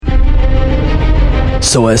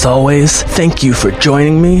So as always, thank you for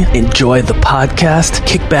joining me. Enjoy the podcast,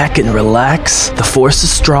 kick back and relax. The Force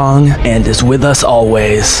is strong and is with us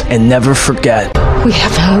always. And never forget, we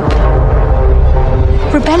have hope.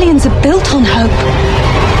 Rebellions are built on hope.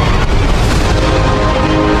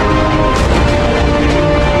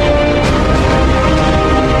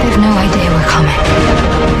 They've no idea we're coming.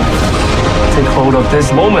 Take hold of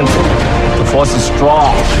this moment. The Force is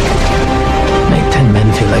strong. Make 10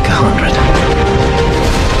 men feel like 100.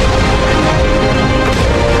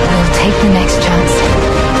 We'll take the next chance.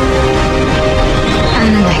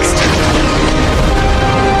 And the next.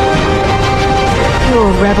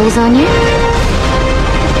 You're rebels, aren't you?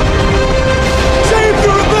 Save the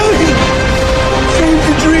rebellion! Save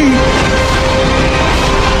the dream!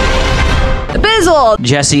 The Bizzle!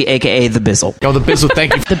 Jesse, a.k.a. The Bizzle. Oh, the Bizzle,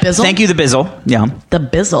 thank you. The Bizzle? Thank you, The Bizzle. Yeah. The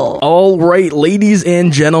Bizzle. All right, ladies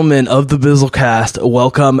and gentlemen of the Bizzlecast,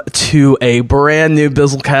 welcome to a brand new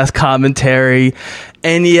Bizzlecast commentary.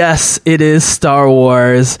 And yes, it is Star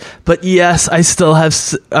Wars, but yes,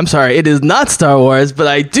 it is not Star Wars, but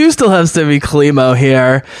I do still have Simi Klimo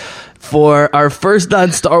here for our first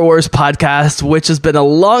non-Star Wars podcast, which has been a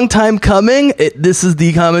long time coming. This is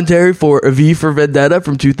the commentary for V for Vendetta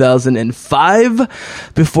from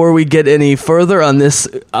 2005. Before we get any further on this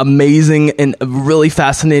amazing and really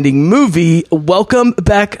fascinating movie, welcome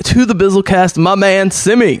back to the Bizzlecast, my man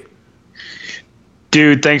Simi.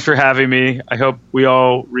 Dude, thanks for having me. I hope we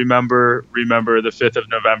all remember the 5th of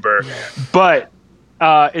November. But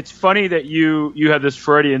it's funny that you have this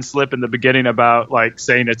Freudian slip in the beginning about like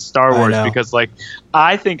saying it's Star Wars, because like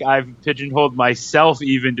I think I've pigeonholed myself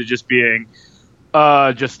even to just being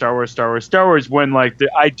just Star Wars when like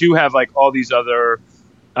I do have like all these other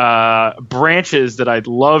branches that I'd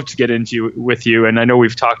love to get into with you, and I know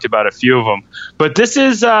we've talked about a few of them. But this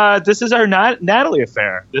is our Natalie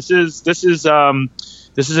affair. This is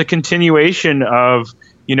a continuation of,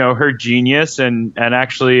 you know, her genius, and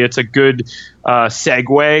actually it's a good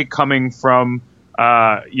segue coming from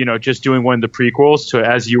just doing one of the prequels to,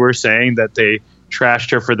 as you were saying, that they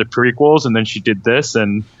trashed her for the prequels and then she did this,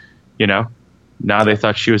 and you know, now they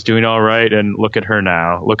thought she was doing all right, and look at her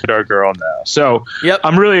now. Look at our girl now. So yep.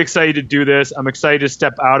 I'm really excited to do this. I'm excited to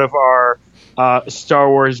step out of our Star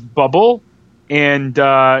Wars bubble and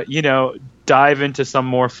dive into some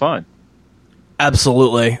more fun.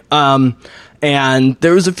 Absolutely. And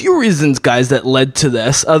there was a few reasons, guys, that led to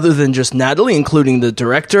this, other than just Natalie, including the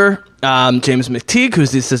director, James McTeague,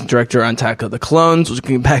 who's the assistant director on Attack of the Clones, which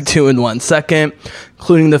we'll get back to in 1 second,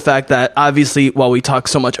 including the fact that, obviously, while we talk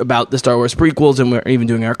so much about the Star Wars prequels, and we're even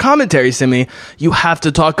doing our commentary, Simi, you have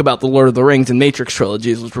to talk about the Lord of the Rings and Matrix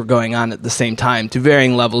trilogies, which were going on at the same time, to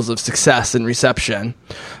varying levels of success and reception,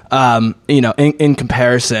 in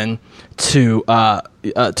comparison to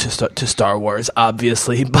Star Wars,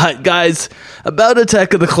 obviously. But guys, about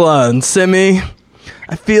Attack of the Clones, Simi,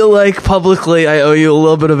 I feel like publicly I owe you a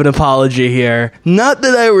little bit of an apology here. Not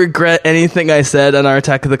that I regret anything I said on our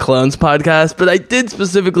Attack of the Clones podcast, but I did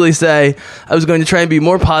specifically say I was going to try and be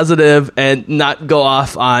more positive and not go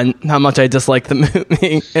off on how much I dislike the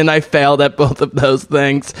movie, and I failed at both of those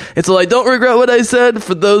things. And so I don't regret what I said.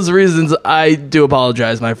 For those reasons, I do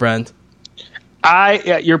apologize, my friend.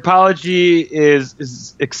 Your apology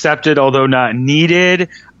is accepted, although not needed.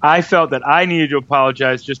 I felt that I needed to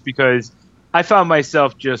apologize just because I found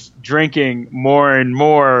myself just drinking more and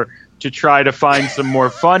more to try to find some more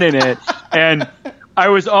fun in it. And I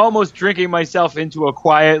was almost drinking myself into a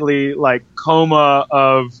quietly like coma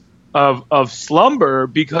of slumber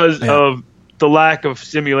because of the lack of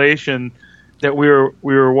simulation that we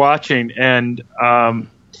were watching. And,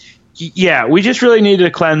 we just really needed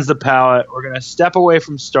to cleanse the palate. We're going to step away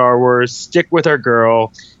from Star Wars, stick with our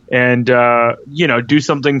girl, and, do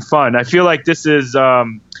something fun. I feel like this is,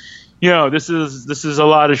 this is a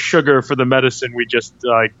lot of sugar for the medicine we just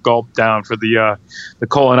gulped down for the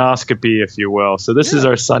colonoscopy, if you will. So this is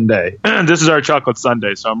our Sunday. This is our chocolate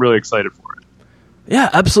Sunday. So I'm really excited for it. Yeah,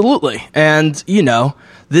 absolutely. And,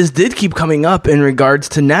 this did keep coming up in regards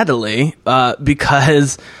to Natalie,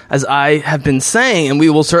 because as I have been saying, and we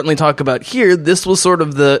will certainly talk about here, this was sort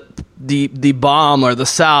of the balm or the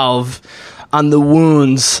salve on the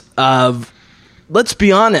wounds of, let's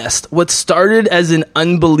be honest, what started as an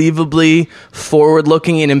unbelievably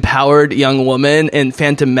forward-looking and empowered young woman in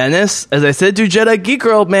Phantom Menace. As I said to Jedi Geek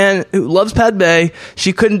Girl, man, who loves Padme,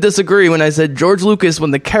 she couldn't disagree when I said George Lucas,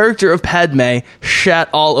 when the character of Padme shat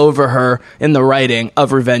all over her in the writing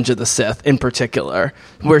of Revenge of the Sith in particular,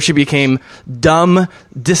 where she became dumb,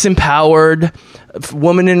 disempowered,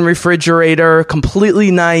 woman in refrigerator,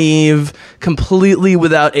 completely naive, completely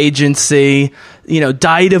without agency,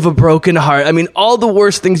 died of a broken heart. I mean, all the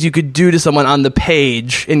worst things you could do to someone on the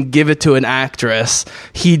page and give it to an actress,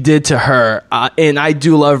 he did to her. And I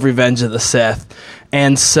do love Revenge of the Sith.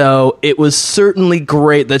 And so it was certainly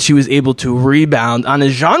great that she was able to rebound on a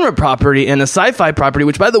genre property and a sci-fi property,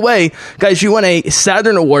 which, by the way, guys, she won a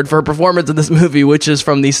Saturn Award for her performance in this movie, which is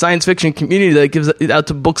from the science fiction community that gives it out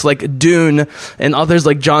to books like Dune and authors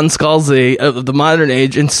like John Scalzi of the modern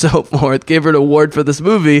age and so forth. Gave her an award for this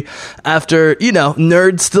movie after,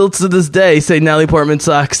 nerds still to this day say Natalie Portman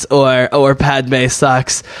sucks or Padme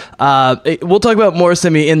sucks. We'll talk about more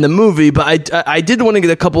Simi in the movie, but I did want to get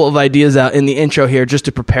a couple of ideas out in the intro here, just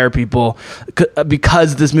to prepare people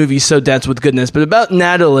because this movie is so dense with goodness. But about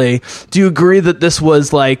Natalie, do you agree that this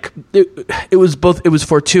was like it was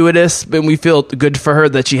fortuitous, and we feel good for her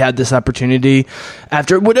that she had this opportunity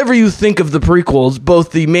after whatever you think of the prequels?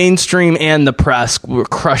 Both the mainstream and the press were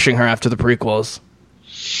crushing her after the prequels.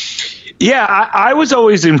 Yeah, I was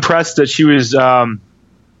always impressed that she was that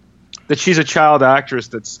she's a child actress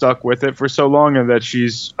that stuck with it for so long, and that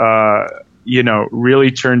she's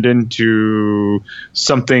really turned into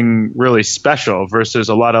something really special versus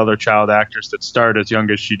a lot of other child actors that started as young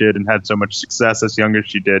as she did and had so much success as young as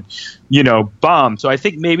she did, bomb. So I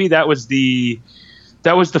think maybe that was the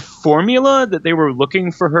formula that they were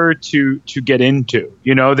looking for her to get into.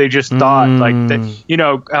 They just thought like that,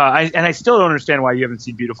 I still don't understand why you haven't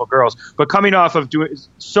seen Beautiful Girls, but coming off of doing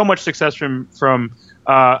so much success from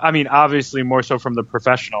obviously more so from The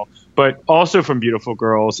Professional, but also from Beautiful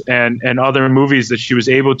Girls and other movies that she was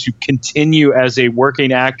able to continue as a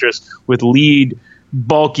working actress with lead,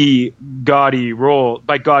 bulky, gaudy role.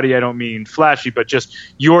 By gaudy, I don't mean flashy, but just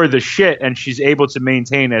you're the shit. And she's able to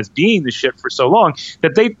maintain as being the shit for so long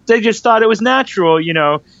that they just thought it was natural.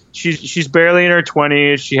 She's barely in her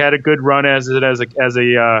 20s. She had a good run as a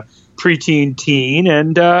preteen teen,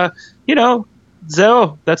 and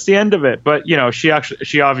so that's the end of it. But she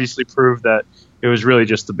obviously proved that it was really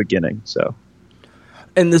just the beginning. So,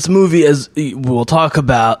 and this movie, as we'll talk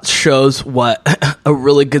about, shows what a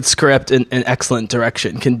really good script and excellent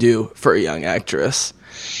direction can do for a young actress.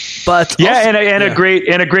 But also, a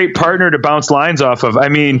great partner to bounce lines off of. I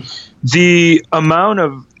mean, the amount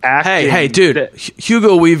of acting. Hey, dude,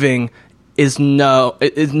 Hugo Weaving is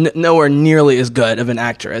nowhere nearly as good of an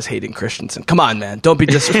actor as Hayden Christensen. Come on, man. Don't be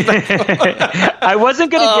disrespectful. I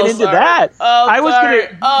wasn't going to get into that.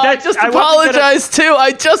 I just apologized, too.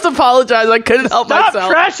 I just apologized. I couldn't help myself.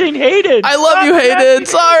 Stop trashing Hayden. I love you, Hayden.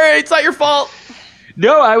 Sorry. It's not your fault.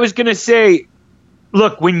 No, I was going to say,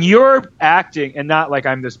 look, when you're acting, and not like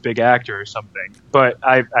I'm this big actor or something, but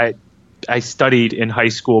I studied in high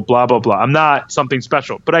school, blah, blah, blah. I'm not something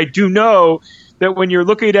special. But I do know that when you're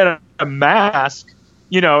looking at a mask,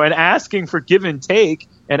 and asking for give and take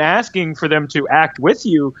and asking for them to act with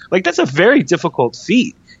you, like that's a very difficult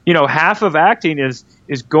feat. Half of acting is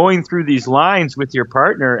going through these lines with your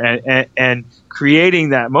partner and creating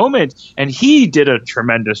that moment. And he does a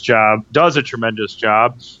tremendous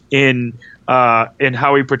job in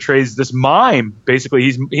how he portrays this mime. Basically,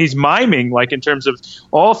 he's miming, like in terms of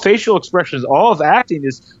all facial expressions, all of acting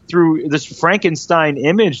is through this Frankenstein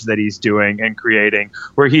image that he's doing and creating,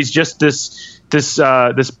 where he's just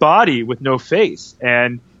this body with no face.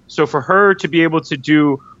 And so for her to be able to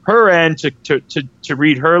do her end, to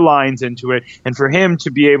read her lines into it, and for him to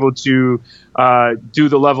be able to do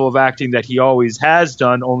the level of acting that he always has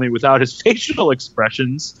done, only without his facial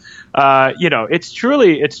expressions, it's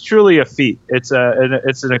truly a feat. It's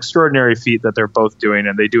an extraordinary feat that they're both doing,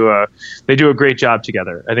 and they do a great job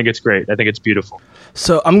together. I think it's great. I think it's beautiful.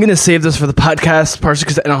 So I'm going to save this for the podcast, partially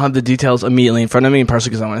because I don't have the details immediately in front of me, and partially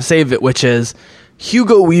because I want to save it, which is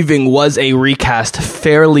Hugo Weaving was a recast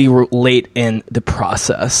fairly late in the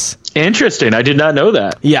process. Interesting. I did not know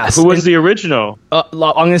that. Yes. Who was the original? I'm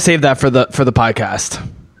going to save that for the podcast.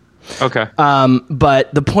 Okay.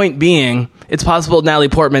 But the point being, it's possible Natalie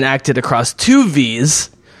Portman acted across two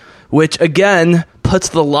Vs, which again puts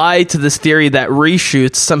the lie to this theory that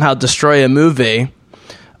reshoots somehow destroy a movie.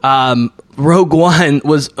 Rogue One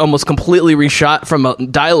was almost completely reshot from a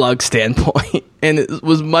dialogue standpoint, and it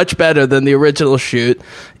was much better than the original shoot.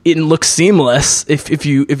 It looks seamless if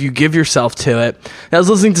you give yourself to it. And I was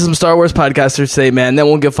listening to some Star Wars podcasters say, man, then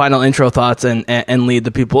we'll give final intro thoughts and lead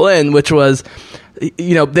the people in, which was,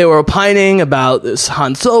 they were opining about this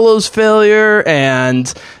Han Solo's failure,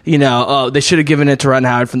 and they should have given it to Ron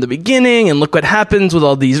Howard from the beginning, and look what happens with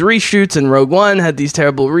all these reshoots, and Rogue One had these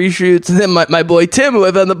terrible reshoots. And then my boy Tim, who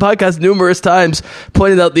I've had on the podcast numerous times,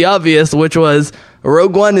 pointed out the obvious, which was,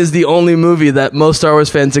 Rogue One is the only movie that most Star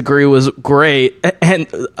Wars fans agree was great, and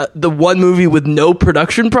the one movie with no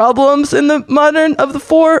production problems in the modern of the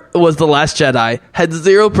four was The Last Jedi. Had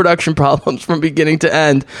zero production problems from beginning to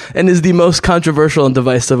end, and is the most controversial and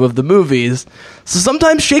divisive of the movies. So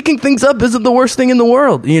sometimes shaking things up isn't the worst thing in the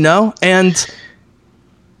world, you know? And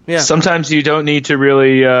yeah, sometimes you don't need to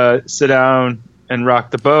really sit down and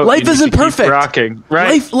rock the boat. Life isn't perfect. Keep rocking,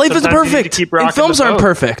 right? Life isn't perfect. And films aren't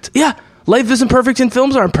perfect. Yeah. Life isn't perfect and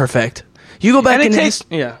films aren't perfect. You go back and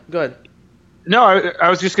yeah, go ahead. No,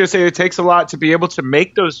 I was just going to say it takes a lot to be able to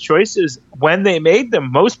make those choices when they made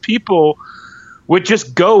them. Most people would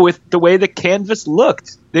just go with the way the canvas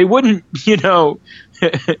looked. They wouldn't,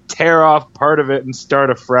 tear off part of it and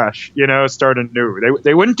start afresh, start anew.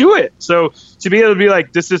 They wouldn't do it. So to be able to be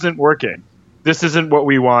like, this isn't working. This isn't what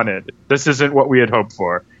we wanted. This isn't what we had hoped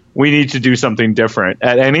for. We need to do something different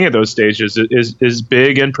at any of those stages is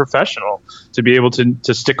big and professional. To be able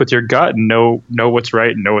to stick with your gut and know what's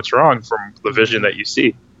right and know what's wrong from the vision that you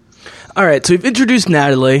see. All right, so we've introduced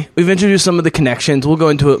Natalie. We've introduced some of the connections. We'll go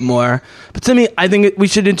into it more. But to me, I think we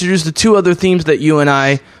should introduce the two other themes that you and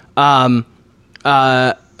I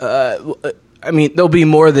there'll be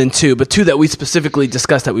more than two, but two that we specifically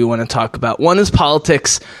discussed that we want to talk about. One is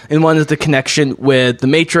politics, and one is the connection with The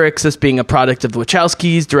Matrix, this being a product of the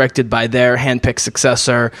Wachowskis, directed by their handpicked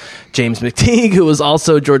successor, James McTeague, who was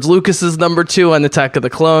also George Lucas's number 2 on Attack of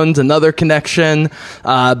the Clones, another connection,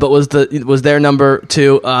 but was their number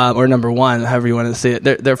 2, or number 1, however you want to see it,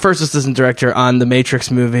 their first assistant director on the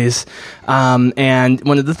Matrix movies. And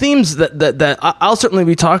one of the themes that I'll certainly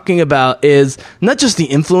be talking about is not just the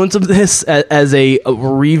influence of this as a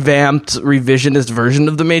revamped, revisionist version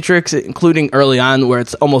of The Matrix, including early on where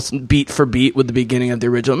it's almost beat for beat with the beginning of the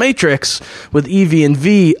original Matrix with EV and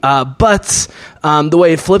V, but the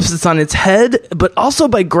way it flips it on its head, but also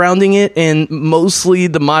by grounding it in mostly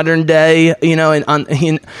the modern day, on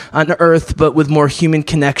Earth, but with more human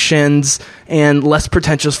connections and less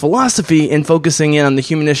pretentious philosophy, and focusing in on the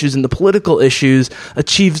human issues and the political issues,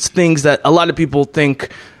 achieves things that a lot of people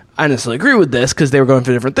think. I necessarily agree with this because they were going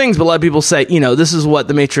for different things, but a lot of people say, this is what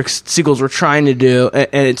the Matrix sequels were trying to do,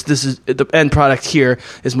 and this is the end product here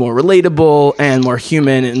is more relatable and more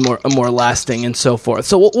human and more lasting and so forth.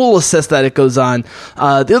 So we'll assess that. It goes on.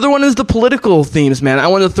 The other one is the political themes, man. I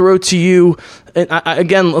want to throw to you. And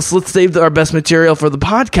again, let's save our best material for the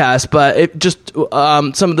podcast, but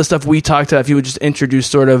some of the stuff we talked about, if you would just introduce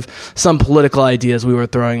sort of some political ideas we were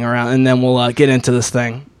throwing around, and then we'll get into this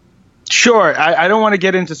thing. Sure. I don't want to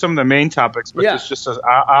get into some of the main topics, but it's just an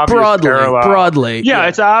obvious parallel. Broadly. Yeah,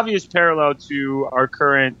 it's an obvious parallel to our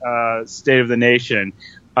current state of the nation.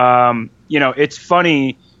 It's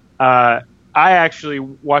funny. I actually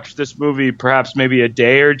watched this movie perhaps maybe a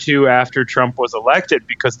day or two after Trump was elected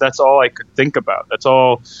because that's all I could think about. That's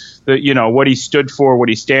all what he stood for, what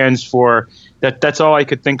he stands for. That's all I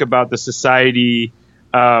could think about. The society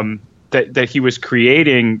that he was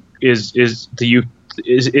creating is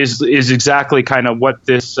exactly kind of what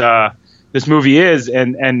this movie is,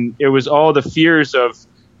 and it was all the fears of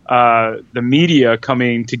the media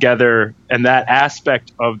coming together and that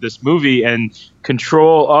aspect of this movie and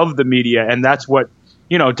control of the media, and that's what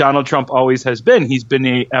Donald Trump always has been. He's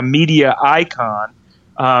been a media icon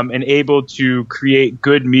and able to create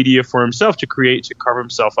good media for himself, to carve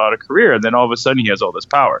himself out a career, and then all of a sudden he has all this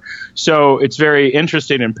power. So it's very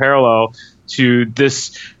interesting and parallel to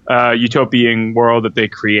this utopian world that they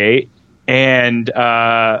create, and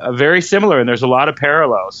very similar, and there's a lot of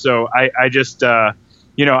parallels. So I just I'm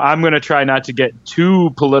going to try not to get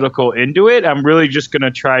too political into it. I'm really just going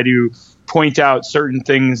to try to point out certain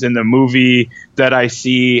things in the movie that I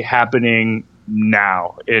see happening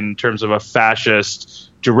now in terms of a fascist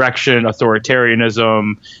direction,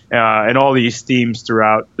 authoritarianism, and all these themes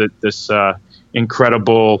throughout this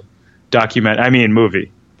incredible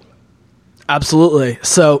movie. Absolutely.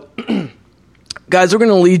 So, guys, we're going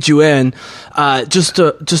to lead you in just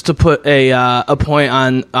to put a point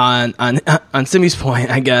on Simi's point,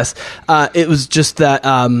 I guess. It was just that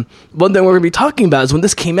one thing we're going to be talking about is when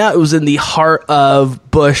this came out, it was in the heart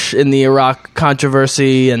of Bush in the Iraq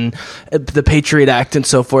controversy and the Patriot Act and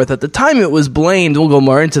so forth. At the time, it was blamed. We'll go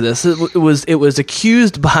more into this. It was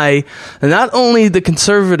accused by not only the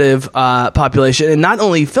conservative population and not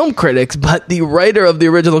only film critics, but the writer of the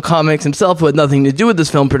original comics himself, who had nothing to do with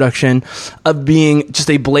this film production, of being being just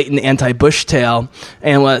a blatant anti-Bush tale.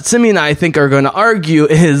 And what Simi and I think are going to argue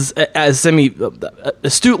is, as Simi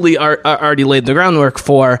astutely already laid the groundwork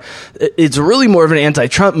for, it's really more of an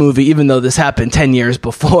anti-Trump movie, even though this happened 10 years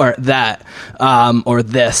before that, or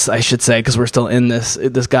this, I should say, because we're still in this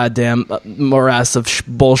goddamn morass of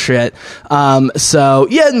bullshit. So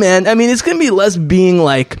yeah, man, I mean, it's going to be less being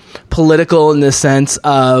like political in the sense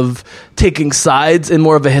of taking sides and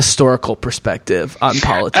more of a historical perspective on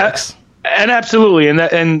politics. And absolutely,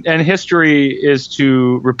 and history is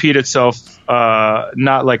to repeat itself,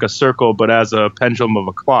 not like a circle, but as a pendulum of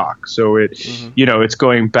a clock. So it's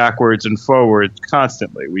going backwards and forwards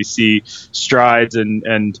constantly. We see strides and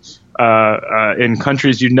in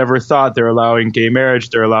countries you never thought they're allowing gay marriage,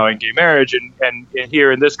 and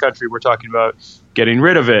here in this country we're talking about getting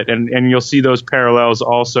rid of it, and you'll see those parallels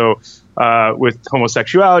also with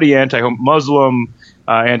homosexuality, anti-Muslim,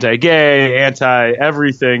 anti-gay,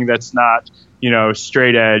 anti-everything that's not,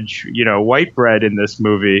 straight edge, white bread in this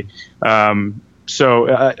movie.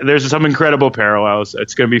 So there's some incredible parallels.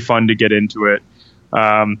 It's going to be fun to get into it.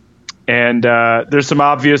 And there's some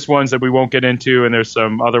obvious ones that we won't get into, and there's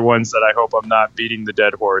some other ones that I hope I'm not beating the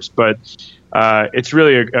dead horse. But it's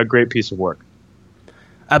really a great piece of work.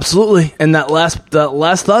 Absolutely. And that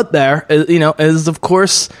last thought there, is of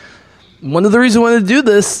course one of the reasons we want to do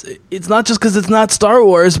this. It's not just because it's not Star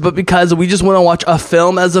Wars, but because we just want to watch a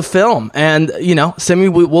film as a film. And, Simi,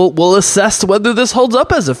 we'll assess whether this holds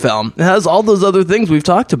up as a film. It has all those other things we've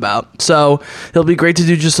talked about. So it'll be great to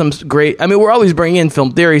do just some great, we're always bringing in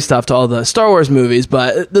film theory stuff to all the Star Wars movies,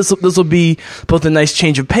 but this will be both a nice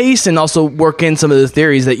change of pace and also work in some of the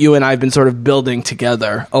theories that you and I have been sort of building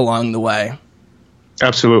together along the way.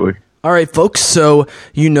 Absolutely. All right, folks, so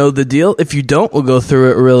you know the deal. If you don't, we'll go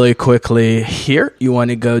through it really quickly here. You want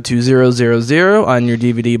to go to 000 on your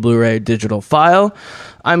DVD, Blu-ray, digital file.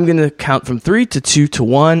 I'm going to count from 3 to 2 to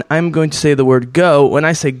 1. I'm going to say the word go. When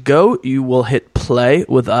I say go, you will hit play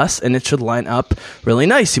with us, and it should line up really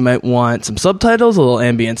nice. You might want some subtitles, a little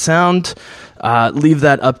ambient sound. Leave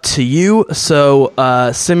that up to you. So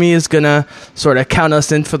Simi is going to sort of count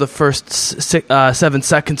us in for the first 7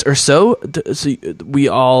 seconds or so we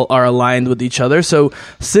all are aligned with each other. So,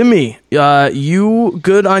 Simi, you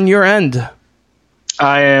good on your end?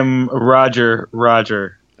 I am Roger.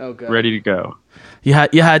 Okay. Ready to go. You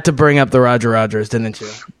had to bring up the Roger Rogers, didn't you?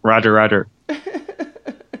 Roger.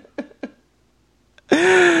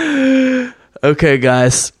 Okay,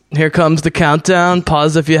 guys. Here comes the countdown.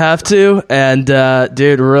 Pause if you have to. And,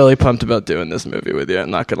 dude, really pumped about doing this movie with you.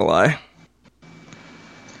 I'm not going to lie.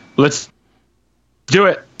 Let's do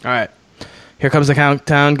it. All right. Here comes the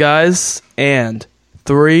countdown, guys. And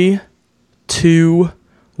 3, 2,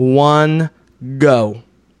 1, go.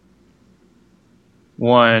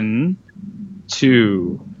 1,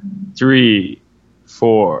 2, 3,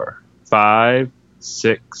 4, 5,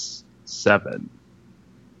 6, 7.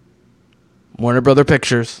 Warner Brother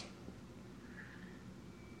Pictures.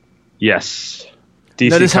 Yes.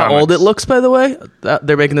 DC Notice Comics. how old it looks, by the way?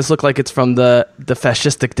 They're making this look like it's from the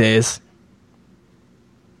fascistic days.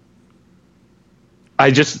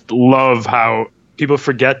 I just love how people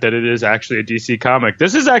forget that it is actually a DC comic.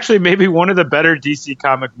 This is actually maybe one of the better DC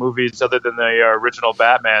comic movies, other than the original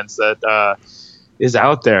Batmans, that is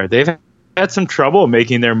out there. They've had some trouble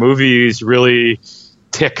making their movies really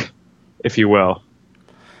tick, if you will.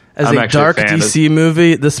 As a dark DC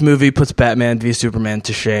movie, this movie puts Batman v Superman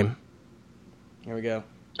to shame. Here we go.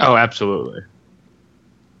 Oh, absolutely.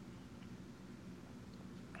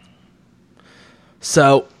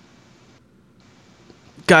 So,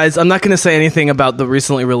 guys, I'm not going to say anything about the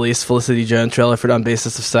recently released Felicity Jones trailer for On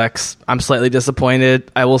Basis of Sex. I'm slightly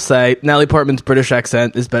disappointed. I will say Natalie Portman's British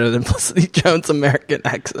accent is better than Felicity Jones' American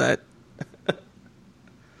accent.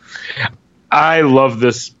 I love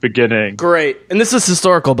this beginning. Great. And this is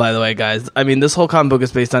historical, by the way, guys. I mean, this whole comic book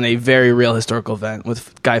is based on a very real historical event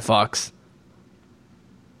with Guy Fawkes.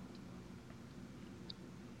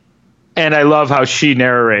 And I love how she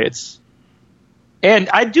narrates. And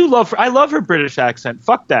I love her British accent.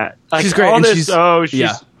 Fuck that. Like, she's great. And she's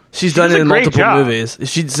done it in multiple movies.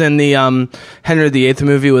 She's in the Henry VIII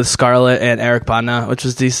movie with Scarlett and Eric Bana, which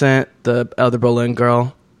was decent. The other Berlin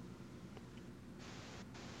girl.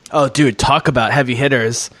 Oh, dude, talk about heavy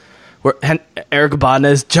hitters. Where Eric Bana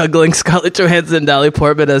is juggling Scarlett Johansson and Natalie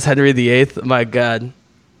Portman as Henry VIII. My God.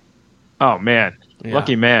 Oh, man. Yeah.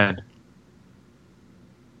 Lucky man.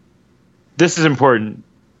 This is important.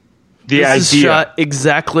 This is shot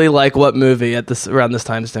exactly like what movie around this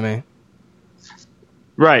time to me?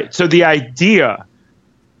 Right. So the idea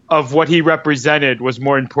of what he represented was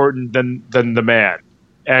more important than the man.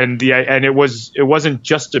 And it wasn't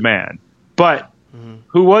just a man. but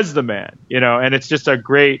who was the man? And it's just a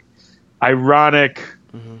great, ironic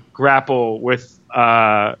grapple with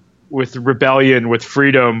rebellion, with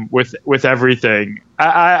freedom, with everything.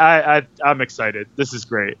 I'm excited. This is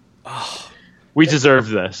great. We deserve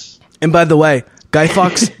this. And by the way, Guy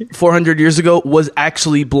Fawkes 400 years ago was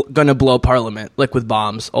actually going to blow Parliament, like with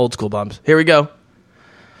bombs, old school bombs. Here we go.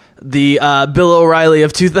 The Bill O'Reilly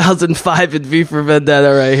of 2005 in V for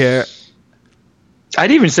Vendetta right here.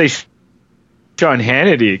 I'd even say Sean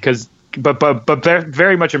Hannity, but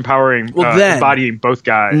very much empowering, embodying both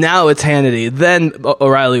guys. Now it's Hannity. Then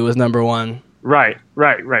O'Reilly was number one. Right.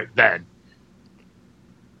 Then.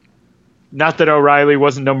 Not that O'Reilly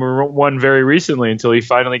wasn't number one very recently until he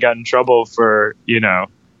finally got in trouble for,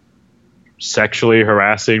 sexually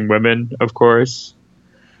harassing women, of course.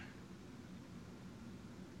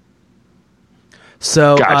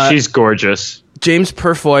 So, God, she's gorgeous. James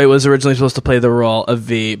Purfoy was originally supposed to play the role of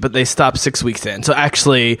V, but they stopped 6 weeks in. So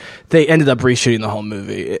actually, they ended up reshooting the whole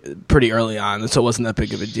movie pretty early on, and so it wasn't that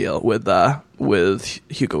big of a deal with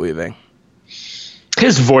Hugo Weaving.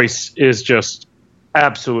 His voice is just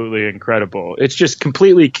absolutely incredible. It's just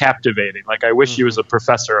completely captivating. Like, I wish he was a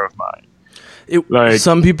professor of mine.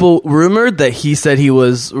 Some people rumored that he said he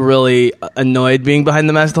was really annoyed being behind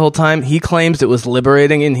the mask the whole time. He claims it was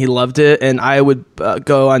liberating and he loved it, and I would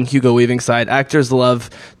go on Hugo Weaving's side. Actors love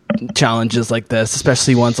challenges like this,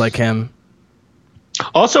 especially ones like him.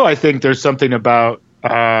 Also, I think there's something about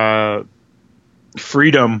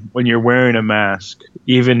freedom when you're wearing a mask,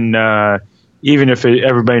 even if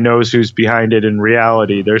everybody knows who's behind it in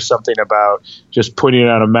reality. There's something about just putting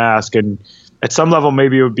on a mask, and at some level,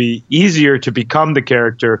 maybe it would be easier to become the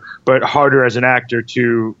character, but harder as an actor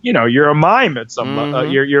to, you're a mime at some level.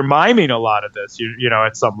 You're miming a lot of this,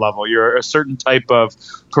 at some level. You're a certain type of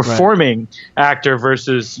performing actor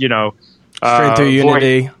versus, straight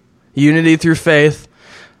through unity through faith.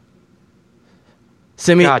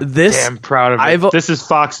 Simi, damn proud of it. This is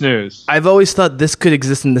Fox News. I've always thought this could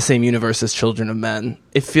exist in the same universe as Children of Men.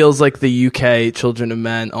 It feels like the UK Children of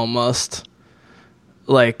Men almost.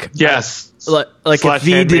 Yes. Like if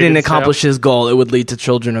V didn't accomplish his goal, it would lead to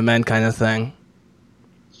Children of Men kind of thing.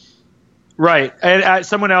 Right. And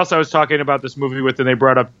someone else I was talking about this movie with, and they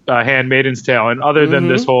brought up Handmaid's Tale. And other than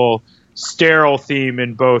this whole sterile theme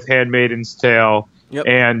in both Handmaid's Tale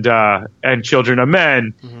and Children of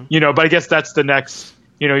Men, but I guess that's the next.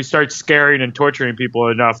 You start scaring and torturing people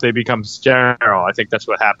enough, they become sterile. I think that's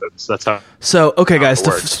what happens. That's how. So, okay, guys.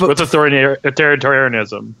 With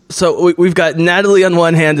authoritarianism. So, we've got Natalie on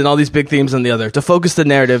one hand and all these big themes on the other. To focus the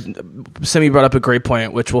narrative, Simi brought up a great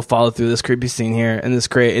point, which we'll follow through this creepy scene here and this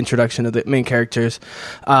great introduction of the main characters,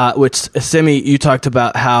 which, Simi, you talked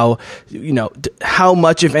about how, how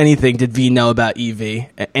much, if anything, did V know about Evie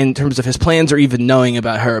in terms of his plans or even knowing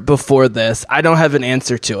about her before this. I don't have an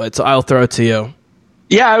answer to it, so I'll throw it to you.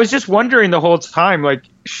 Yeah, I was just wondering the whole time,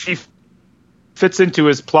 she fits into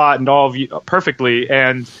his plot and all of you perfectly,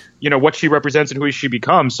 and what she represents and who she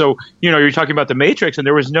becomes. So you're talking about the Matrix, and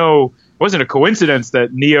wasn't a coincidence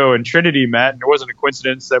that Neo and Trinity met, and there wasn't a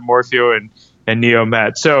coincidence that Morpheus and Neo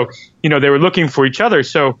met. So they were looking for each other.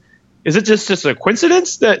 So is it just a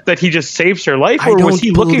coincidence that he just saves her life, or was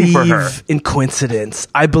he looking for her? I don't believe in coincidence.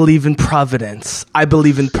 I believe in providence. I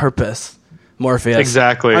believe in purpose. Morpheus.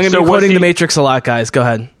 Exactly. I'm going to be quoting The Matrix a lot, guys. Go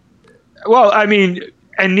ahead. Well, I mean,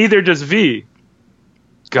 and neither does V.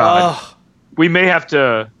 God. We may have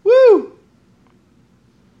to... Woo!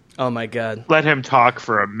 Oh, my God. Let him talk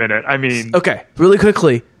for a minute. I mean... Okay, really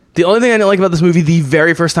quickly. The only thing I didn't like about this movie the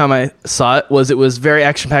very first time I saw it was very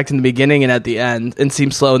action-packed in the beginning and at the end, and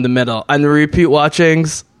seemed slow in the middle. On the repeat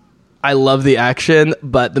watchings, I love the action,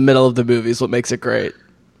 but the middle of the movie is what makes it great.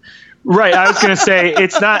 Right, I was going to say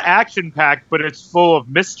it's not action packed, but it's full of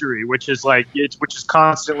mystery, which is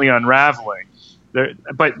constantly unraveling.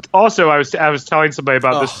 But also, I was telling somebody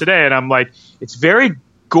about this today, and I'm like, it's very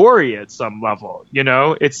gory at some level.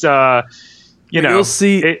 It's you'll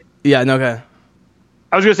see. Okay.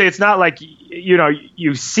 I was going to say it's not like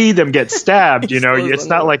you see them get stabbed. It's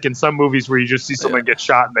not like in some movies where you just see someone get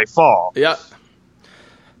shot and they fall. Yeah.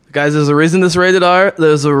 Guys, there's a reason this is rated R.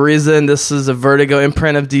 There's a reason this is a Vertigo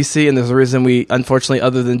imprint of DC, and there's a reason we, unfortunately,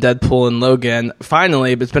 other than Deadpool and Logan,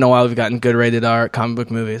 finally, but it's been a while, we've gotten good rated R comic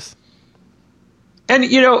book movies. And,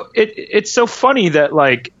 it's so funny that,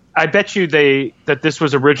 I bet you that this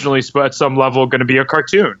was originally at some level going to be a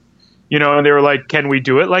cartoon. And they were like, can we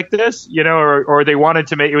do it like this? Or they wanted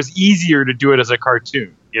to it was easier to do it as a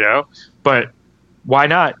cartoon, But why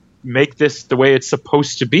not make this the way it's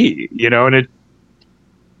supposed to be, and it...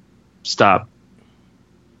 Stop.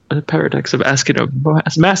 The paradox of asking a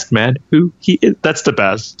masked man who he is. That's the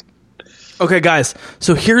best. Okay, guys.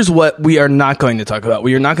 So here's what we are not going to talk about.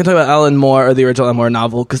 We are not going to talk about Alan Moore or the original Alan Moore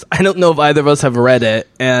novel because I don't know if either of us have read it,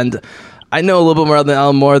 and I know a little bit more than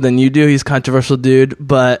Alan Moore than you do. He's a controversial dude,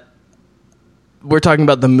 but we're talking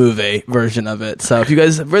about the movie version of it. So if you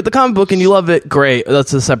guys have read the comic book and you love it, great.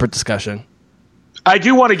 That's a separate discussion. I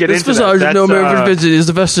do want to get into that. This visage, no American visit, is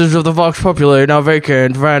the vestige of the Vox Populi, now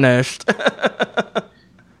vacant, vanished.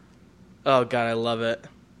 Oh, God, I love it.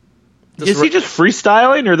 Is he just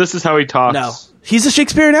freestyling, or this is how he talks? No. He's a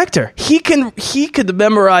Shakespearean actor. He could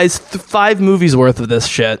memorize 5 movies worth of this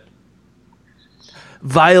shit.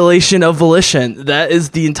 Violation of volition. That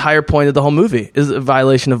is the entire point of the whole movie, is a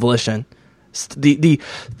violation of volition. And this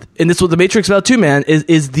is what The Matrix about too, man,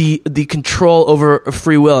 is the control over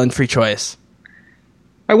free will and free choice.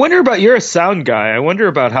 I wonder about, you're a sound guy. I wonder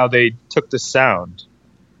about how they took the sound.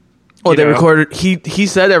 Oh, they recorded. He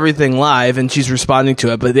said everything live, and she's responding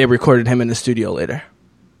to it. But they recorded him in the studio later.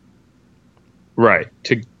 Right,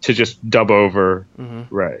 to just dub over.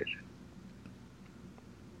 Mm-hmm. Right.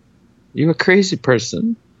 You a crazy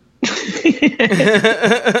person.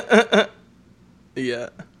 Yeah.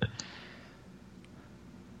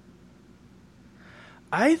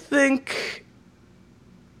 I think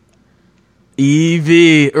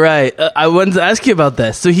EV, right. I wanted to ask you about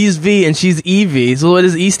this. So he's V and she's EV. So what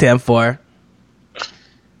does E stand for?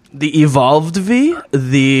 The evolved V?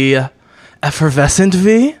 The effervescent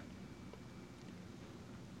V?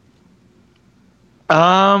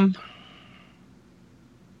 I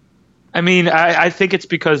mean, I think it's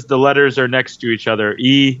because the letters are next to each other.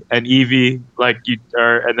 E and EV, like you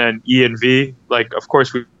are, and then E and V. Like, of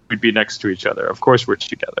course we'd be next to each other. Of course we're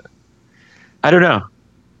together. I don't know.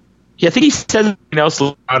 Yeah, I think he said something else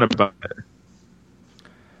about it.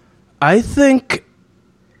 I think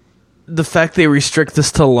the fact they restrict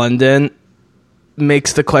this to London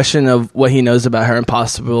makes the question of what he knows about her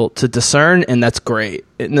impossible to discern, and that's great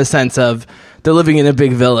in the sense of they're living in a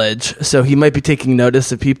big village, so he might be taking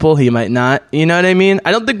notice of people, he might not. You know what I mean?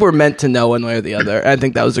 I don't think we're meant to know one way or the other. I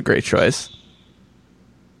think that was a great choice.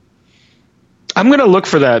 I'm going to look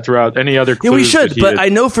for that throughout any other clues. Yeah, we should, but I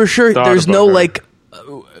know for sure there's no, like,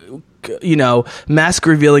 mask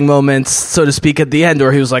revealing moments, so to speak, at the end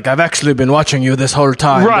where he was like, I've actually been watching you this whole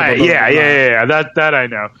time. Right, blah, blah, blah, yeah. That I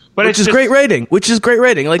know. But which is great rating.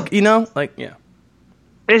 Like, yeah.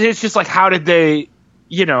 It's just like, how did they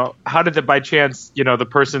by chance, the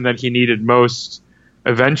person that he needed most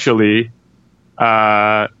eventually,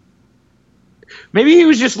 maybe he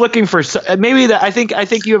was just looking for, maybe that, I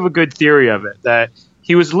think you have a good theory of it, that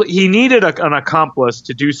he needed an accomplice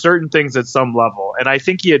to do certain things at some level. And I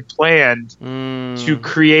think he had planned to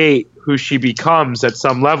create who she becomes at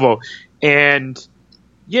some level. And,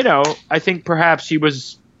 I think perhaps he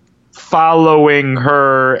was following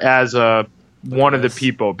her as one of the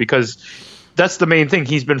people, because that's the main thing.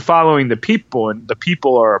 He's been following the people, and the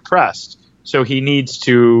people are oppressed. So he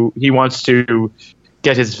wants to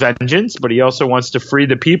get his vengeance, but he also wants to free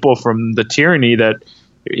the people from the tyranny that,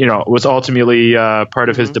 was ultimately part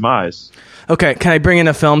of his demise. Okay, can I bring in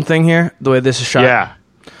a film thing here? The way this is shot? Yeah.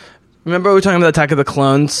 Remember we were talking about Attack of the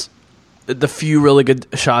Clones? The few really good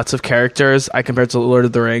shots of characters I compared to Lord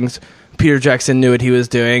of the Rings. Peter Jackson knew what he was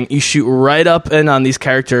doing. You shoot right up and on these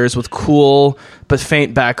characters with cool but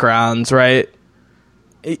faint backgrounds, right?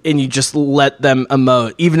 And you just let them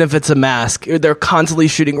emote, even if it's a mask. They're constantly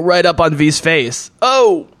shooting right up on V's face.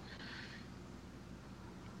 Oh!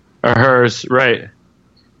 Or hers, right.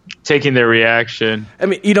 Taking their reaction. I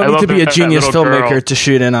mean, you don't need to be a genius filmmaker to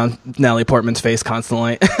shoot in on Natalie Portman's face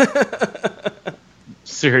constantly.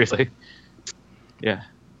 Seriously. Yeah.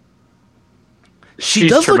 She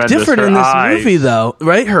does look different in this movie, though,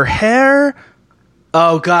 right? Her hair.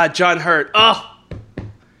 Oh, God, John Hurt. Oh,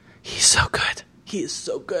 he's so good. He is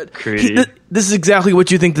so good. This is exactly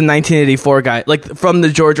what you think the 1984 guy, like from the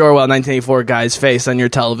George Orwell 1984 guy's face on your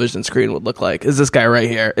television screen would look like. Is this guy right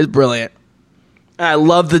here? It's brilliant. I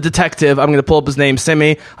love the detective. I'm going to pull up his name,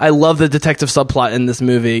 Simi. I love the detective subplot in this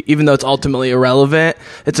movie, even though it's ultimately irrelevant.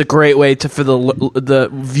 It's a great way for the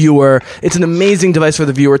viewer. It's an amazing device for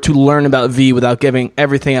the viewer to learn about V without giving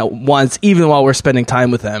everything at once, even while we're spending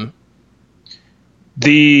time with him.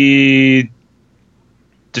 The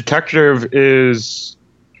detective is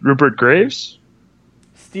Rupert Graves?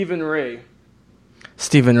 Stephen Ray.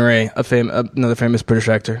 Stephen Ray, another famous British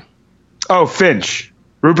actor. Oh, Finch.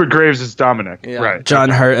 Rupert Graves is Dominic. Yeah. Right.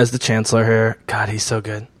 John Hurt as the Chancellor here. God, he's so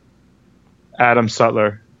good. Adam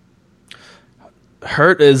Sutler.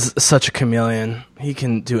 Hurt is such a chameleon. He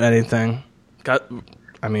can do anything.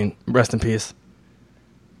 Rest in peace.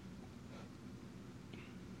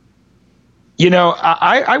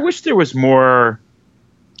 I wish there was more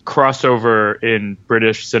crossover in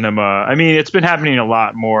British cinema. I mean, it's been happening a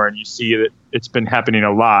lot more, and you see that it's been happening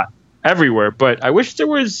a lot everywhere. But I wish there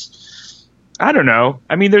was, I don't know.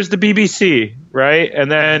 I mean, there's the BBC, right?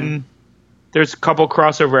 And then there's a couple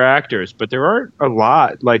crossover actors, but there aren't a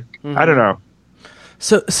lot. Like, I don't know.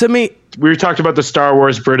 So, Simi, we talked about the Star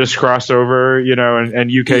Wars British crossover, you know, and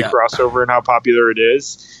UK crossover and how popular it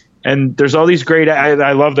is. And there's all these great.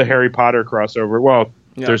 I love the Harry Potter crossover. Well,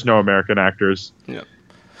 there's no American actors. Yeah.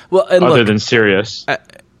 Well, and other look, than Sirius.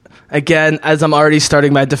 Again, as I'm already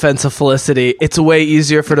starting my defense of Felicity, it's way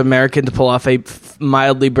easier for an American to pull off a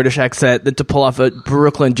mildly British accent than to pull off a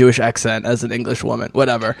Brooklyn Jewish accent as an English woman.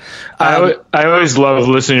 Whatever. I always love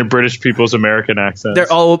listening to British people's American accents.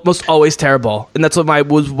 They're almost always terrible, and that's what my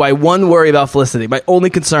one worry about Felicity. My only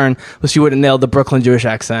concern was she would have nailed the Brooklyn Jewish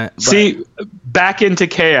accent. But. See, back into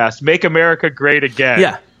chaos. Make America great again.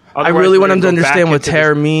 Yeah. Otherwise, I really want them to understand what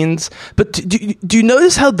terror means. But do you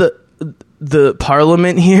notice how the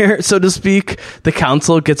parliament here, so to speak, the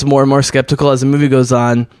council gets more and more skeptical as the movie goes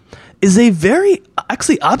on, is a very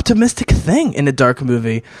actually optimistic thing in a dark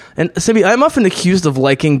movie. And Simi, I'm often accused of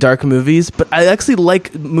liking dark movies, but I actually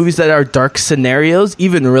like movies that are dark scenarios,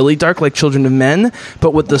 even really dark, like Children of Men,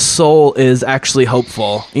 but what the soul is actually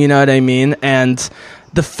hopeful. You know what I mean? And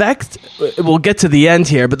the fact, we'll get to the end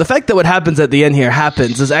here, but the fact that what happens at the end here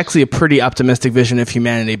happens is actually a pretty optimistic vision of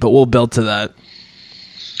humanity, but we'll build to that.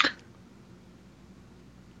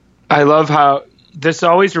 I love how this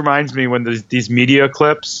always reminds me when these media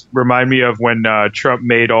clips remind me of when Trump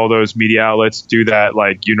made all those media outlets do that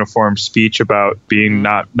like uniform speech about being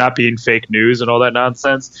not being fake news and all that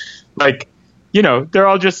nonsense. Like, you know, they're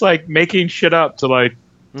all just like making shit up to like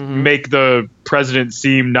make the president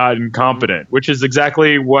seem not incompetent, which is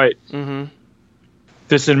exactly what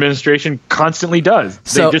this administration constantly does.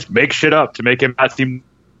 They just make shit up to make him not seem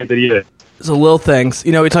that he is. So little things,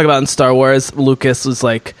 you know, we talk about in Star Wars, Lucas was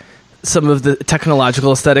like, some of the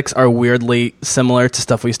technological aesthetics are weirdly similar to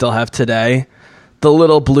stuff we still have today. The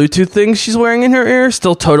little Bluetooth thing she's wearing in her ear,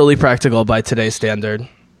 still totally practical by today's standard.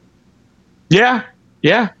 Yeah,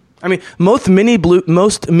 yeah. I mean, most mini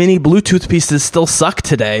Bluetooth pieces still suck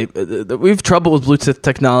today. We have trouble with Bluetooth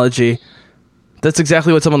technology. That's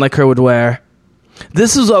exactly what someone like her would wear.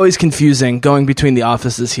 This is always confusing going between the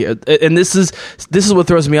offices here, and this is what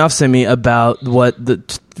throws me off, Simi, about what the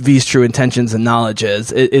V's true intentions and knowledge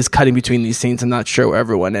is cutting between these scenes. I'm not sure where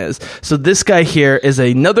everyone is. So this guy here is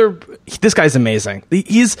this guy's amazing.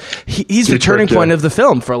 He's the turning point of the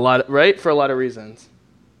film for a lot of reasons.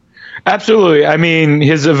 Absolutely. I mean,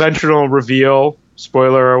 his eventual reveal,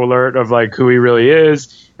 spoiler alert, of like who he really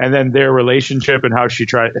is, and then their relationship and how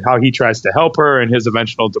he tries to help her and his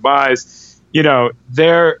eventual demise. You know,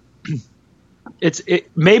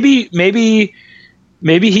 maybe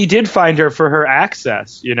he did find her for her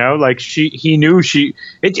access, you know, like he knew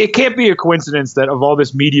it can't be a coincidence that of all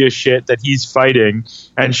this media shit that he's fighting,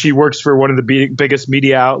 and she works for one of the biggest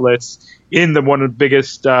media outlets in one of the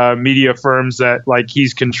biggest media firms that like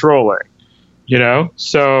he's controlling, you know?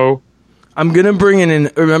 So I'm going to bring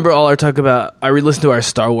in, remember all our talk about, I re-listened to our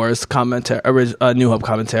Star Wars commentary, New Hope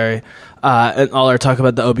commentary, and all our talk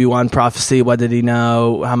about the Obi-Wan prophecy, what did he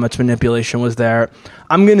know, how much manipulation was there.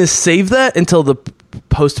 I'm going to save that until the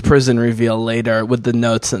post-prison reveal later with the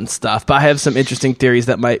notes and stuff, but I have some interesting theories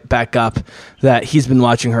that might back up that he's been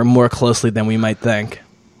watching her more closely than we might think.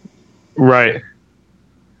 Right.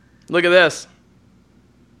 Look at this.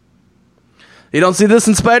 You don't see this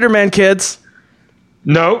in Spider-Man, kids.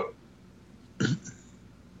 No.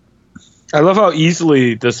 I love how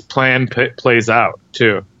easily this plan plays out,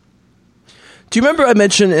 too. Do you remember I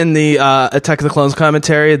mentioned in the Attack of the Clones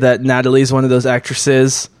commentary that Natalie's one of those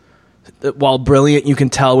actresses that, while brilliant, you can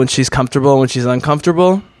tell when she's comfortable and when she's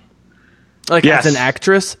uncomfortable? Like, as an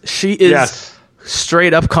actress, she is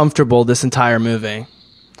straight up comfortable this entire movie.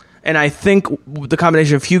 And I think the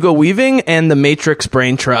combination of Hugo Weaving and the Matrix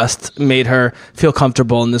brain trust made her feel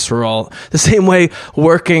comfortable in this role. The same way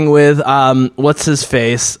working with,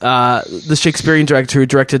 what's-his-face, the Shakespearean director who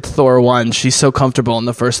directed Thor 1. She's so comfortable in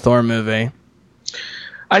the first Thor movie.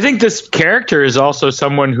 I think this character is also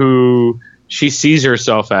someone who she sees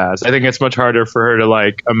herself as. I think it's much harder for her to,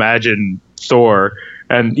 like, imagine Thor,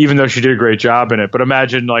 and even though she did a great job in it, but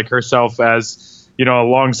imagine, like, herself as, you know,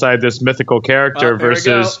 alongside this mythical character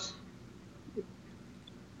versus...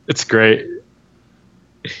 It's great.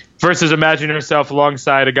 Versus imagining herself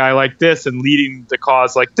alongside a guy like this and leading the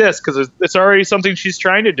cause like this, because it's already something she's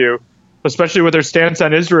trying to do, especially with her stance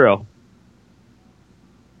on Israel.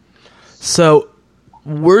 So,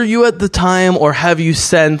 were you at the time, or have you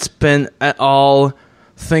since been at all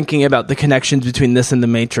thinking about the connections between this and The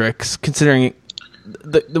Matrix, considering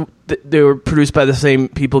they were produced by the same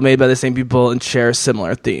people, made by the same people, and share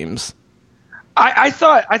similar themes. I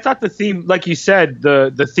thought the theme, like you said,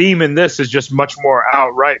 the theme in this is just much more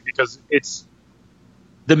outright because it's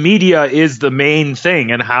the media is the main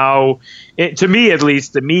thing, and to me at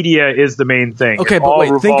least, the media is the main thing. Okay, but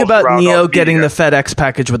wait, think about Neo getting the FedEx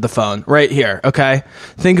package with the phone right here. Okay,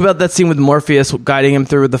 think about that scene with Morpheus guiding him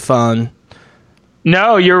through with the phone.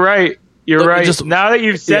 No, you're right. You're right. Just, now that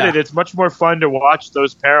you've said it, it's much more fun to watch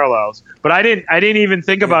those parallels. But I didn't even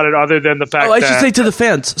think about it other than the fact that... I should say to the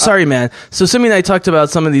fans. Sorry, man. So Simi and I talked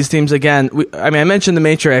about some of these themes again. I mentioned The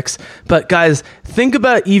Matrix, but guys, think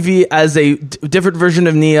about Evie as a different version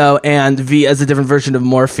of Neo and V as a different version of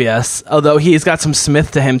Morpheus, although he's got some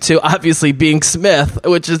Smith to him too, obviously being Smith,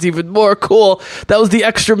 which is even more cool. That was the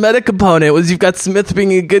extra meta component, was you've got Smith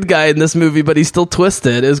being a good guy in this movie, but he's still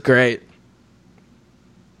twisted. It was great.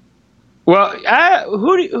 Well,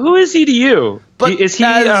 who is he to you? But is he?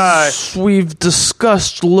 As we've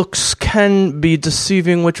discussed, looks can be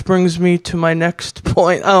deceiving, which brings me to my next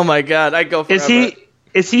point. Oh my God, I go forever.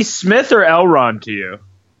 Is he Smith or Elrond to you?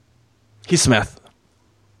 He's Smith.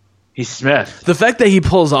 He's Smith. The fact that he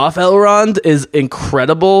pulls off Elrond is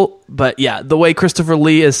incredible, but yeah, the way Christopher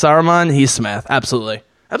Lee is Saruman, he's Smith. Absolutely.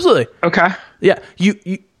 Okay. Yeah,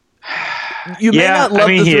 you may not love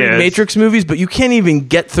the three Matrix movies, but you can't even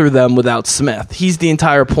get through them without Smith. He's the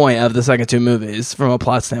entire point of the second two movies from a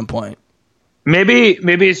plot standpoint. Maybe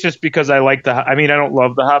it's just because I like I don't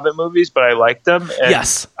love the Hobbit movies, but I like them.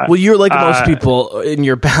 Yes. Well, you're like most people in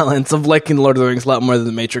your balance of liking Lord of the Rings a lot more than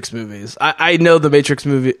the Matrix movies. I know the Matrix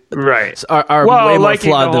movies are way more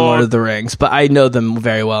flawed than Lord of the Rings, but I know them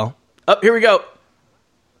very well. Oh, here we go.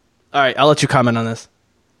 All right, I'll let you comment on this.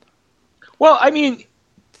 Well, I mean...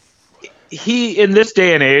 He, in this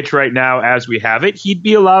day and age right now, as we have it, he'd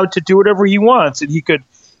be allowed to do whatever he wants, and he could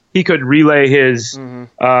relay his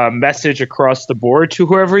message across the board to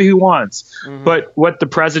whoever he wants. Mm-hmm. But what the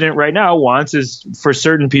president right now wants is for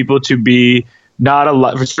certain people to be not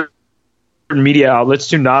allowed, for certain media outlets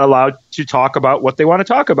to not allowed to talk about what they want to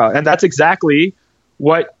talk about, and that's exactly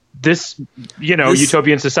what this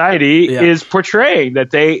utopian society is portraying.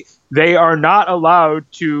 That they are not allowed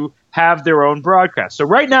to have their own broadcast. So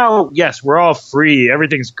right now, yes, we're all free.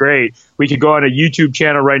 Everything's great. We could go on a YouTube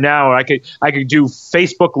channel right now. I could do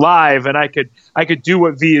Facebook Live, and I could do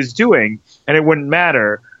what V is doing, and it wouldn't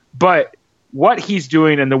matter. But what he's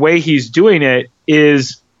doing and the way he's doing it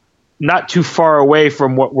is not too far away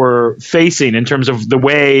from what we're facing in terms of the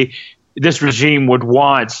way this regime would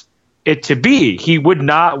want it to be. He would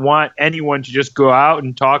not want anyone to just go out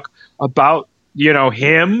and talk about,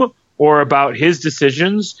 him or about his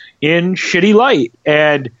decisions in shitty light.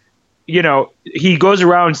 And, he goes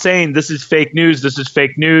around saying, this is fake news.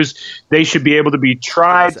 They should be able to be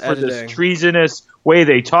tried for this treasonous way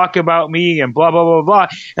they talk about me and blah, blah, blah, blah.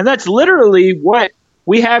 And that's literally what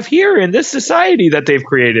we have here in this society that they've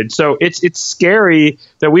created. So it's scary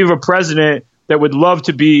that we have a president that would love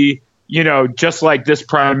to be, just like this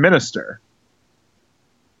prime minister.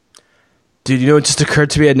 Dude, what just occurred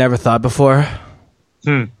to me I'd never thought before?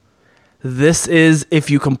 This is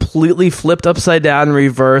if you completely flipped upside down and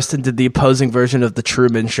reversed and did the opposing version of the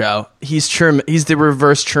Truman Show. He's the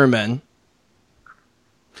reverse Truman.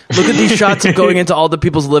 Look at these shots of going into all the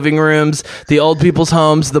people's living rooms, the old people's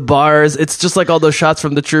homes, the bars. It's just like all those shots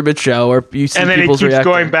from the Truman Show where you see people's reacting. And then he keeps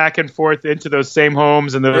going back and forth into those same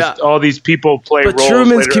homes, and all these people play roles. But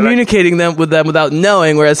Truman's communicating with them without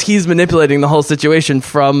knowing, whereas he's manipulating the whole situation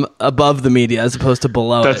from above the media as opposed to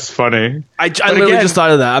below. That's funny. I literally just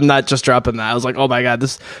thought of that. I'm not just dropping that. I was like, oh my God,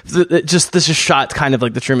 this is shot kind of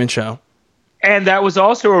like the Truman Show. And that was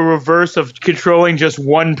also a reverse of controlling just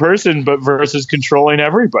one person, but versus controlling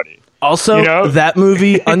everybody. Also, that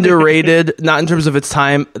movie, underrated, not in terms of its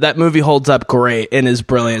time, that movie holds up great and is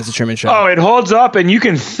brilliant as a Truman Show. Oh, it holds up, and you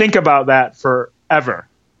can think about that forever.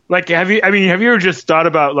 Like, have you ever just thought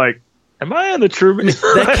about, like, am I on the Truman?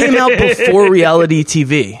 That came out before reality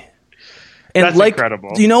TV. And that's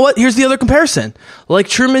incredible. You know what? Here's the other comparison. Like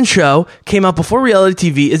Truman Show came out before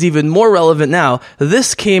reality TV is even more relevant now.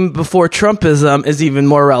 This came before Trumpism is even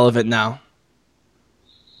more relevant now.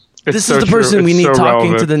 This is the person we need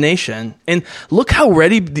talking to the nation. And look how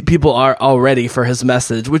ready people are already for his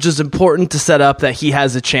message, which is important to set up that he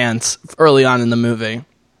has a chance early on in the movie.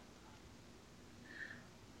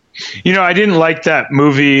 I didn't like that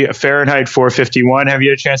movie Fahrenheit 451. Have you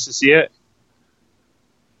had a chance to see it?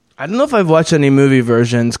 I don't know if I've watched any movie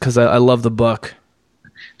versions because I love the book.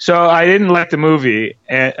 So I didn't like the movie,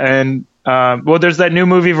 and there's that new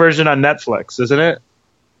movie version on Netflix, isn't it?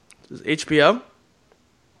 Is it HBO?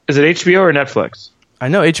 Is it HBO or Netflix? I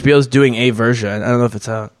know HBO's doing a version. I don't know if it's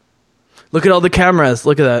out. Look at all the cameras.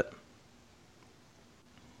 Look at that.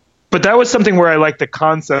 But that was something where I liked the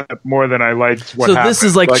concept more than I liked what happened. So this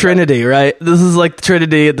is like Trinity, right? This is like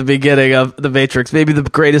Trinity at the beginning of The Matrix. Maybe the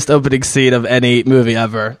greatest opening scene of any movie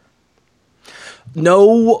ever.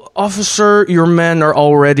 No, officer, your men are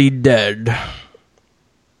already dead.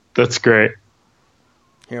 That's great.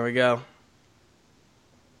 Here we go.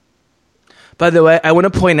 By the way, I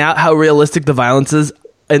want to point out how realistic the violence is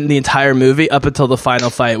in the entire movie up until the final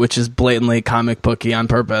fight, which is blatantly comic booky on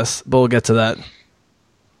purpose. But we'll get to that.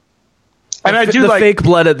 And I do the like fake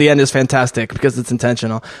blood at the end is fantastic because it's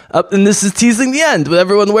intentional. And this is teasing the end with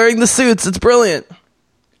everyone wearing the suits. It's brilliant.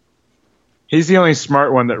 He's the only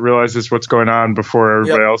smart one that realizes what's going on before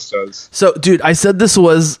everybody else does. So, dude, I said this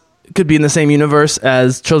could be in the same universe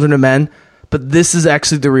as Children of Men, but this is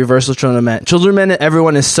actually the reverse of Children of Men. Children of Men,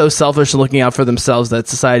 everyone is so selfish and looking out for themselves that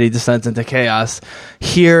society descends into chaos.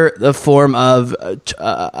 Here, the form of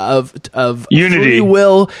unity, free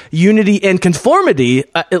will, unity, and conformity,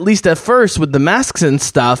 at least at first with the masks and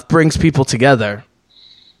stuff, brings people together.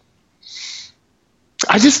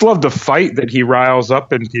 I just love the fight that he riles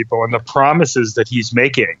up in people and the promises that he's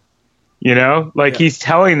making. You know, like he's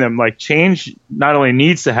telling them like change not only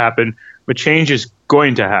needs to happen, but change is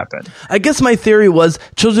going to happen. I guess my theory was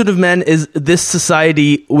Children of Men is this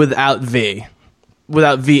society without V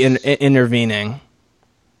intervening.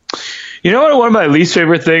 You know what? One of my least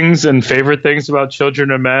favorite things and favorite things about Children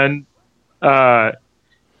of Men, It's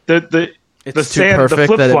the too sand, perfect the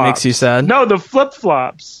flip-flops. that it makes you sad. No, the flip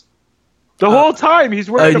flops. The whole time he's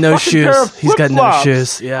wearing no a fucking shoes. pair of He's got no flip-flops.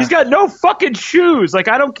 shoes, yeah. He's got no fucking shoes. Like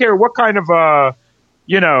I don't care what kind of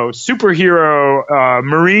superhero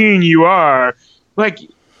Marine you are. Like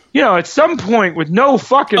at some point with no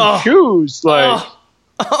fucking shoes. Like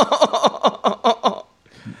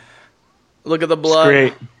Look at the blood.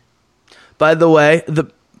 great. By the way,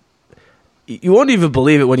 you won't even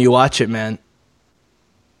believe it when you watch it, man.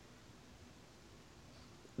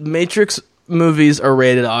 Matrix movies are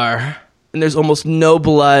rated R, and there's almost no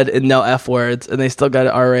blood and no F words, and they still got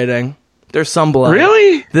an R rating. There's some blood.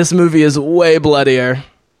 Really? This movie is way bloodier.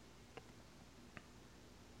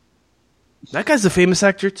 That guy's a famous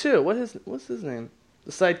actor too. What's his name?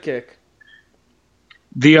 The sidekick.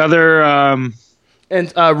 The other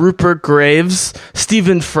And Rupert Graves,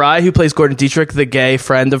 Stephen Fry, who plays Gordon Dietrich, the gay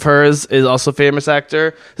friend of hers, is also a famous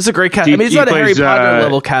actor. This is a great cast. I mean, it's He not a Harry plays, Potter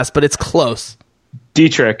level cast, but it's close.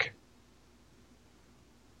 Dietrich.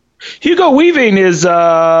 Hugo Weaving is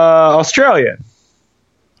Australian.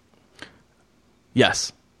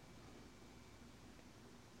 Yes.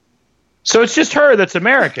 So it's just her that's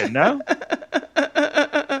American, no?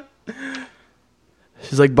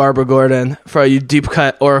 She's like Barbara Gordon for all you deep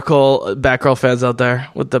cut Oracle Batgirl fans out there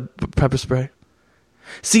with the pepper spray.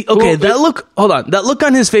 See, okay, hold on. That look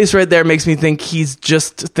on his face right there makes me think he's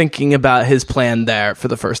just thinking about his plan there for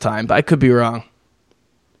the first time, but I could be wrong.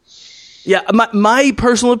 Yeah, my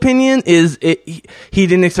personal opinion is he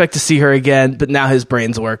didn't expect to see her again, but now his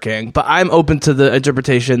brain's working. But I'm open to the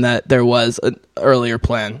interpretation that there was an earlier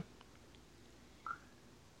plan.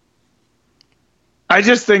 I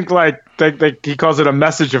just think like he calls it a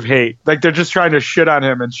message of hate. Like they're just trying to shit on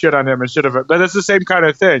him and shit on him and shit on him. But it's the same kind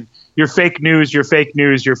of thing. You're fake news, you're fake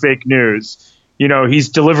news, you're fake news. He's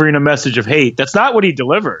delivering a message of hate. That's not what he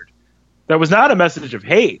delivered. That was not a message of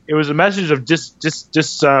hate. It was a message of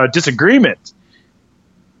disagreement.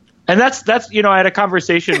 And that's I had a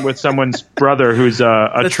conversation with someone's brother who's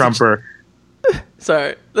a Trumper.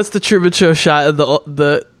 Sorry, that's the Truman Show shot of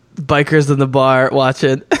the bikers in the bar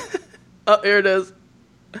watching. Oh, here it is.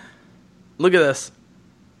 Look at this.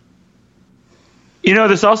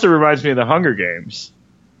 This also reminds me of the Hunger Games.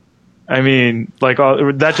 I mean,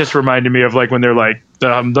 that just reminded me of like when they're like the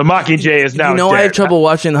Mockingjay is now. I dead. have trouble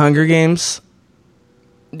watching the Hunger Games.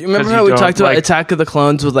 Do you remember how we talked about Attack of the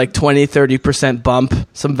Clones with like 20-30% bump?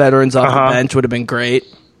 Some veterans off the bench would have been great.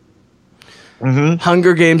 Mm-hmm.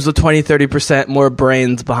 Hunger Games with 20-30% more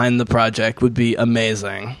brains behind the project would be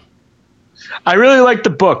amazing. I really like the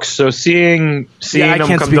books, so seeing them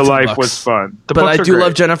come to life was fun. But I do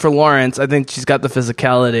love Jennifer Lawrence. I think she's got the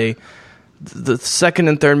physicality. The second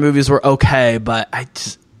and third movies were okay,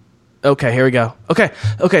 but okay, here we go. Okay,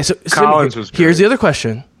 so Collins was here's the other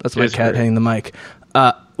question. That's my cat hitting the mic.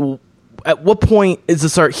 At what point is the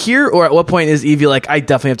start here, or at what point is Evie like, I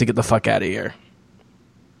definitely have to get the fuck out of here?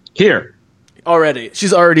 Here. Already.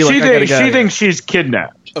 She's already like, she thinks she's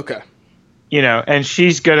kidnapped. Okay. And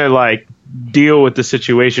she's going to like deal with the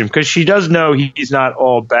situation because she does know he's not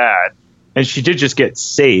all bad. And she did just get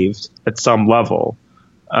saved at some level.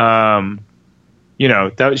 you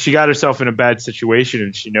know, that she got herself in a bad situation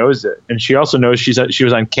and she knows it. And she also knows she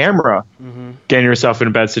was on camera getting herself in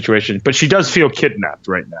a bad situation. But she does feel kidnapped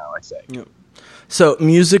right now, I think. Yep. So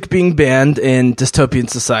music being banned in dystopian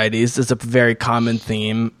societies is a very common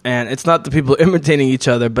theme. And it's not the people imitating each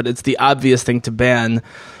other, but it's the obvious thing to ban.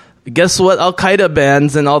 Guess what Al-Qaeda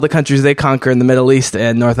bans in all the countries they conquer in the Middle East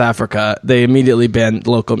and North Africa? They immediately ban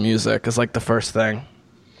local music. It's like the first thing.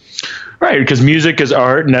 Right, because music is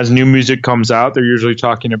art, and as new music comes out, they're usually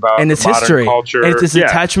talking about and it's modern history. culture. And it's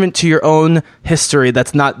attachment to your own history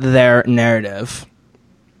that's not their narrative.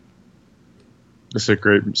 This is a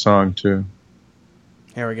great song, too.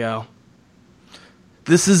 Here we go.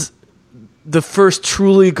 This is the first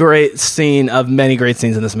truly great scene of many great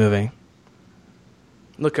scenes in this movie.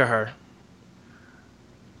 Look at her.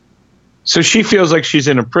 So she feels like she's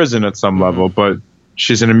in a prison at some level, but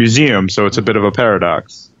she's in a museum, so it's a bit of a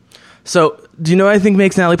paradox. So, do you know what I think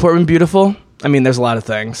makes Natalie Portman beautiful? I mean, there's a lot of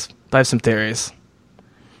things, but I have some theories.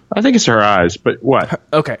 I think it's her eyes, but what?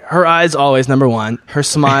 Her eyes always number one. Her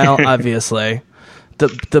smile, obviously.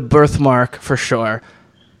 The birthmark, for sure.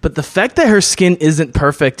 But the fact that her skin isn't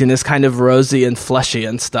perfect and is kind of rosy and fleshy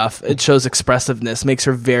and stuff, it shows expressiveness, makes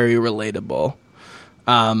her very relatable.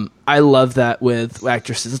 I love that with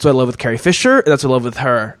actresses. That's what I love with Carrie Fisher, and that's what I love with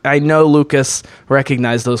her. I know Lucas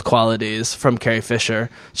recognized those qualities from Carrie Fisher.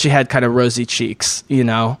 She had kind of rosy cheeks, you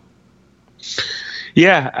know?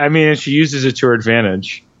 Yeah, I mean, she uses it to her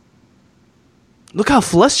advantage. Look how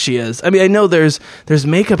flushed she is. I mean, I know there's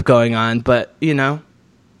makeup going on, but, you know.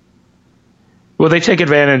 Well, they take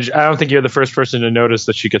advantage. I don't think you're the first person to notice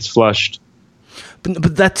that she gets flushed.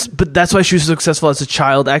 But that's why she was successful as a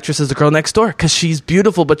child actress as the girl next door, because she's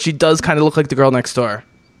beautiful, but she does kind of look like the girl next door.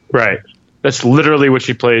 Right. That's literally what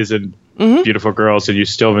she plays in Beautiful Girls, and you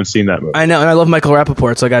still haven't seen that movie. I know, and I love Michael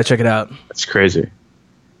Rappaport, so I got to check it out. That's crazy.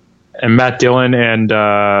 And Matt Dillon, and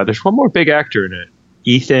there's one more big actor in it.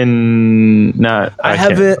 Ethan. I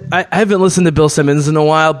haven't listened to Bill Simmons in a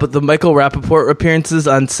while, but the Michael Rappaport appearances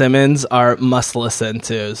on Simmons are must listen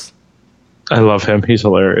tos. I love him. He's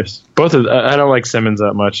hilarious. I don't like Simmons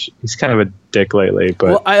that much. He's kind of a dick lately,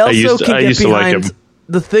 but I used to like him.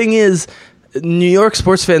 The thing is, New York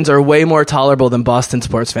sports fans are way more tolerable than Boston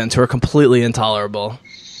sports fans, who are completely intolerable.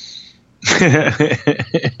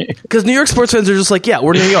 Because New York sports fans are just like, yeah,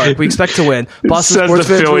 we're New York. We expect to win. Boston sports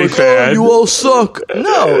fans are like, oh, you all suck.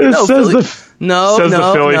 No.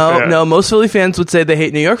 Most Philly fans would say they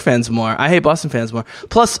hate New York fans more. I hate Boston fans more.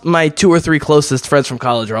 Plus, my 2 or 3 closest friends from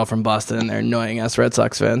college are all from Boston, and they're annoying-ass Red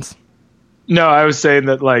Sox fans. No, I was saying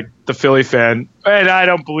that, like, the Philly fan, and I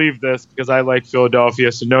don't believe this because I like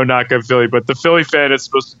Philadelphia, so no knock on Philly, but the Philly fan is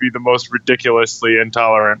supposed to be the most ridiculously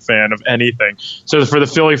intolerant fan of anything. So for the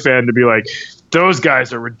Philly fan to be like, those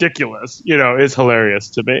guys are ridiculous, you know, is hilarious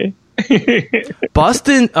to me.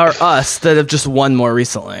 Boston are us that have just won more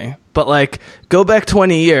recently. But, like, go back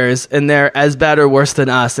 20 years, and they're as bad or worse than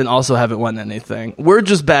us and also haven't won anything. We're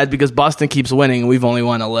just bad because Boston keeps winning, and we've only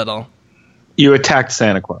won a little. You attacked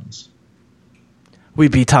Santa Claus. We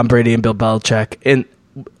beat Tom Brady and Bill Belichick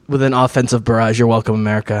with an offensive barrage. You're welcome,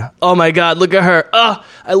 America. Oh, my God, look at her. Oh,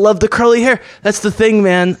 I love the curly hair. That's the thing,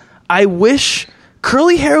 man. I wish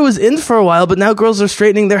curly hair was in for a while, but now girls are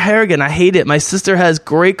straightening their hair again. I hate it. My sister has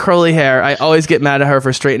great curly hair. I always get mad at her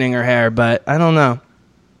for straightening her hair, but I don't know.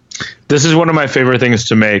 This is one of my favorite things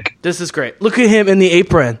to make. This is great. Look at him in the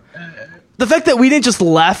apron. The fact that we didn't just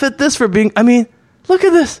laugh at this for being... I mean, look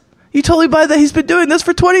at this. You totally buy that he's been doing this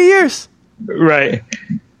for 20 years. Right.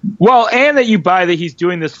 Well, and that you buy that he's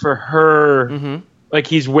doing this for her... Like,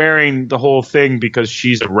 he's wearing the whole thing because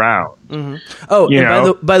she's around. Oh,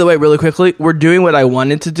 and by the way, really quickly, we're doing what I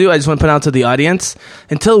wanted to do. I just want to put out to the audience.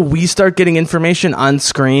 Until we start getting information on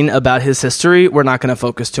screen about his history, we're not going to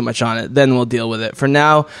focus too much on it. Then we'll deal with it. For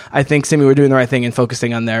now, I think, Simi, we're doing the right thing in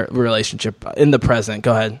focusing on their relationship in the present.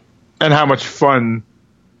 Go ahead. And how much fun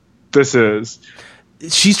this is.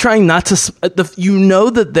 She's trying not to... You know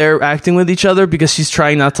that they're acting with each other because she's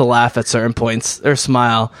trying not to laugh at certain points or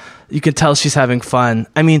smile. You can tell she's having fun.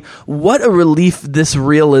 I mean, what a relief this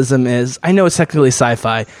realism is. I know it's technically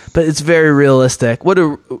sci-fi, but it's very realistic. What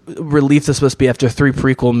a relief this must be after 3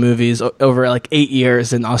 prequel movies over like 8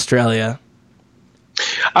 years in Australia.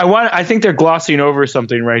 I think they're glossing over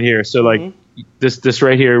something right here. So like this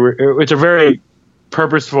right here, it's a very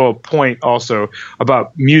purposeful point also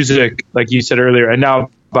about music, like you said earlier, and now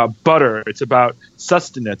about butter. It's about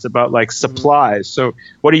sustenance, about like supplies. So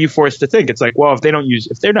what are you forced to think? It's like, well, if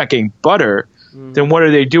they're not getting butter, then what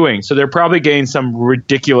are they doing? So they're probably getting some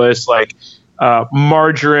ridiculous like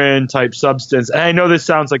margarine type substance. And I know this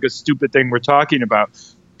sounds like a stupid thing we're talking about,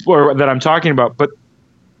 or that I'm talking about, but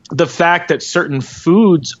the fact that certain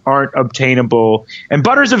foods aren't obtainable, and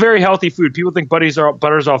butter's a very healthy food. People think butter's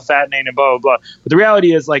all fattening and blah, blah, blah. But the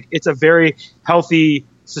reality is, like, it's a very healthy,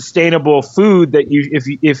 sustainable food that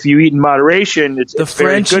if you eat in moderation, it's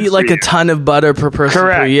very French good eat for like you. a ton of butter per person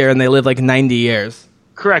per year, and they live like 90 years.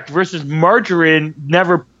 Correct. Versus margarine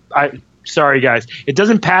sorry guys, it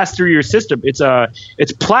doesn't pass through your system. It's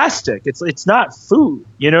plastic. It's not food.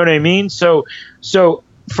 You know what I mean? So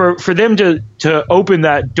for them to open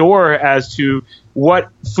that door as to what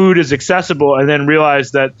food is accessible, and then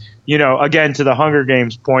realize that, you know, again, to the Hunger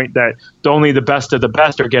Games point, that only the best of the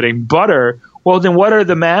best are getting butter. Well, then what are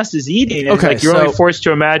the masses eating? And Okay, you're so- only forced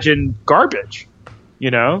to imagine garbage,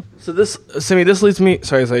 you know? So this leads me.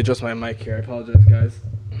 Sorry, I adjust my mic here. I apologize, guys.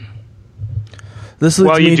 This leads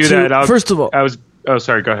While you me do to, that, first of all,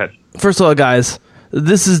 sorry, go ahead. First of all, guys,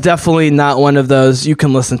 this is definitely not one of those you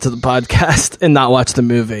can listen to the podcast and not watch the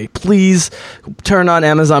movie. Please turn on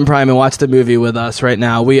Amazon Prime and watch the movie with us right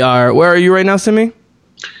now. Where are you right now, Simi?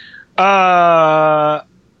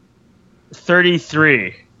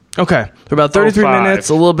 33. Okay. For about 33 05. minutes,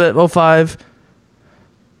 a little bit, 05.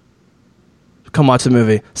 Come watch the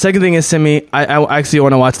movie. Second thing is, Simi, I actually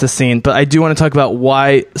want to watch the scene, but I do want to talk about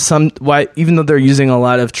why even though they're using a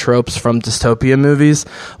lot of tropes from dystopia movies,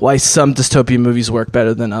 why some dystopia movies work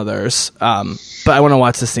better than others. But I want to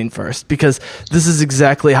watch the scene first, because this is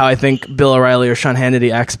exactly how I think Bill O'Reilly or Sean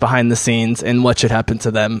Hannity acts behind the scenes and what should happen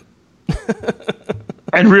to them.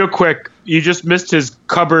 And real quick, you just missed his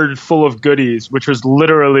cupboard full of goodies, which was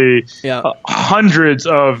literally hundreds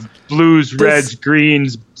of blues, reds,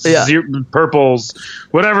 greens, purples,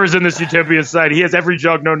 whatever's in this utopian society. He has every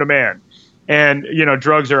jug known to man. And, you know,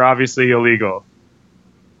 drugs are obviously illegal.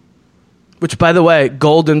 Which, by the way,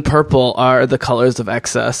 gold and purple are the colors of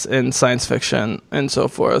excess in science fiction and so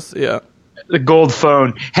forth. Yeah. The gold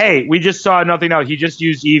phone. Hey, we just saw nothing else. He just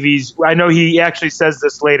used Evie's. I know he actually says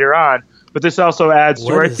this later on, but this also adds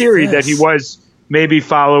to our theory that he was maybe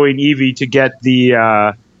following Evie to get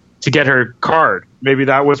to get her card. Maybe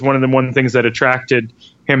that was one of the things that attracted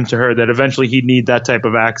him to her, that eventually he'd need that type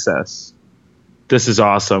of access. This is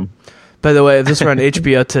awesome. By the way, if this were on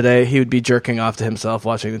HBO today, he would be jerking off to himself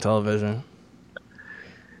watching the television.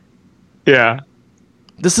 Yeah.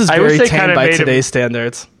 This is very tame by today's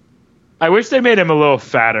standards. I wish they made him a little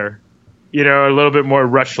fatter, you know, a little bit more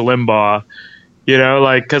Rush Limbaugh, you know,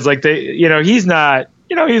 like, because like he's not,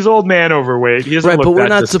 you know, he's old man overweight. He doesn't look but we're that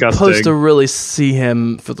not disgusting. supposed to really see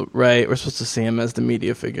him We're supposed to see him as the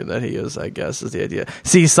media figure that he is, I guess, is the idea.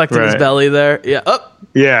 See, he sucked in his belly there. Yeah. Oh.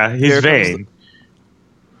 Yeah, he's vain.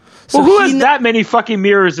 Well, who has that many fucking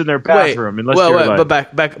mirrors in their bathroom? But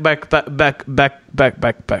back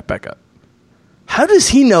up. How does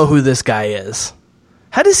he know who this guy is?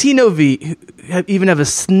 How does he know V? Even have a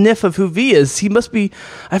sniff of who V is? He must be.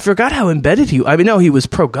 I forgot how embedded he. I mean, no, he was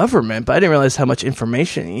pro-government, but I didn't realize how much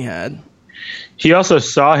information he had. He also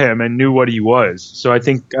saw him and knew what he was. So I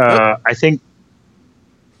think some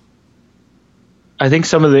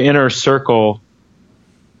of the inner circle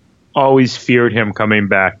always feared him coming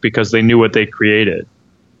back because they knew what they created.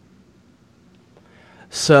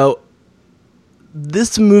 So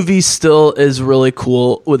this movie still is really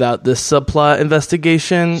cool without this subplot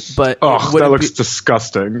investigation, but that looks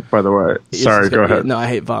disgusting, by the way. Sorry, go ahead. No, I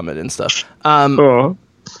hate vomit and stuff. But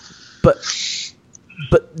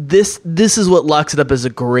this is what locks it up as a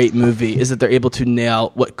great movie, is that they're able to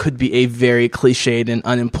nail what could be a very cliched and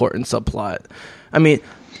unimportant subplot. I mean,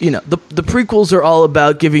 you know, the prequels are all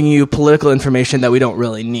about giving you political information that we don't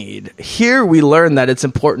really need. Here we learn that it's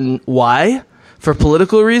important. Why? For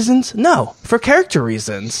political reasons? No. For character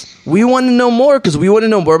reasons. We want to know more because we want to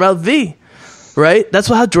know more about V. Right? That's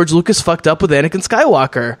how George Lucas fucked up with Anakin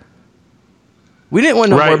Skywalker. We didn't want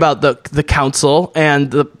to know more about the council and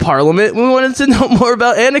the parliament. We wanted to know more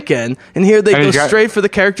about Anakin. And here they go straight for the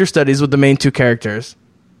character studies with the main two characters.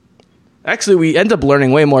 Actually, we end up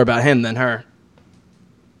learning way more about him than her.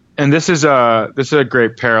 And this is a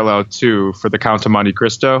great parallel too for the Count of Monte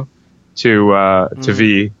Cristo to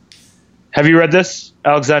V. Have you read this?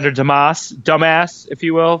 Alexander Dumas, if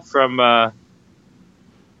you will, from...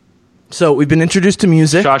 So we've been introduced to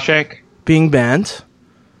music. Shawshank. Being banned.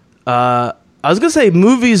 I was going to say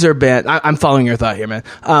movies are banned. I'm following your thought here, man.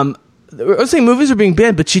 I was saying movies are being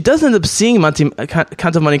banned, but she does end up seeing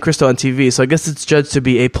Count of Monte Cristo on TV, so I guess it's judged to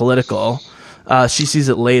be apolitical. She sees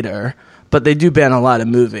it later. But they do ban a lot of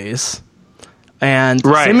movies. And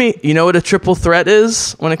Simi, you know what a triple threat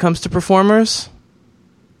is when it comes to performers?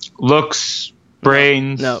 Looks,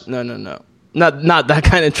 brains. No. Not that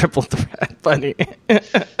kind of triple threat, buddy.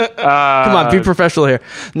 Come on, be professional here.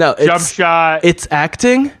 No, it's jump shot. It's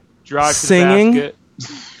acting, drive singing, to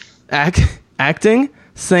the acting,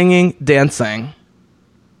 singing, dancing.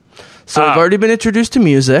 So we've already been introduced to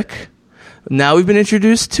music. Now we've been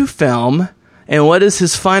introduced to film. And what does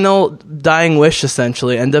his final dying wish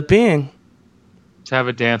essentially end up being? To have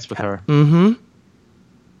a dance with her. Mm-hmm.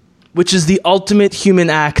 Which is the ultimate human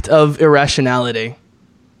act of irrationality.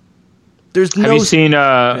 There's no.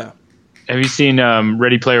 Have you seen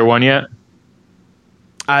Ready Player One yet?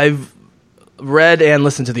 I've read and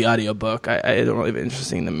listened to the audiobook. I don't really have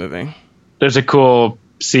interest in the movie. There's a cool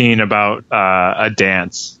scene about a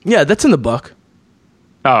dance. Yeah, that's in the book.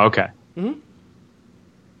 Oh, okay. Mm-hmm.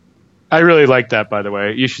 I really like that, by the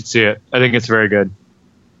way. You should see it. I think it's very good.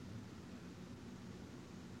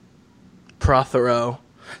 Prothero.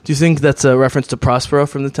 Do you think that's a reference to Prospero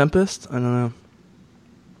from The Tempest? I don't know.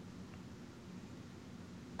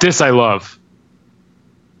 This I love.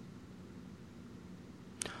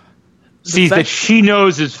 See, that she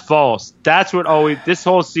knows is false. That's what always. This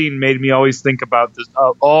whole scene made me always think about this.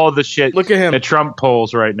 All the shit. Look at him. That Trump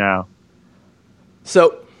pulls right now.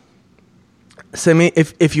 So, Simi,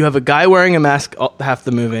 if you have a guy wearing a mask half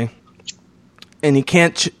the movie, and he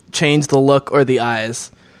can't change the look or the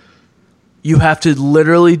eyes, you have to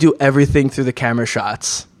literally do everything through the camera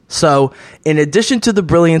shots. So, in addition to the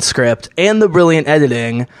brilliant script and the brilliant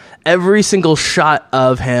editing, every single shot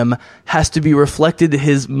of him has to be reflected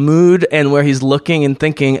his mood and where he's looking and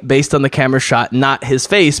thinking based on the camera shot, not his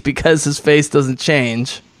face, because his face doesn't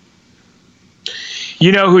change.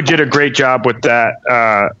 You know who did a great job with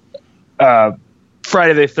that?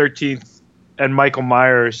 Friday the 13th and Michael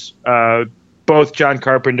Myers, both John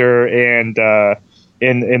Carpenter and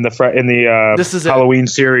in the Halloween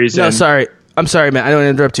series. No, sorry. I'm sorry, man. I don't want to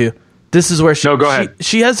interrupt you. This is where go ahead.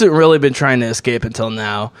 She hasn't really been trying to escape until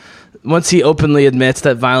now. Once he openly admits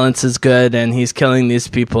that violence is good and he's killing these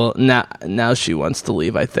people, now she wants to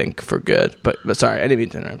leave, I think, for good. But sorry, I didn't mean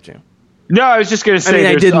to interrupt you. No, I was just going to say.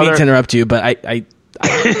 I didn't mean to interrupt you, but I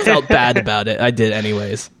felt bad about it. I did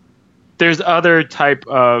anyways. There's other type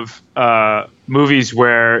of movies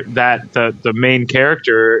where the main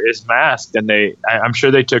character is masked, and I'm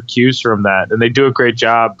sure they took cues from that, and they do a great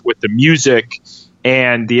job with the music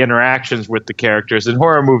and the interactions with the characters. In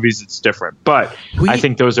horror movies, it's different, but I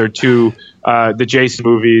think those are two the Jason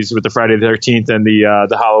movies with the Friday the 13th and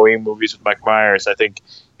the Halloween movies with Mike Myers. I think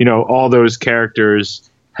all those characters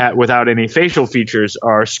without any facial features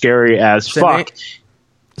are scary as fuck.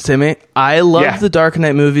 Simi, I love the Dark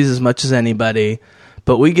Knight movies as much as anybody,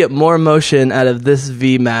 but we get more emotion out of this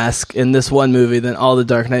V mask in this one movie than all the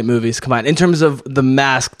Dark Knight movies combined, in terms of the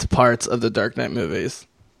masked parts of the Dark Knight movies.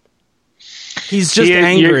 He's just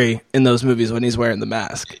angry in those movies when he's wearing the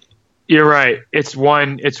mask. You're right. It's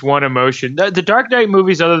one emotion. The Dark Knight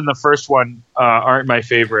movies, other than the first one, aren't my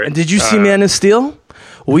favorite. And did you see Man of Steel?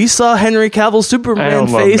 We saw Henry Cavill's Superman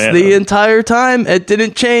face the entire time. It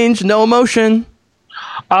didn't change. No emotion.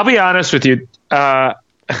 I'll be honest with you. I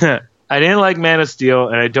didn't like Man of Steel,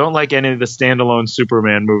 and I don't like any of the standalone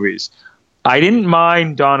Superman movies. I didn't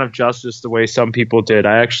mind Dawn of Justice the way some people did.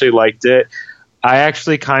 I actually liked it. I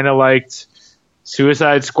actually kind of liked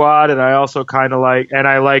Suicide Squad, and I also kind of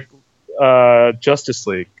like Justice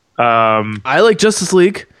League. I like Justice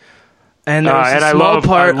League, and I love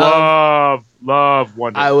Wonder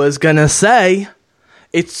Woman. I was gonna say,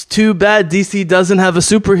 it's too bad DC doesn't have a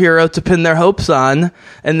superhero to pin their hopes on,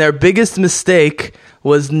 and their biggest mistake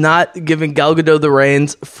was not giving Gal Gadot the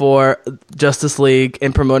reins for Justice League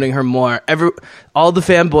and promoting her more. All the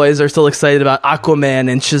fanboys are still excited about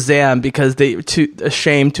Aquaman and Shazam because they're too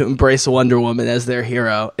ashamed to embrace Wonder Woman as their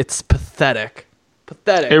hero. It's pathetic.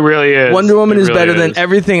 Pathetic. It really is. Wonder Woman is better than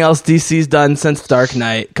everything else DC's done since Dark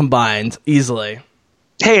Knight combined, easily.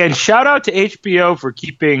 Hey, and shout out to HBO for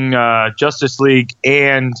keeping Justice League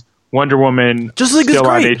and Wonder Woman Justice League still is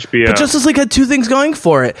great, on HBO. But Justice League had two things going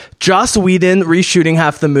for it. Joss Whedon reshooting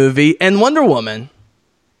half the movie and Wonder Woman.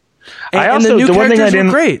 And the new characters were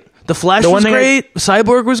great. The Flash was great.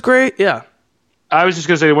 Cyborg was great. Yeah. I was just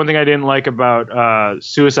going to say the one thing I didn't like about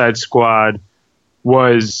Suicide Squad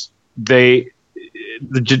was what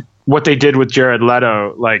they did with Jared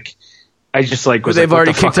Leto. Like, I just was they've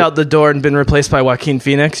already kicked out the door and been replaced by Joaquin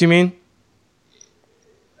Phoenix, you mean?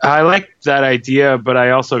 I like that idea, but I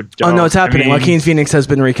also don't. Oh, no, it's happening. Joaquin Phoenix has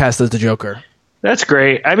been recast as the Joker. That's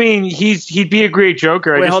great. I mean, he'd be a great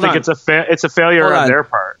Joker. I just think it's a failure on their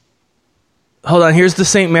part. Hold on. Here's the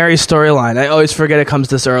St. Mary's storyline. I always forget it comes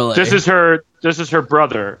this early. This is her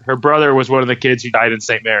brother. Her brother was one of the kids who died in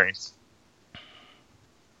St. Mary's.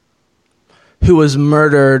 Who was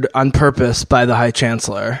murdered on purpose by the High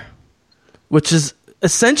Chancellor. Which is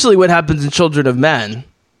essentially what happens in Children of Men.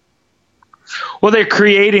 Well, they're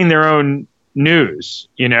creating their own news,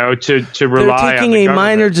 you know, to They're rely on taking the a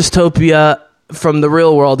minor government. dystopia from the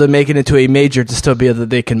real world and making it to a major dystopia that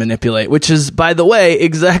they can manipulate, which is, by the way,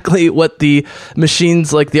 exactly what the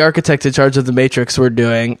machines, like the architect in charge of the Matrix, were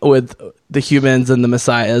doing with the humans and the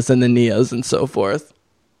messiahs and the Neos and so forth.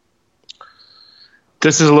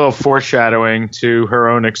 This is a little foreshadowing to her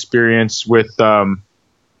own experience with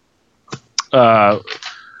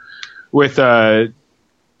what's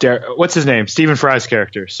his name? Stephen Fry's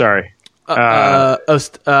character. Sorry. Yeah.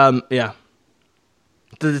 The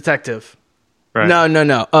detective. Right. No.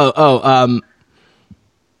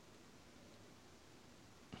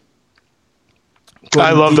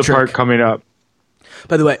 I love the Dietrich. part coming up.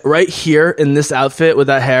 By the way, right here in this outfit with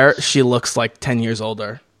that hair, she looks like 10 years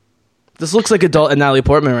older. This looks like adult Natalie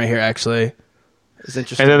Portman right here, actually. It's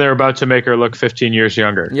interesting. And then they're about to make her look 15 years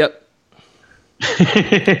younger. Yep.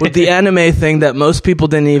 With the anime thing that most people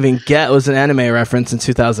didn't even get was an anime reference in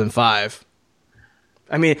 2005.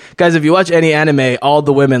 I mean, guys, if you watch any anime, all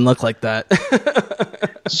the women look like that.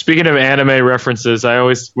 Speaking of anime references, I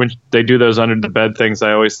always, when they do those under the bed things,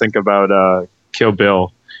 I always think about Kill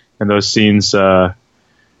Bill and those scenes from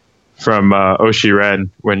Oshi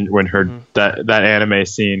Ren when her that anime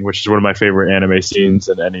scene, which is one of my favorite anime scenes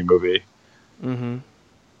in any movie. Mm-hmm.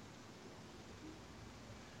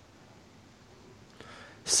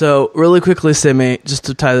 So, really quickly, Simi, just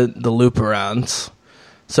to tie the loop around.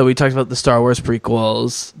 So, we talked about the Star Wars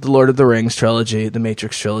prequels, the Lord of the Rings trilogy, the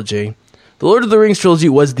Matrix trilogy. The Lord of the Rings trilogy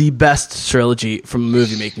was the best trilogy from a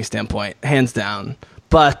movie-making standpoint, hands down.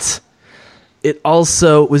 But it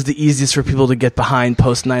also was the easiest for people to get behind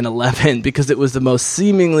post 9/11 because it was the most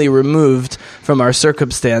seemingly removed from our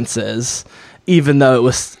circumstances, even though it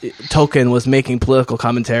was Tolkien was making political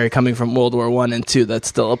commentary coming from World War I and II that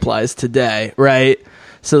still applies today, right?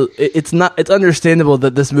 So it's understandable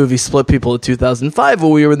that this movie split people in 2005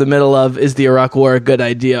 when we were in the middle of, is the Iraq War a good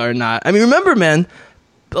idea or not? I mean, remember, man,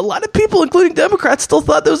 a lot of people, including Democrats, still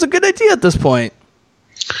thought that was a good idea at this point.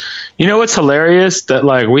 You know what's hilarious? That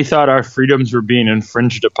like we thought our freedoms were being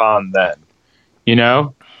infringed upon then. You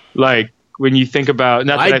know, like when you think about,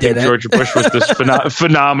 not that I think George Bush was this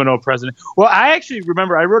phenomenal president. Well, I actually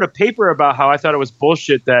remember I wrote a paper about how I thought it was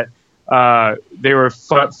bullshit that they were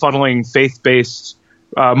funneling faith-based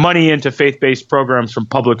money into faith-based programs from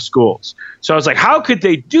public schools. So I was like, how could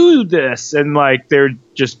they do this? And like they're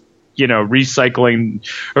just, you know, recycling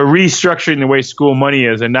or restructuring the way school money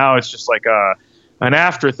is, and now it's just like an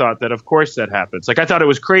afterthought that of course that happens. Like I thought it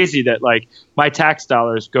was crazy that like my tax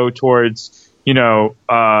dollars go towards, you know,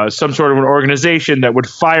 some sort of an organization that would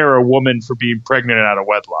fire a woman for being pregnant and out of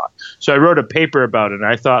wedlock. So I wrote a paper about it, and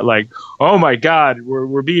I thought like, oh my God,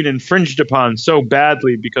 we're being infringed upon so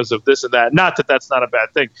badly because of this and that. Not that that's not a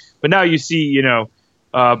bad thing, but now you see, you know,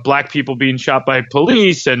 black people being shot by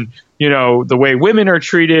police, and you know the way women are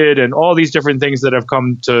treated, and all these different things that have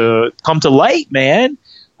come to light, man.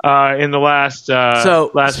 In the last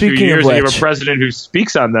few years, you have a president who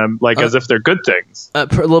speaks on them like as if they're good things. A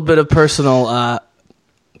little bit of personal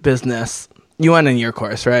business. You went in your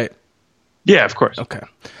course, right? Yeah, of course. Okay.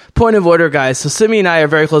 Point of order, guys. So Simi and I are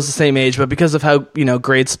very close to the same age, but because of how, you know,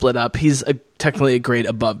 grades split up, he's technically a grade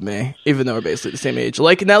above me, even though we're basically the same age.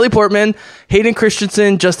 Like Natalie Portman, Hayden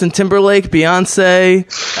Christensen, Justin Timberlake, Beyonce.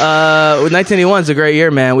 1981 is a great year,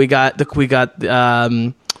 man. We got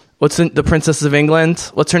what's the Princess of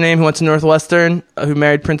England? What's her name? Who went to Northwestern? Who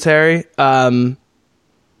married Prince Harry? Meghan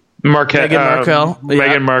Markle.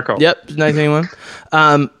 Meghan Markle. Yep,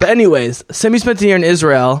 1981. But anyways, Simi spent a year in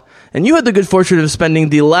Israel, and you had the good fortune of spending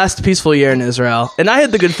the last peaceful year in Israel, and I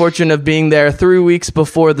had the good fortune of being there 3 weeks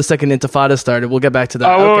before the second Intifada started. We'll get back to that.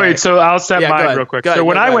 Oh, okay. Wait. So I'll step mine real quick. So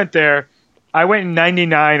when I went there, I went in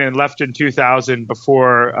 99 and left in 2000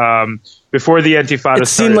 before the Intifada started. It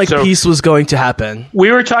seemed like peace was going to happen.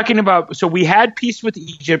 We were talking about, so we had peace with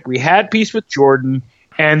Egypt, we had peace with Jordan,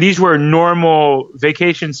 and these were normal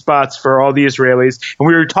vacation spots for all the Israelis. And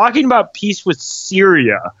we were talking about peace with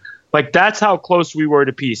Syria. Like, that's how close we were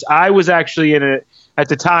to peace. I was actually in it at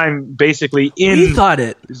the time, basically in...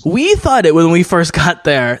 We thought it when we first got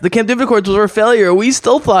there. The Camp David Accords were a failure. We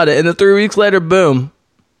still thought it. And then 3 weeks later, boom.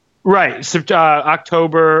 Right. So,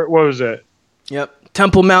 October, what was it? Yep.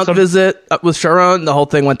 Temple Mount visit with Sharon. The whole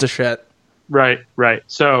thing went to shit. Right.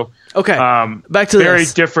 So, okay, back to very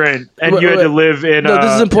this. different, and you had to live in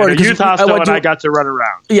this is important, in a youth hostel, and I got to run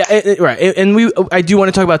around. Yeah, right. And I do want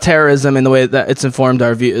to talk about terrorism and the way that it's informed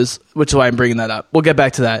our views, which is why I'm bringing that up. We'll get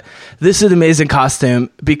back to that. This is an amazing costume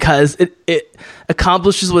because it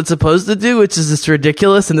accomplishes what it's supposed to do, which is just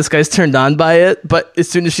ridiculous, and this guy's turned on by it. But as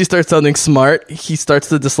soon as she starts sounding smart, he starts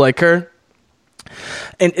to dislike her.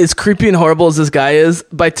 And as creepy and horrible as this guy is,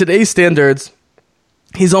 by today's standards,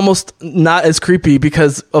 he's almost not as creepy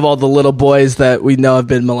because of all the little boys that we know have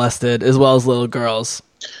been molested, as well as little girls.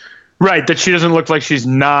 Right, that she doesn't look like she's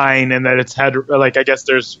 9, and that it's had like I guess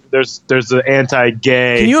there's the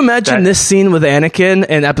anti-gay. Can you imagine this scene with Anakin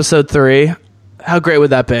in Episode 3? How great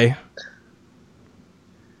would that be?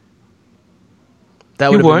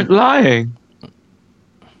 That you weren't lying.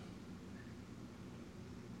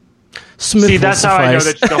 Smith. See, that's how I know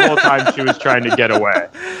that the whole time she was trying to get away.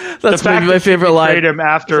 That's maybe my favorite line. Him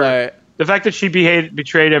after the fact that she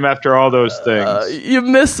betrayed him after all those things. You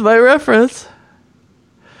missed my reference.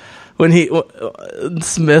 When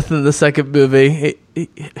Smith in the second movie, he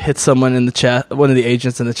hits someone in the chest, one of the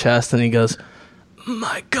agents in the chest, and he goes,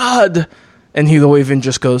 "My God!" And Hugo Weaving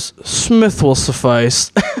just goes, "Smith will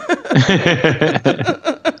suffice."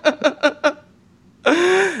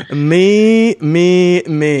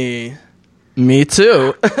 Me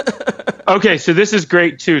too. Okay, so this is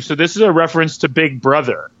great too. So this is a reference to Big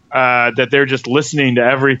Brother, that they're just listening to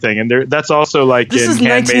everything, and that's also like this is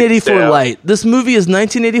 1984 light. This movie is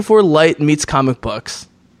 1984 light meets comic books.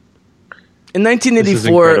 In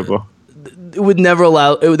 1984, they would never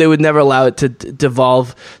allow it to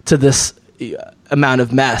devolve to this amount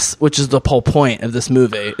of mess, which is the whole point of this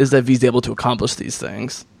movie, is that he's able to accomplish these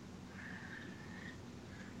things.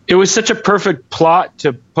 It was such a perfect plot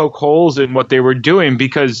to poke holes in what they were doing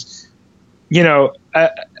because,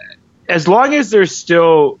 as long as you're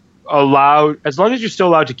still allowed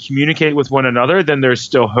to communicate with one another, then there's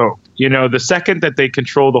still hope. The second that they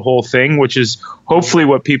control the whole thing, which is hopefully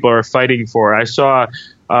what people are fighting for. I saw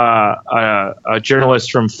a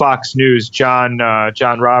journalist from Fox News, John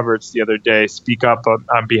Roberts, the other day speak up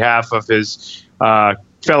on behalf of his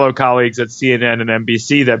fellow colleagues at CNN and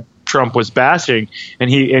NBC that Trump was bashing, and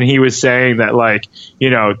he was saying that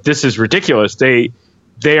this is ridiculous. They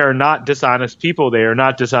are not dishonest people. They are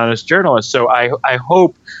not dishonest journalists. So I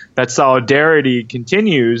hope that solidarity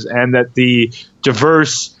continues and that the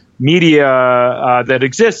diverse media that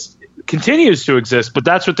exists continues to exist. But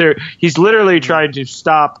that's what he's literally trying to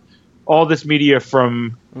stop all this media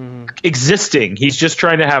from existing. He's just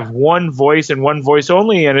trying to have one voice and one voice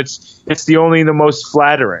only, and it's the most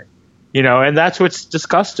flattering. And that's what's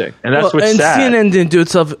disgusting, and that's what's sad. And CNN didn't do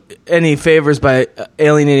itself any favors by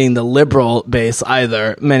alienating the liberal base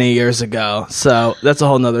either many years ago. So that's a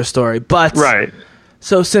whole nother story. But right.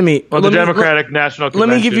 So Simi, the Democratic National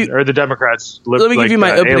Convention, or the Democrats,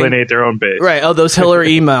 alienate their own base. Right. Oh, those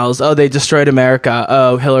Hillary emails. Oh, they destroyed America.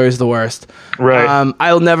 Oh, Hillary's the worst. Right.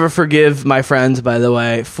 I'll never forgive my friends, by the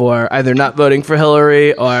way, for either not voting for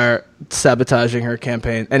Hillary or sabotaging her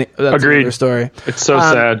campaign. That's Agreed. Another story. It's so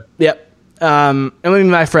sad. Yep. I mean,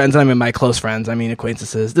 my friends, I mean, my close friends, I mean,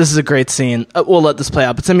 acquaintances. This is a great scene. We'll let this play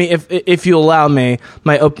out. But Simi, if you allow me,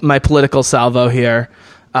 my political salvo here.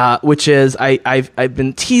 Which is I've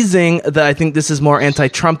been teasing that I think this is more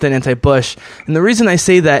anti-Trump than anti-Bush, and the reason I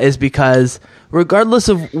say that is because regardless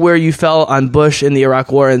of where you fell on Bush in the Iraq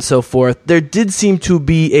War and so forth, there did seem to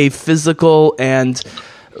be a physical and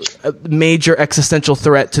a major existential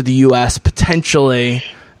threat to the U.S. potentially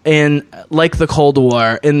in like the Cold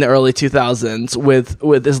War in the early 2000s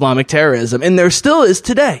with Islamic terrorism, and there still is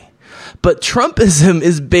today. But Trumpism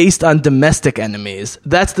is based on domestic enemies.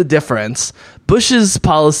 That's the difference. Bush's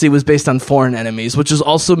policy was based on foreign enemies, which was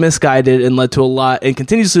also misguided and led to a lot and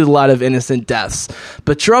continues to lead to a lot of innocent deaths.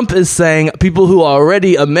 But Trump is saying people who are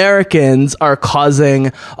already Americans are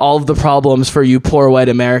causing all of the problems for you poor white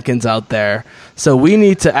Americans out there. So we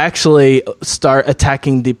need to actually start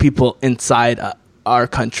attacking the people inside our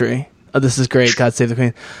country. Oh, this is great. God save the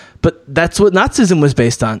Queen. But that's what Nazism was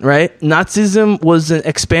based on, right? Nazism was an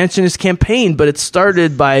expansionist campaign, but it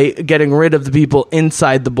started by getting rid of the people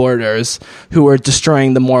inside the borders who were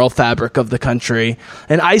destroying the moral fabric of the country.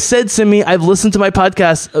 And I said, Simi, I've listened to my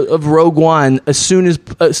podcast of Rogue One as soon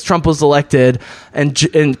as Trump was elected and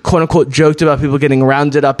quote unquote joked about people getting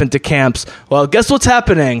rounded up into camps. Well, guess what's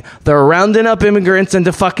happening? They're rounding up immigrants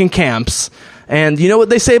into fucking camps. And you know what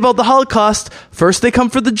they say about the Holocaust? First they come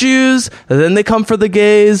for the Jews, then they come for the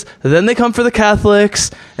gays, then they come for the Catholics,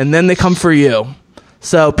 and then they come for you.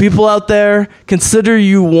 So people out there, consider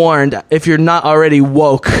you warned, if you're not already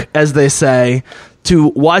woke, as they say, to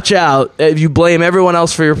watch out if you blame everyone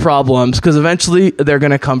else for your problems, because eventually they're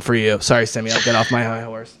going to come for you. Sorry, Sammy, I'll get off my high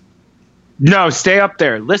horse. No, stay up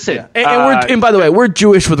there. Listen. Yeah. And by the way, we're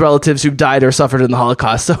Jewish with relatives who died or suffered in the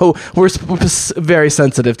Holocaust, so we're very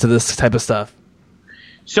sensitive to this type of stuff.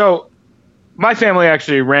 So my family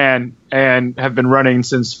actually ran and have been running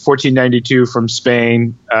since 1492 from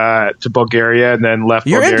Spain to Bulgaria, and then left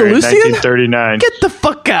You're Bulgaria in Andalusian? 1939. Get the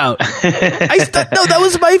fuck out. No, that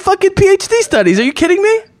was my fucking PhD studies. Are you kidding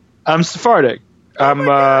me? I'm Sephardic.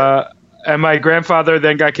 And my grandfather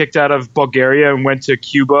then got kicked out of Bulgaria and went to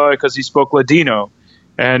Cuba because he spoke Ladino,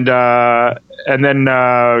 and then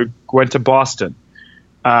went to Boston,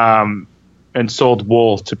 and sold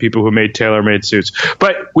wool to people who made tailor-made suits.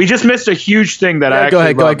 But we just missed a huge thing that I Go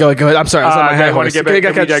actually ahead. I'm sorry. I want to get back.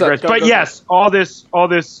 We digress. But yes, all this.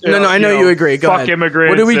 No, I know you agree. Go fuck ahead.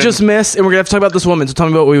 immigrants. What did we just miss? And we're gonna have to talk about this woman. So tell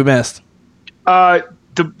me what we missed.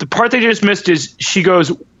 The part they just missed is she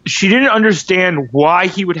goes. She didn't understand why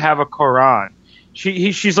he would have a Quran.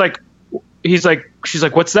 She's like, what's that? He's like,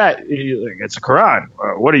 it's a Quran.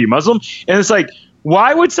 What are you, Muslim? And it's like,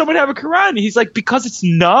 why would someone have a Quran? He's like, because it's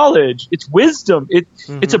knowledge, it's wisdom.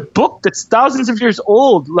 It's a book that's thousands of years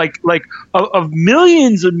old, like of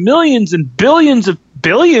millions and millions and billions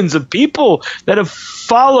of people that have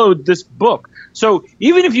followed this book. So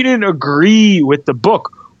even if you didn't agree with the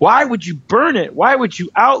book, why would you burn it? Why would you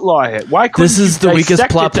outlaw it? Why couldn't This is you the weakest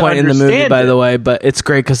dissect plot it to point in the movie, understand by it? the way, but it's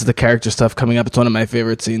great because of the character stuff coming up. It's one of my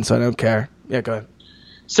favorite scenes, so I don't care. Yeah, go ahead.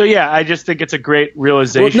 So yeah, I just think it's a great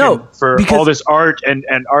realization for all this art and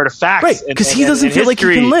artifacts. Right, because he doesn't feel like he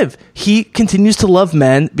can live. He continues to love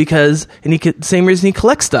men same reason he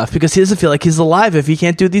collects stuff, because he doesn't feel like he's alive if he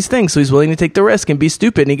can't do these things. So he's willing to take the risk and be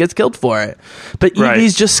stupid, and he gets killed for it. But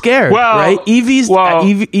Evie's just scared, right? Evie's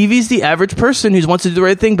the average person who wants to do the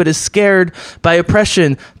right thing, but is scared by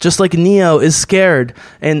oppression, just like Neo is scared.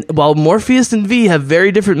 And while Morpheus and V have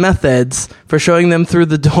very different methods for showing them through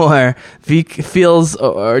the door, V feels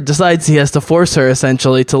or decides he has to force her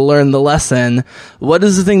essentially to learn the lesson. What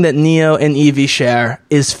is the thing that Neo and Evie share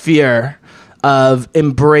is fear of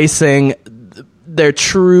embracing their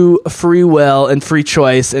true free will and free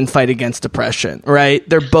choice and fight against oppression, right?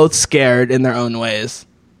 They're both scared in their own ways.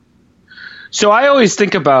 So I always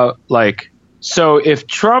think about, so if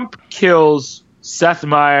Trump kills Seth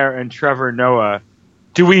Meyer and Trevor Noah,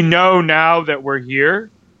 do we know now that we're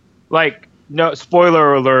here? No,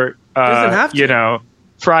 spoiler alert, doesn't have to.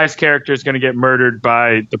 Fry's character is going to get murdered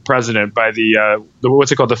by the president, by the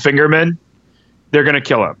what's it called, the Fingermen. They're going to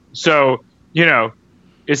kill him. So,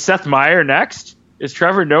 is Seth Meyer next? Is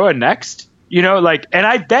Trevor Noah next? And I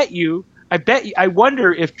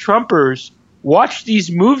wonder if Trumpers watch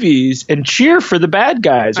these movies and cheer for the bad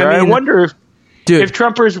guys. I wonder if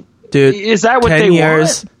Trumpers, is that what they 10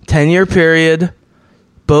 years, want? 10-year period,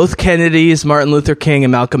 both Kennedys, Martin Luther King,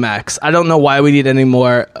 and Malcolm X. I don't know why we need any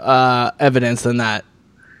more evidence than that.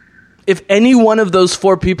 If any one of those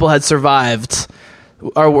four people had survived,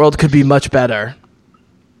 our world could be much better.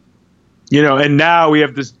 And now we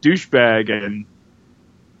have this douchebag and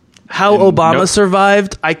how Obama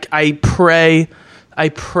survived. I pray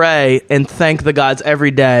and thank the gods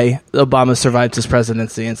every day Obama survived his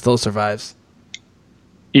presidency and still survives.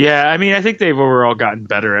 Yeah, I think they've overall gotten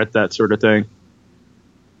better at that sort of thing.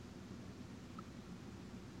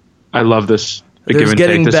 I love this. There's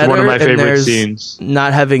getting this better, is one of my and favorite there's scenes.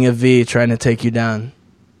 Not having a V trying to take you down.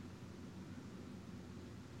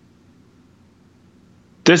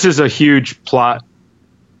 This is a huge plot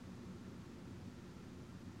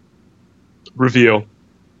reveal.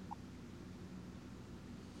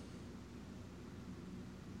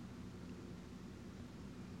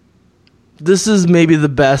 This is maybe the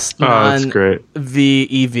best non-V-EV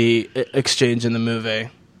exchange in the movie.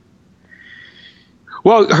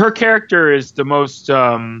 Well, her character is the most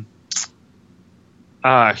human.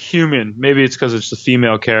 Maybe it's because it's a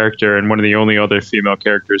female character and one of the only other female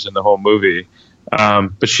characters in the whole movie.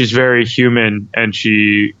 But she's very human, and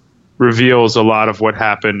she reveals a lot of what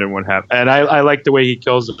happened and what happened. And I like the way he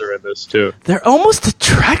kills her in this, too. They're almost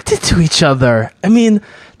attracted to each other. The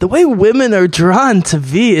way women are drawn to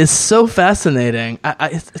V is so fascinating.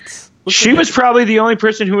 She was probably the only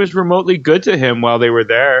person who was remotely good to him while they were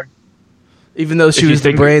there. Even though she was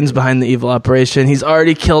the brains behind the evil operation. He's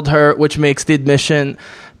already killed her, which makes the admission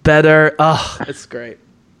better. Oh, it's great.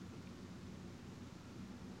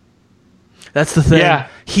 That's the thing. Yeah.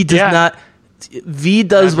 He does not... V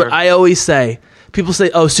does what I always say. People say,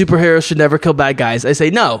 superheroes should never kill bad guys. I say,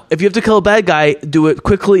 no. If you have to kill a bad guy, do it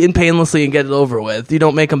quickly and painlessly and get it over with. You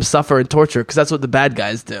don't make him suffer and torture, because that's what the bad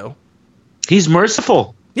guys do. He's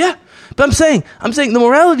merciful. Yeah. But I'm saying the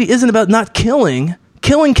morality isn't about not killing.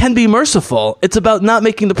 Killing can be merciful. It's about not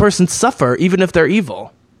making the person suffer, even if they're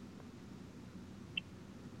evil.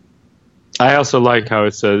 I also like how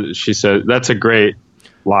it says, she said, that's a great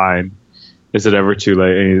line. Is it ever too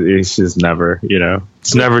late? It's just never,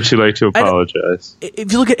 it's never too late to apologize.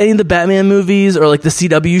 If you look at any of the Batman movies or like the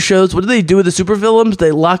CW shows, what do with the supervillains?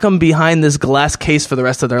 They lock them behind this glass case for the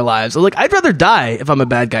rest of their lives. Like, I'd rather die if I'm a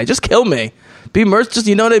bad guy. Just kill me. Be merciful. Just,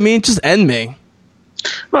 you know what I mean? Just end me.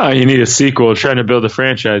 Well, you need a sequel. Trying to build a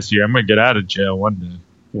franchise here. I'm going to get out of jail one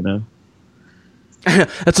day,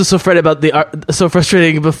 That's what's so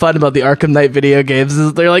frustrating but fun about the Arkham Knight video games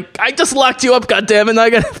is they're like, I just locked you up, goddammit, now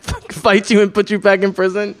I gotta fight you and put you back in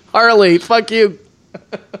prison. Harley, fuck you.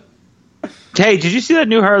 Hey, did you see that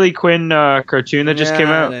new Harley Quinn cartoon that just came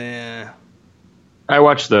out? Yeah. I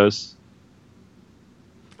watched those.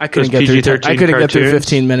 I couldn't get through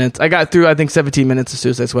 15 minutes. I got through, I think, 17 minutes of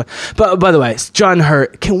Suicide Squad. But by the way, John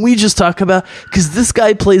Hurt, can we just talk about, because this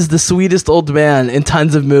guy plays the sweetest old man in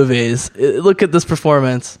tons of movies. Look at this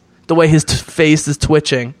performance. The way his face is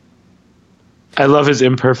twitching. I love his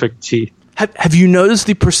imperfect teeth. Have you noticed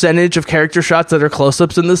the percentage of character shots that are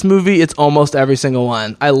close-ups in this movie? It's almost every single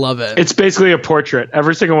one. I love it. It's basically a portrait.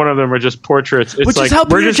 Every single one of them are just portraits. It's Which is how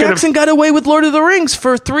Peter Jackson got away with Lord of the Rings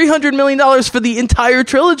for $300 million for the entire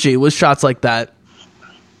trilogy with shots like that.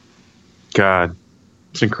 God,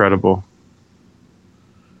 it's incredible.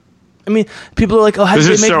 I mean, people are like, "Oh, how did they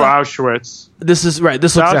make this is so Auschwitz." This is right.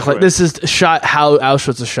 This looks exactly. This is shot how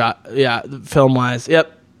Auschwitz is shot. Yeah, film-wise.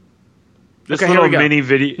 Yep. This little mini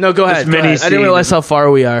video. No, go ahead. I didn't realize how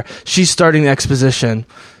far we are. She's starting the exposition.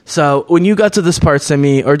 So when you got to this part,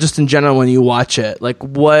 Simi, or just in general when you watch it, like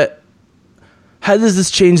how does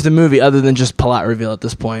this change the movie other than just plot reveal at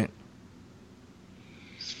this point?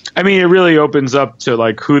 I mean, it really opens up to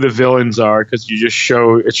like who the villains are because it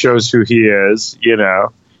shows who he is,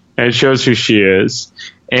 and it shows who she is.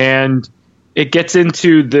 And it gets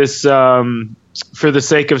into this, for the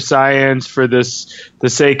sake of science, for the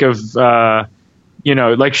sake of,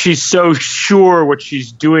 like she's so sure what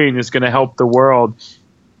she's doing is going to help the world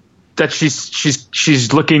that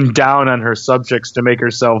she's looking down on her subjects to make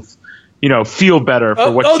herself, feel better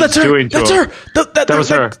for what she's doing to them. That was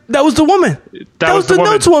her. That was the woman. That was the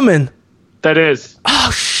notes woman. That is.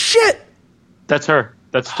 Oh, shit. That's her.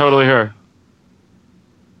 That's totally her.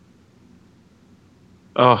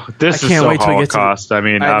 Oh, this is so Holocaust. I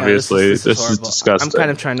mean, obviously, this is disgusting. I'm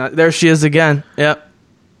kind of trying not... There she is again. Yep.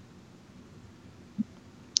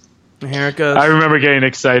 Here it goes. I remember getting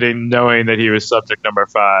excited knowing that he was subject number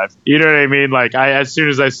 5. You know what I mean? Like, as soon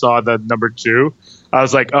as I saw the number 2, I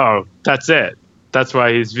was like, oh, that's it. That's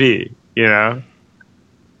why he's V,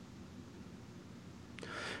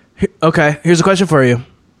 Okay, here's a question for you.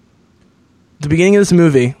 The beginning of this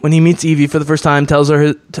movie, when he meets Evie for the first time, tells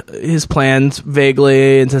her his plans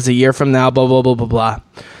vaguely and says a year from now, blah, blah, blah, blah, blah.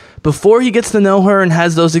 Before he gets to know her and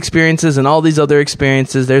has those experiences and all these other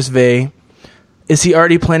experiences, there's V. Is he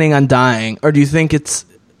already planning on dying? Or do you think it's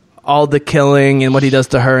all the killing and what he does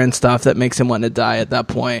to her and stuff that makes him want to die at that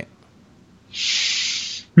point?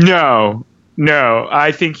 No.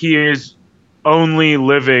 I think he is only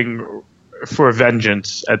living for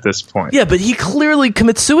vengeance at this point. Yeah, but he clearly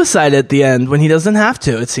commits suicide at the end when he doesn't have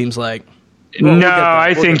to, it seems like. Well,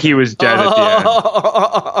 I think he was dead at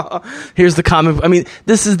the end. Here's the comic. I mean,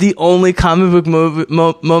 this is the only comic book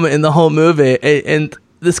moment in the whole movie, and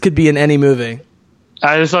this could be in any movie.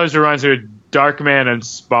 This always reminds me of Darkman and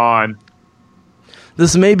Spawn.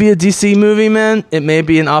 This may be a DC movie, man. It may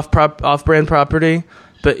be an off-brand property,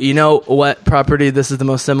 but you know what property this is the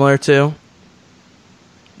most similar to?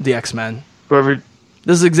 The X-Men.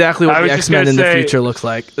 This is exactly what the X-Men in the future looks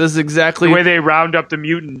like. This is exactly the way they round up the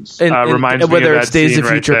mutants. Reminds me whether of it's Days of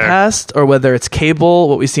Future Past or whether it's Cable,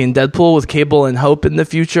 what we see in Deadpool with Cable and Hope in the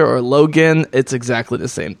future, or Logan. It's exactly the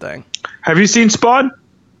same thing. Have you seen Spawn?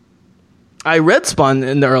 I read Spawn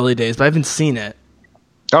in the early days, but I haven't seen it.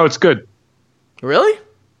 Oh, it's good. Really?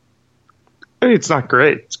 It's not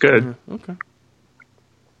great. It's good. Okay.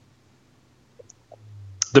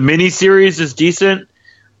 The miniseries is decent.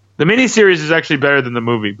 The miniseries is actually better than the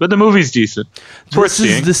movie, but the movie's decent. This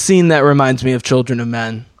is the scene that reminds me of Children of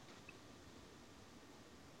Men.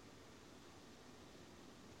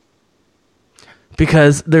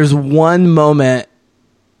 Because there's one moment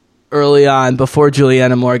early on before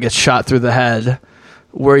Julianne Moore gets shot through the head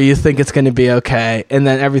where you think it's going to be okay, and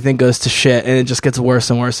then everything goes to shit, and it just gets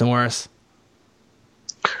worse and worse and worse.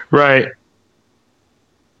 Right.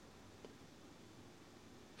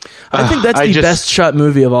 I think that's the best shot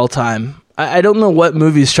movie of all time. I don't know what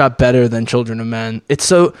movie's shot better than Children of Men. It's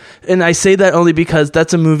so, and I say that only because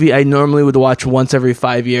that's a movie I normally would watch once every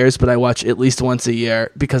 5 years, but I watch at least once a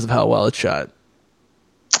year because of how well it's shot.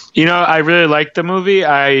 I really like the movie.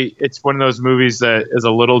 It's one of those movies that is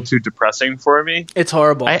a little too depressing for me. It's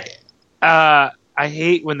horrible. I I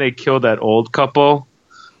hate when they kill that old couple.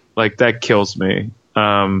 Like, that kills me.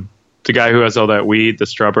 The guy who has all that weed, the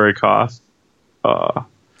strawberry cough. And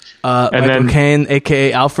Michael Caine,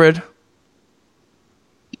 a.k.a. Alfred.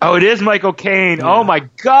 Oh, it is Michael Caine. Yeah. Oh, my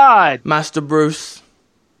God. Master Bruce.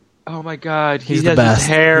 Oh, my God. He's the best. His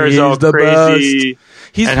hair is all crazy.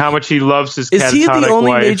 And how much he loves his catatonic wife. Is he the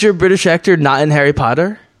only major British actor not in Harry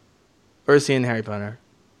Potter? Or is he in Harry Potter?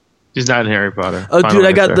 He's not in Harry Potter. Oh, dude,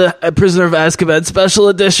 I got the Prisoner of Azkaban special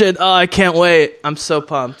edition. Oh, I can't wait. I'm so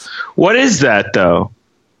pumped. What is that, though?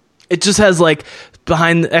 It just has, like,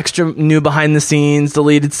 behind the scenes,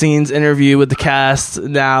 deleted scenes, interview with the cast.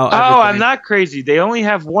 Now, I'm not crazy. They only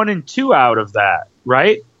have 1 and 2 out of that,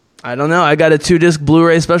 right? I don't know. I got a 2-disc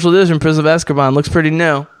Blu-ray special edition. Prison of Azkaban looks pretty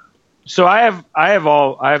new. So I have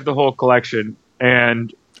the whole collection,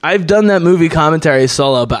 and I've done that movie commentary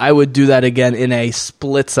solo, but I would do that again in a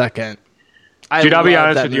split second. Dude, I'll be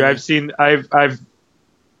honest with you. I've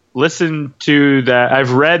listened to that.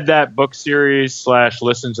 I've read that book series /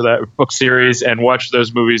 listened to that book series and watched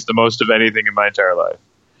those movies the most of anything in my entire life.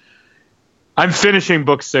 I'm finishing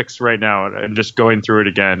book 6 right now and just going through it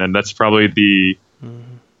again, and that's probably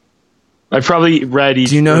I've probably read each.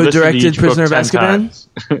 Do you know who directed Prisoner of Azkaban?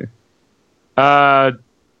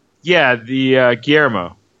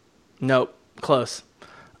 Guillermo. Nope, close.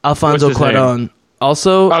 Alfonso Cuarón,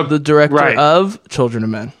 also the director of Children of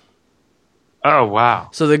Men. Oh, wow.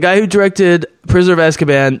 So the guy who directed Prisoner of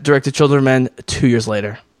Azkaban directed Children of Men 2 years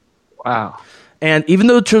later. Wow. And even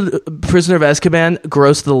though Prisoner of Azkaban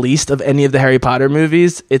grossed the least of any of the Harry Potter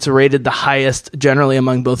movies, it's rated the highest generally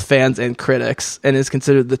among both fans and critics, and is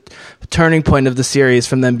considered the turning point of the series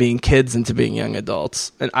from them being kids into being young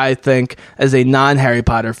adults. And I think, as a non-Harry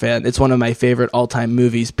Potter fan, it's one of my favorite all-time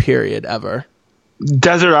movies, period, ever.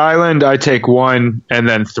 Desert Island, I take 1 and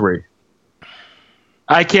then 3.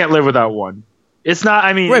 I can't live without 1. It's not,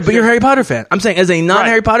 I mean... Right, but you're a Harry Potter fan. I'm saying, as a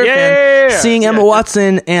non-Harry Potter fan, seeing Emma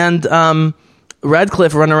Watson and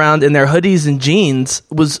Radcliffe run around in their hoodies and jeans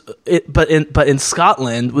but in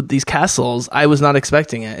Scotland with these castles, I was not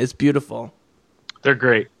expecting it. It's beautiful. They're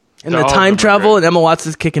great. And the time travel, and Emma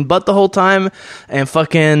Watson's kicking butt the whole time, and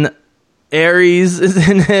fucking Ares is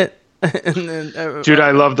in it. Dude, I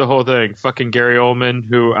love the whole thing. Fucking Gary Oldman,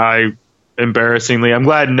 who I'm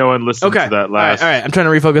glad no one listened to that last. All right, I'm trying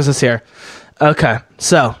to refocus this here. Okay,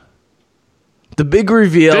 so the big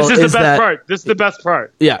reveal is the best part. This is the best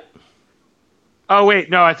part. Yeah. Oh, wait,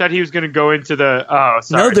 no, I thought he was going to go into the... Oh,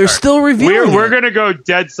 sorry. No, they're still revealing We're going to go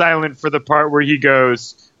dead silent for the part where he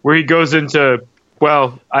goes into,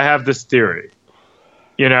 well, I have this theory.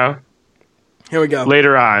 You know? Here we go.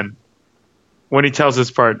 Later on, when he tells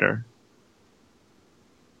his partner.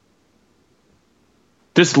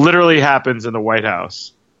 This literally happens in the White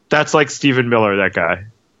House. That's like Stephen Miller, that guy.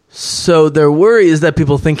 So their worry is that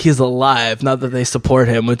people think he's alive, not that they support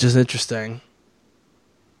him, which is interesting.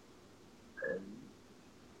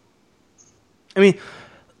 I mean,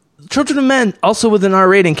 Children of Men, also with an R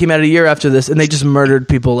rating, came out a year after this, and they just murdered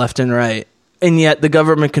people left and right. And yet the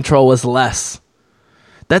government control was less.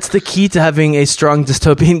 That's the key to having a strong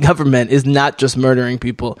dystopian government, is not just murdering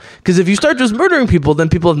people. Because if you start just murdering people, then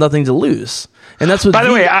people have nothing to lose. And that's what... By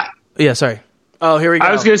the way, sorry. Oh, here we go.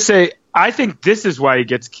 I was going to say, I think this is why he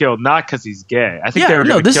gets killed, not because he's gay. I think they were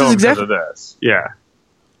going to kill him because of this. Yeah.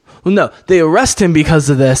 Well, no, they arrest him because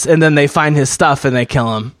of this, and then they find his stuff and they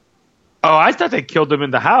kill him. Oh, I thought they killed him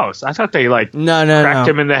in the house. I thought they cracked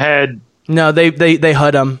him in the head. No, they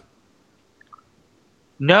hud him.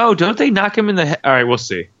 No, don't they knock him in the head? All right, we'll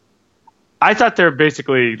see. I thought they were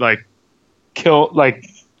basically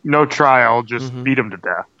no trial, just beat him to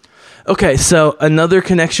death. Okay, so another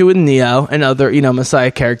connection with Neo and other, Messiah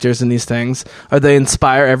characters in these things are they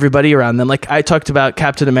inspire everybody around them. Like I talked about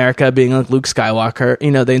Captain America being like Luke Skywalker.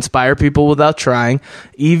 They inspire people without trying.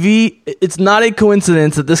 Evie, it's not a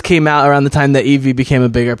coincidence that this came out around the time that Evie became a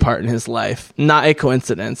bigger part in his life. Not a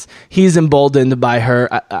coincidence. He's emboldened by her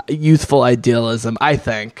youthful idealism, I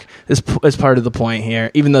think, is part of the point here,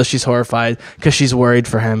 even though she's horrified because she's worried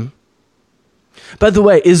for him. By the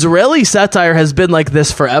way, Israeli satire has been like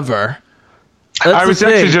this forever. I was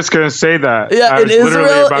actually just going to say that. Yeah, in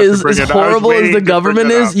Israel, as horrible as the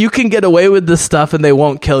government is, you can get away with this stuff and they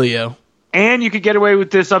won't kill you. And you could get away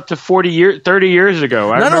with this up to 30 years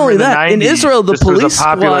ago. Not only that, in Israel, the police was a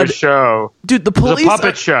popular show. Dude, the police... It was a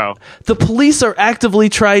puppet show. The police are actively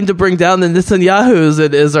trying to bring down the Netanyahus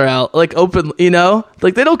in Israel. Like, open,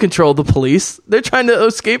 Like, they don't control the police. They're trying to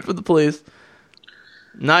escape from the police.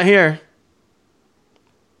 Not here.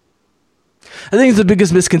 I think the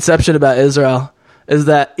biggest misconception about Israel is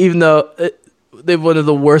that even though they have one of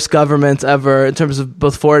the worst governments ever in terms of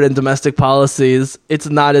both foreign and domestic policies. It's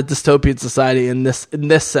not a dystopian society in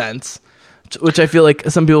this sense, which I feel like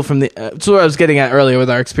some people from that's what I was getting at earlier with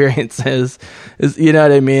our experiences. Is you know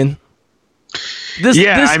what I mean? This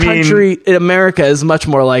country in America is much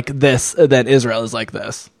more like this than Israel is like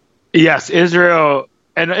this. Yes, Israel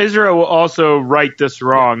will also right this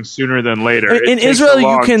wrong sooner than later. In Israel,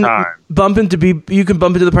 you can bump into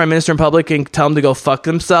the prime minister in public and tell him to go fuck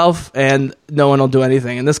himself, and no one will do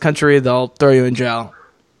anything. In this country, they'll throw you in jail.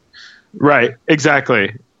 Right,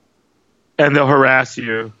 exactly, and they'll harass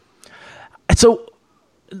you. So,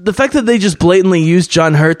 the fact that they just blatantly used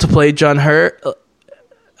John Hurt to play John Hurt,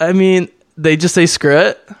 I mean, they just say screw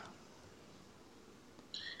it.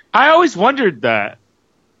 I always wondered that.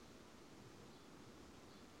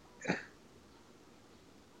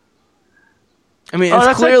 I mean,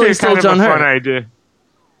 it's clearly still John Hurt. Fun idea.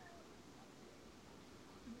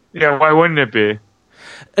 Yeah, why wouldn't it be?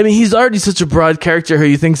 I mean, he's already such a broad character who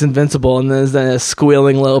you think's invincible, and there's then a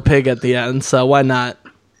squealing little pig at the end. So why not?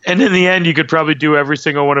 And in the end, you could probably do every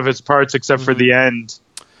single one of his parts except for the end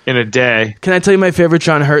in a day. Can I tell you my favorite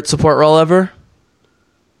John Hurt support role ever?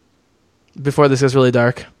 Before this gets really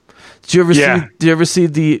dark, did you ever see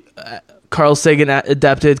the Carl Sagan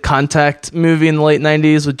adapted Contact movie in the late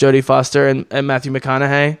 90s with Jodie Foster and Matthew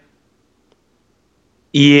McConaughey?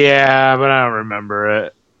 Yeah, but I don't remember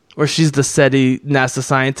it. Where she's the SETI NASA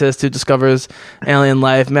scientist who discovers alien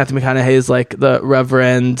life. Matthew McConaughey is like the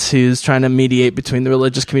reverend who's trying to mediate between the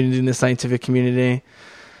religious community and the scientific community.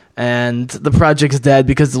 And the project's dead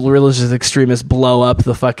because the religious extremists blow up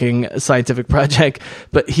the fucking scientific project.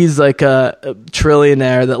 But he's like a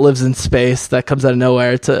trillionaire that lives in space that comes out of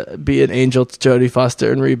nowhere to be an angel to Jodie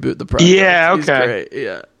Foster and reboot the project. Yeah, okay. He's great.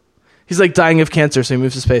 Yeah. He's like dying of cancer, so he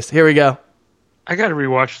moves to space. Here we go. I got to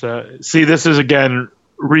rewatch that. See, this is, again,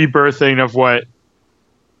 rebirthing of what...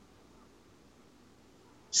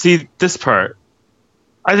 See, this part.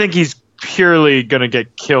 I think he's purely going to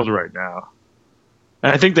get killed right now.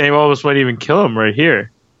 And I think they almost might even kill him right here.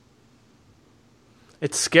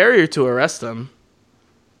 It's scarier to arrest him.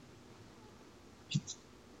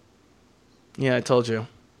 Yeah, I told you.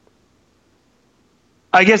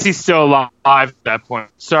 I guess he's still alive at that point.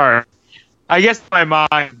 Sorry. I guess in my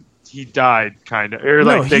mind, he died, kind of. Or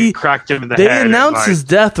like they cracked him in the head. They announce his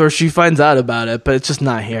death or she finds out about it, but it's just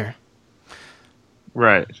not here.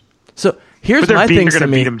 Right. So here's my thing to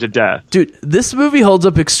me. Beat him to death. Dude, this movie holds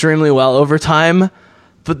up extremely well over time.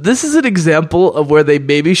 But this is an example of where they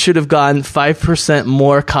maybe should have gone 5%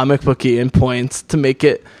 more comic booky in points to make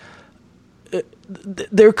it.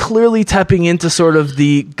 They're clearly tapping into sort of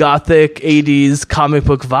the gothic 80s comic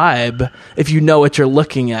book vibe if you know what you're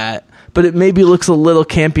looking at. But it maybe looks a little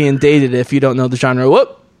campy and dated if you don't know the genre.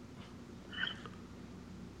 Whoop!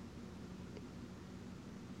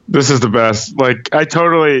 This is the best. Like, I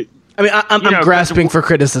totally... I mean, I'm grasping for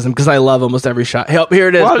criticism because I love almost every shot. Here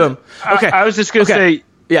it is. Well, boom. Okay. I was just going to say...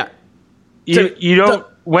 Yeah. You don't...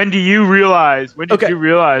 When do you realize... When did you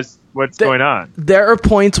realize what's going on? There are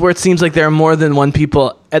points where it seems like there are more than one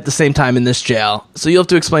people at the same time in this jail. So you'll have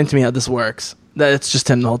to explain to me how this works. That it's just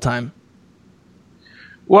him the whole time.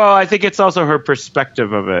 Well, I think it's also her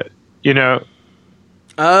perspective of it. You know?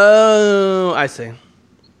 Oh, I see.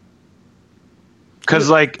 Because,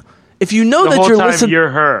 like... If you know that you're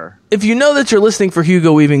her. If you know that you're listening for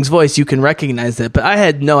Hugo Weaving's voice, you can recognize it. But I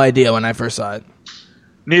had no idea when I first saw it.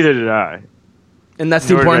 Neither did I. And that's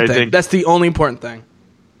the important thing. That's the only important thing.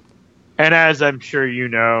 And as I'm sure you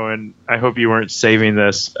know, and I hope you weren't saving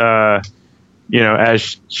this,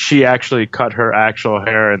 as she actually cut her actual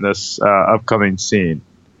hair in this upcoming scene,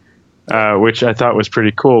 which I thought was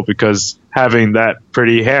pretty cool because having that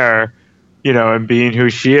pretty hair, and being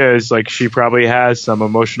who she is, like she probably has some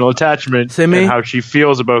emotional attachment and how she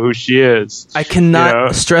feels about who she is. I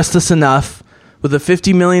cannot stress this enough. With a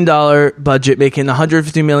 $50 million budget, making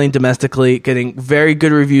 $150 million domestically, getting very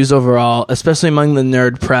good reviews overall, especially among the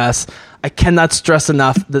nerd press, I cannot stress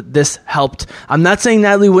enough that this helped. I'm not saying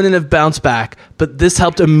Natalie wouldn't have bounced back, but this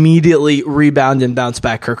helped immediately rebound and bounce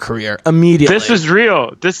back her career. Immediately. This is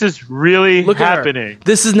real. This is really happening.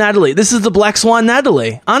 This is Natalie. This is the Black Swan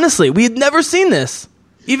Natalie. Honestly, we had never seen this.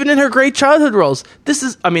 Even in her great childhood roles. This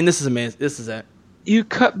is amazing. This is it. You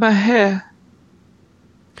cut my hair.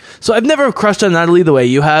 So I've never crushed on Natalie the way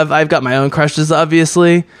you have. I've got my own crushes,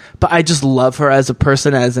 obviously, but I just love her as a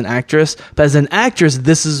person, as an actress. But as an actress,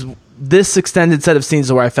 this extended set of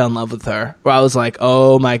scenes where I fell in love with her, where I was like,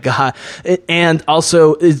 oh my God. And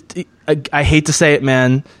also, I hate to say it,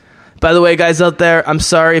 man. By the way, guys out there, I'm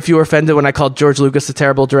sorry if you were offended when I called George Lucas a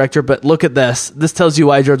terrible director, but look at this. This tells you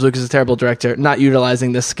why George Lucas is a terrible director, not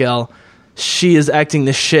utilizing this skill. she is acting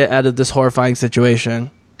the shit out of this horrifying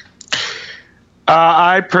situation.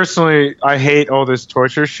 I personally, I hate all this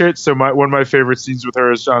torture shit. So one of my favorite scenes with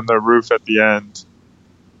her is on the roof at the end.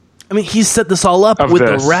 I mean, he set this all up with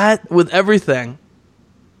the rat, with everything.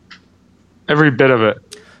 Every bit of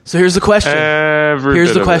it. So here's the question.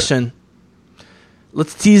 Here's the question.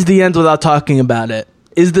 Let's tease the end without talking about it.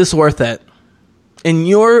 Is this worth it? In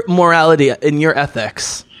your morality, in your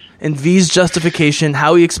ethics, in V's justification,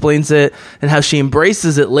 how he explains it, and how she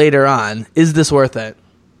embraces it later on, is this worth it?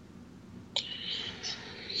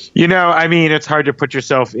 You know, I mean, it's hard to put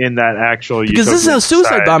yourself in that actual because this is how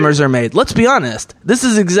suicide bombers are made. Let's be honest. This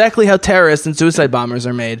is exactly how terrorists and suicide bombers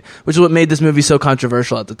are made, which is what made this movie so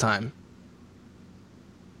controversial at the time.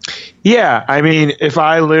 Yeah, I mean, if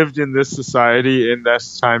I lived in this society in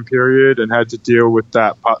this time period and had to deal with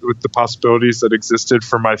that, with the possibilities that existed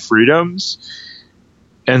for my freedoms,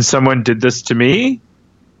 and someone did this to me,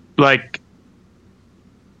 like,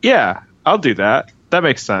 yeah, I'll do that. That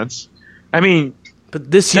makes sense. I mean, but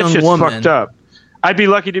this young woman, fucked up. I'd be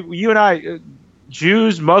lucky to you and I,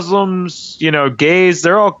 Jews, Muslims, you know, gays.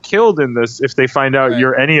 They're all killed in this if they find out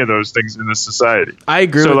you're any of those things in this society. I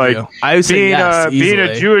agree with you. I would say yes, being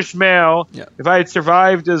a Jewish male, if I had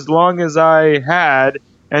survived as long as I had,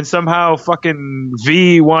 and somehow fucking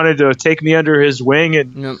V wanted to take me under his wing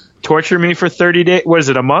and torture me for 30 days, what is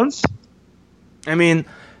it, a month? I mean,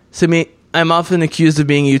 to me, I'm often accused of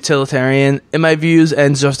being utilitarian. In my views,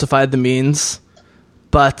 ends justify the means.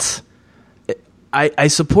 But I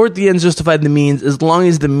support the ends justify the means as long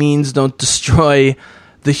as the means don't destroy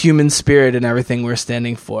the human spirit and everything we're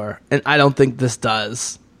standing for. And I don't think this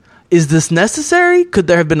does. Is this necessary? Could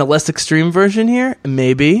there have been a less extreme version here?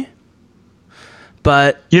 Maybe.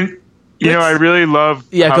 But you know, I really love.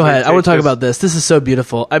 Yeah, go ahead. I want to talk about this. This is so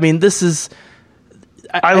beautiful. I mean, this is.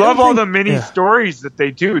 I love all the mini stories that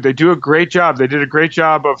they do. They do a great job. They did a great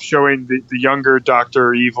job of showing the younger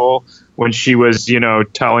Dr. Evil when she was, you know,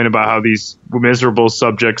 telling about how these miserable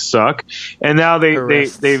subjects suck. And now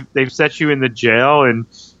they've set you in the jail, and,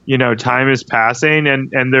 you know, time is passing,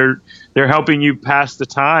 and they're helping you pass the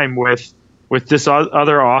time with this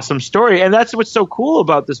other awesome story. And that's what's so cool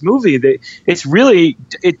about this movie. It's really,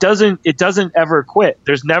 it doesn't ever quit.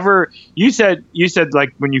 There's never, you said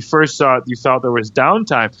like when you first saw it, you felt there was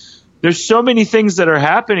downtime. There's so many things that are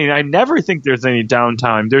happening. I never think there's any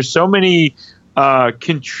downtime. There's so many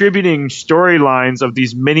contributing storylines of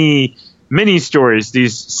these mini stories,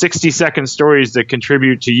 these 60-second stories that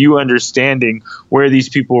contribute to you understanding where these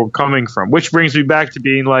people are coming from, which brings me back to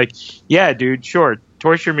being like, yeah, dude, sure.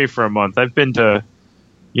 Torture me for a month. I've been to,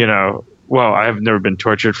 you know, well, I have never been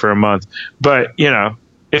tortured for a month, but, you know,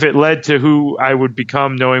 if it led to who I would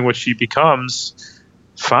become knowing what she becomes,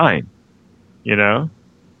 fine, you know?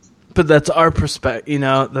 But that's our perspective, you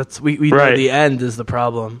know, that's, we know the end is the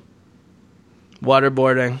problem.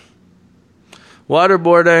 Waterboarding. I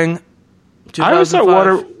always thought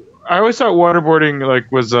waterboarding,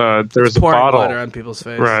 like, was, there was a bottle. Water on people's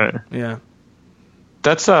face. Right. Yeah.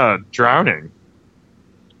 That's, drowning.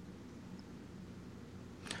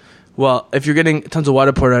 Well, if you're getting tons of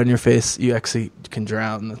water poured on your face, you actually can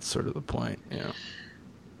drown. That's sort of the point. Yeah.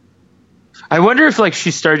 I wonder if, like, she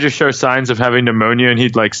started to show signs of having pneumonia and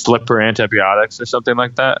he'd, like, slip her antibiotics or something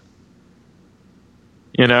like that.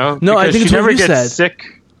 You know? No, I think she it's never what you gets said.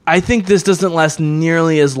 sick. I think this doesn't last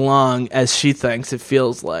nearly as long as she thinks it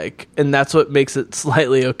feels like, and that's what makes it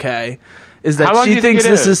slightly okay. Is that she thinks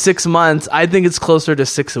this is 6 months? I think it's closer to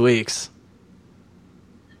 6 weeks.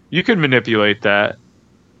 You could manipulate that.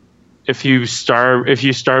 If you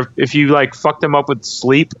like fucked them up with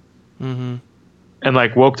sleep, and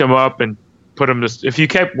like woke them up and put them to, if you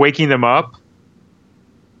kept waking them up.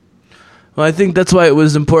 Well, I think that's why it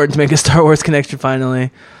was important to make a Star Wars connection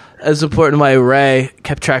finally. As important why Rey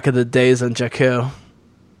kept track of the days on Jakku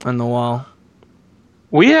on the wall.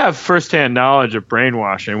 We have firsthand knowledge of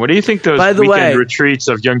brainwashing. What do you think those weekend retreats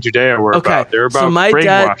of Young Judea were about? They're about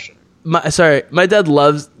brainwashing. My dad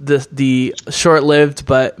loves the short-lived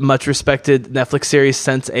but much respected Netflix series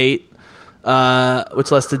Sense8,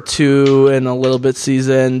 which lasted 2 and a little bit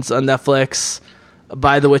seasons on Netflix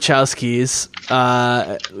by the Wachowskis,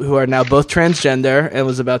 who are now both transgender, and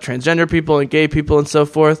was about transgender people and gay people and so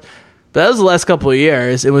forth. But that was the last couple of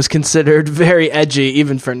years. It was considered very edgy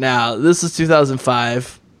even for now. This is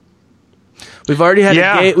 2005. We've already had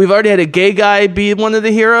a gay guy be one of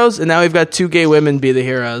the heroes, and now we've got 2 gay women be the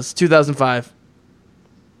heroes. 2005.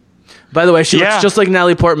 By the way, she looks just like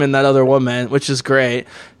Natalie Portman, that other woman, which is great.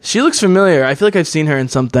 She looks familiar. I feel like I've seen her in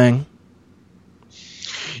something.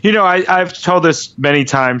 I've told this many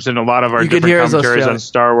times in a lot of our different commentaries on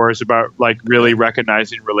Star Wars about like really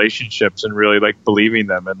recognizing relationships and really like believing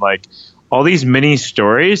them, and like all these mini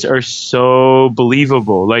stories are so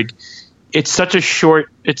believable. Like it's such a short,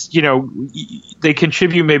 they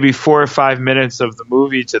contribute maybe 4 or 5 minutes of the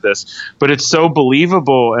movie to this, but it's so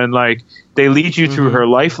believable, and like they lead you through her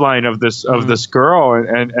lifeline of this girl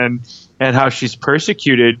and how she's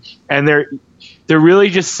persecuted, and they're really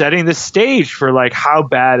just setting the stage for like how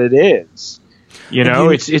bad it is.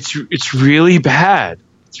 It's really bad.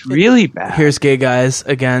 It's really bad. Here's Gay Guys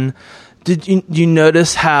again. Did you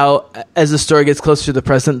notice how, as the story gets closer to the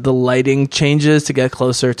present, the lighting changes to get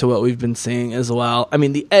closer to what we've been seeing as well? I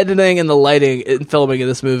mean, the editing and the lighting and filming of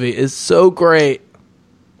this movie is so great.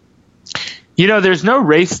 There's no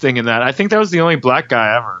race thing in that. I think that was the only black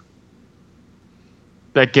guy ever.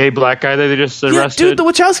 That gay black guy that they just arrested. Yeah, dude, the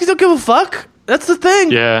Wachowskis don't give a fuck. That's the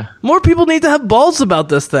thing. Yeah. More people need to have balls about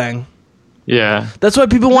this thing. Yeah. That's why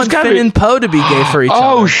people want Finn and Poe to be gay for each other.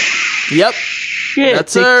 Oh, yep. Shit.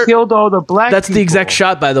 They killed all the black That's people. the exact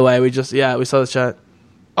shot, by the way. We saw the shot.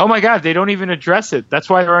 Oh my God, they don't even address it. That's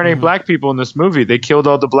why there aren't any black people in this movie. They killed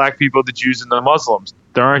all the black people, the Jews, and the Muslims.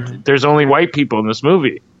 There's only white people in this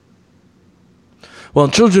movie. Well,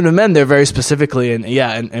 in Children of Men, they're very specifically in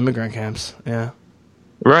immigrant camps. Yeah.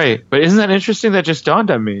 Right. But isn't that interesting? That just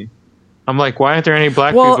dawned on me. I'm like, why aren't there any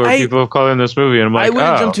black people or people of color in this movie? And I'm like, I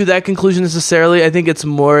wouldn't jump to that conclusion necessarily. I think it's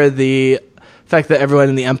more the fact that everyone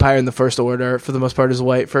in the Empire and the First Order, for the most part, is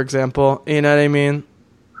white, for example. You know what I mean?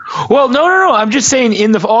 Well, no. I'm just saying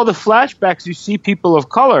in all the flashbacks, you see people of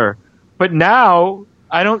color. But now,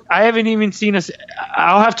 I haven't even seen us.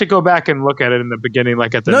 I'll have to go back and look at it in the beginning,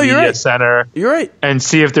 like at the media center. You're right. And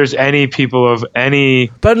see if there's any people of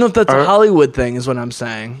any. But I don't know if that's a Hollywood thing, is what I'm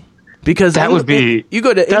saying. Because that would be. You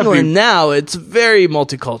go to England now, it's very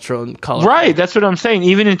multicultural and colorful. Right, that's what I'm saying.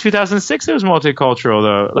 Even in 2006, it was multicultural,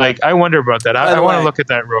 though. Like, I wonder about that. I want to look at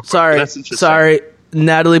that real quick. Sorry.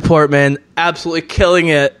 Natalie Portman, absolutely killing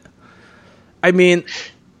it. I mean,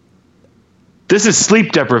 this is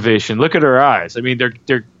sleep deprivation. Look at her eyes. I mean,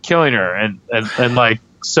 they're killing her, and like,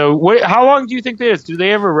 so. Wait, how long do you think this is? Do they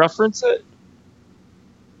ever reference it?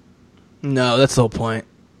 No, that's the whole point.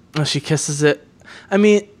 Oh, she kisses it. I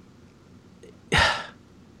mean.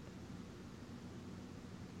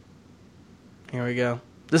 Here we go.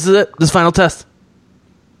 This is it. This final test.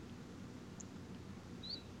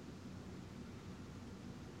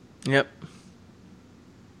 Yep.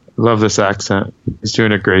 Love this accent. He's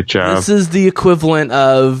doing a great job. This is the equivalent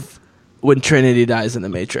of when Trinity dies in the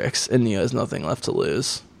Matrix and Neo has nothing left to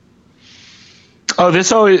lose. Oh,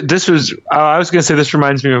 I was going to say this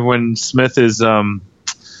reminds me of when Smith is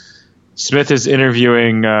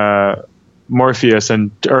interviewing Morpheus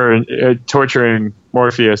or torturing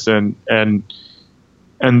Morpheus and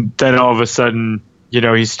then all of a sudden,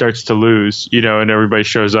 he starts to lose, and everybody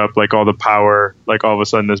shows up, like all the power, like all of a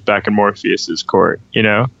sudden is back in Morpheus's court,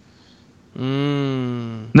 Not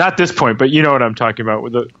this point, but you know what I'm talking about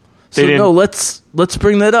with let's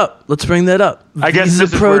bring that up. I guess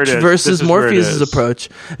V's approach versus Morpheus's approach.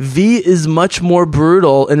 V is much more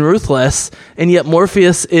brutal and ruthless, and yet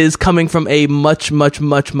Morpheus is coming from a much, much,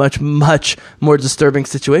 much, much, much more disturbing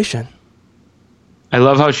situation. I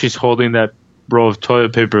love how she's holding that roll of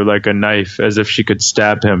toilet paper like a knife, as if she could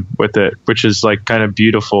stab him with it, which is like kind of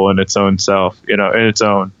beautiful in its own self, in its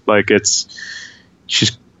own. Like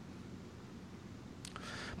she's.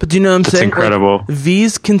 But do you know what I'm saying? It's incredible. Like,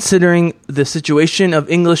 V's considering the situation of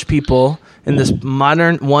English people in this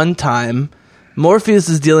modern one time. Morpheus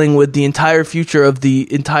is dealing with the entire future of the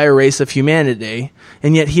entire race of humanity,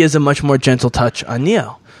 and yet he has a much more gentle touch on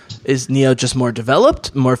Neo. Is Neo just more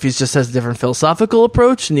developed? Morpheus just has a different philosophical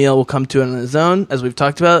approach. Neo will come to it on his own, as we've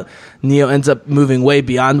talked about. Neo ends up moving way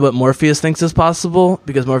beyond what Morpheus thinks is possible,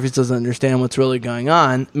 because Morpheus doesn't understand what's really going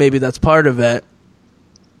on. Maybe that's part of it.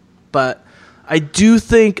 But I do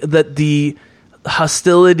think that the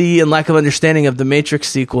hostility and lack of understanding of the Matrix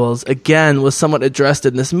sequels, again, was somewhat addressed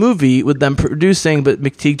in this movie, with them producing, but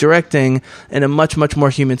McTeague directing, in a much, much more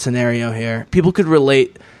human scenario here. People could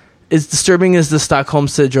relate. As disturbing as the Stockholm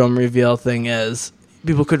Syndrome reveal thing is,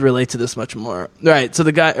 people could relate to this much more. Right, so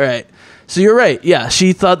the guy, right. So you're right, yeah,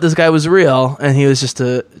 she thought this guy was real, and he was just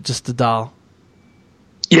a doll.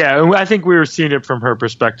 Yeah, I think we were seeing it from her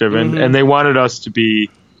perspective, and they wanted us to be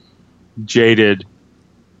jaded.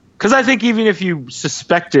 Because I think even if you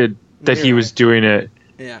suspected that he was doing it,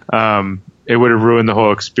 it would have ruined the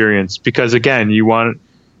whole experience. Because again, you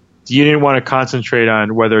didn't want to concentrate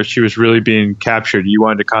on whether she was really being captured. You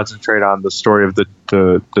wanted to concentrate on the story of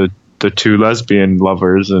the two lesbian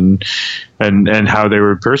lovers and how they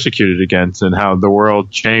were persecuted against, and how the world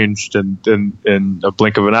changed in a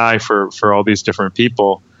blink of an eye for all these different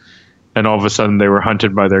people. And all of a sudden they were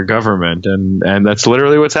hunted by their government. And that's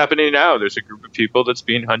literally what's happening now. There's a group of people that's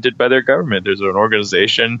being hunted by their government. There's an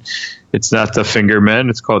organization. It's not the Finger Men.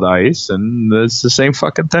 It's called ICE. And it's the same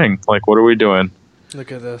fucking thing. Like, what are we doing?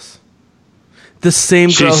 Look at this. The same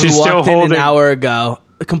girl who walked in an hour ago.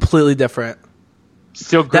 Completely different.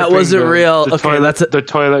 Still that wasn't real. The okay, toilet, that's the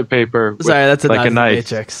toilet paper. Sorry, that's like a knife.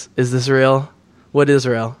 Matrix. Is this real? What is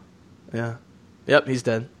real? Yeah. Yep, he's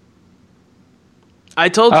dead. I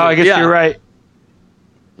told you. Oh, I guess you're right.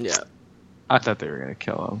 Yeah. I thought they were going to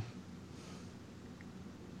kill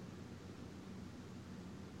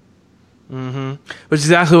him. Mm-hmm. Which is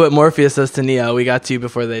exactly what Morpheus says to Neo. We got to you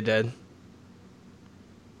before they did.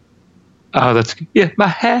 Oh, that's good. Yeah, my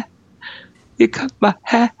hair. You cut my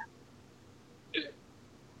hair.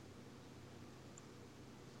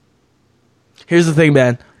 Here's the thing,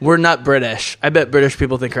 man. We're not British. I bet British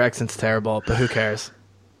people think our accent's terrible, but who cares?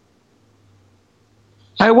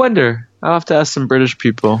 I wonder. I'll have to ask some British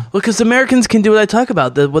people. Well, because Americans can do what I talk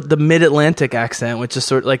about, the mid-Atlantic accent, which is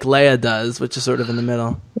sort of like Leia does, which is sort of in the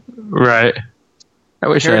middle. Right. I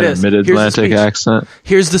wish Here I had a mid-Atlantic accent.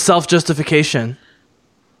 Here's the self-justification.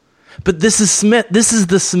 But this is Smith. This is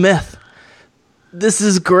the Smith. This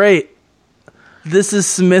is great. This is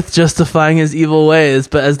Smith justifying his evil ways,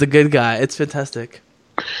 but as the good guy. It's fantastic.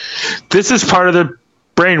 This is part of the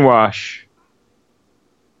brainwash.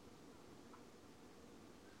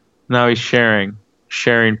 Now he's sharing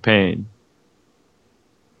pain.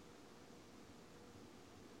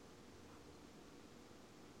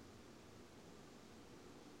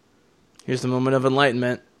 Here's the moment of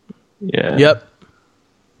enlightenment. Yeah. Yep.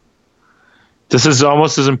 This is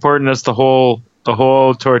almost as important as the whole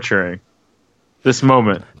torturing. This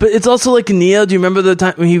moment. But it's also like Neo. Do you remember the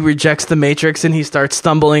time when he rejects the Matrix and he starts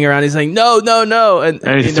stumbling around? He's like, no, no, no. And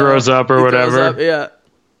he throws up or whatever. Up, yeah.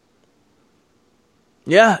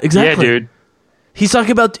 Yeah, exactly. Yeah, dude. He's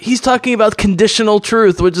talking about conditional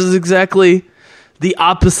truth, which is exactly the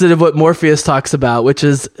opposite of what Morpheus talks about, which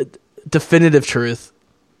is definitive truth.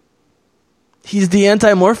 He's the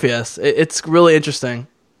anti-Morpheus. It's really interesting.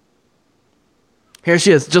 Here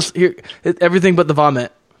she is, just here, everything but the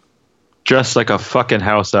vomit. Dressed like a fucking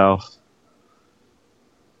house elf.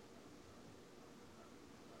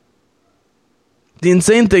 The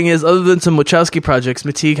insane thing is, other than some Wachowski projects,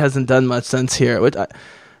 McTeague hasn't done much since here.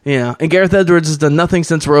 And Gareth Edwards has done nothing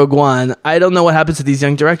since Rogue One. I don't know what happens to these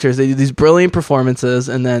young directors. They do these brilliant performances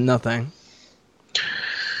and then nothing.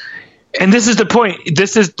 And this is the point.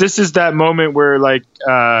 This is that moment where, like,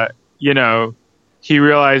 he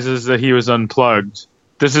realizes that he was unplugged.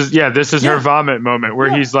 This is her vomit moment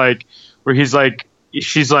where he's like,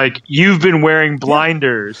 she's like, you've been wearing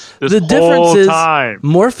blinders this whole time.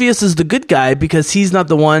 Morpheus is the good guy because he's not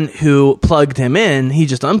the one who plugged him in. He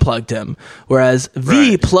just unplugged him. Whereas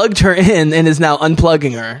V plugged her in and is now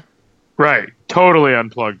unplugging her. Right. Totally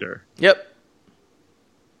unplugged her. Yep.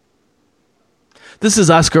 This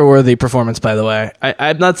is Oscar-worthy performance, by the way.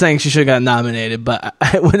 I'm not saying she should have got nominated, but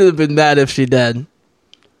I would have been mad if she did.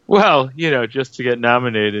 Well, just to get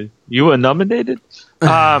nominated. You were nominated?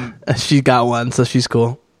 She got one, so she's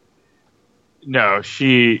cool. No,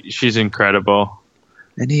 she's incredible.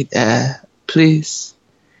 I need air, please.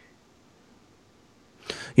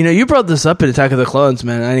 You brought this up in Attack of the Clones,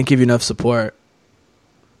 man. I didn't give you enough support.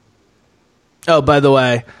 Oh, by the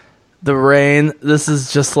way, the rain, this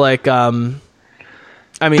is just like...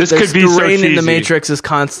 this could be the rain so in the Matrix is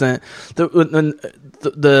constant.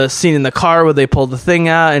 The scene in the car where they pull the thing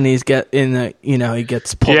out and he gets pulled in the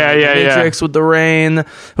Matrix with the rain.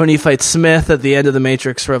 When he fights Smith at the end of the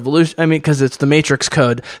Matrix Revolution. Because it's the Matrix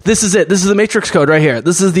code. This is it. This is the Matrix code right here.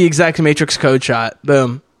 This is the exact Matrix code shot.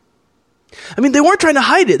 Boom. They weren't trying to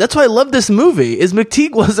hide it. That's why I love this movie. Is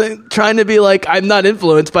McTeague wasn't trying to be like, I'm not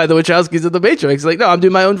influenced by the Wachowskis of the Matrix. Like, no, I'm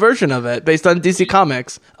doing my own version of it based on DC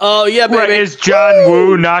Comics. Oh yeah, baby. Right, is John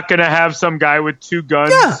Woo not going to have some guy with two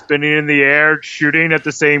guns spinning in the air, shooting at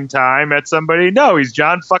the same time at somebody? No, he's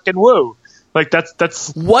John fucking Woo. Like that's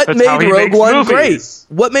what that's made Rogue One great.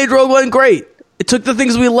 What made Rogue One great? It took the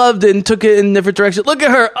things we loved and took it in different directions. Look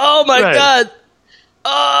at her. Oh my god.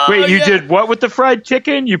 Oh, wait, you did what with the fried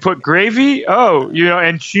chicken? You put gravy? Oh,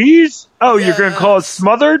 and cheese? Oh, you're going to call it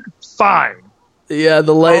smothered? Fine. Yeah,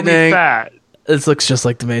 the lightning. Fat. This looks just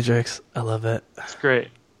like the Matrix. I love it. It's great.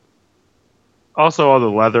 Also, all the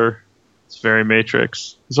leather. It's very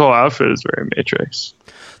Matrix. His whole outfit is very Matrix.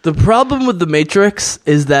 The problem with the Matrix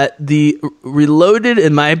is that the Reloaded,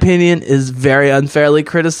 in my opinion, is very unfairly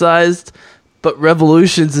criticized. but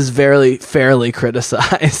Revolutions is very fairly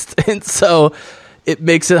criticized, and so it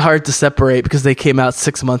makes it hard to separate because they came out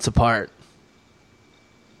 6 months apart.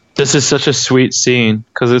 This is such a sweet scene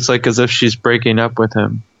because it's like as if she's breaking up with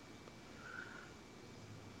him.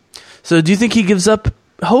 So do you think he gives up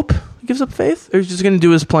hope? He gives up faith? Or he's just going to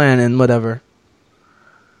do his plan and whatever?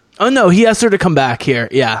 Oh, no, he asked her to come back here.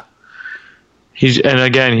 Yeah. And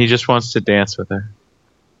again, he just wants to dance with her.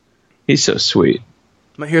 He's so sweet.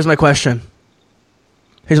 Here's my question.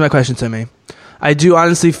 Timmy. I do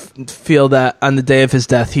honestly feel that on the day of his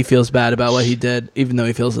death, he feels bad about what he did, even though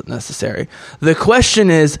he feels it necessary. The question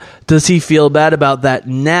is, does he feel bad about that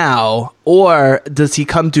now, or does he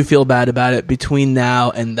come to feel bad about it between now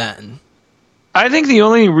and then? I think the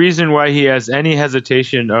only reason why he has any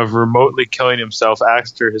hesitation of remotely killing himself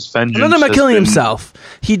after his vengeance... No, not killing himself.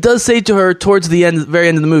 He does say to her towards the very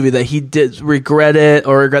end of the movie that he did regret it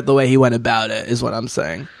or regret the way he went about it, is what I'm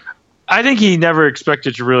saying. I think he never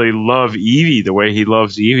expected to really love Evie the way he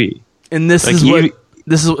loves Evie. And this is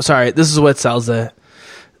what sells it.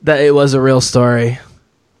 That it was a real story.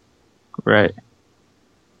 Right.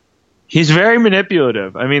 He's very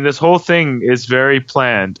manipulative. I mean, this whole thing is very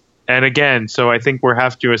planned. And again, so I think we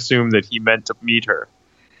have to assume that he meant to meet her.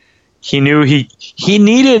 He knew he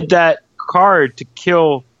needed that card to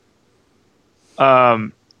kill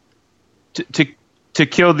to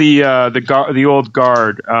kill the old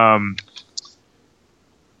guard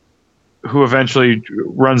who eventually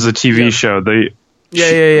runs the TV show.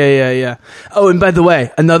 Yeah. Oh, and by the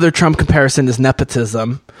way, another Trump comparison is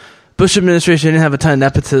nepotism. Bush administration didn't have a ton of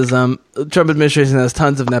nepotism. Trump administration has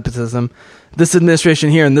tons of nepotism. This administration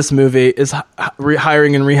here in this movie is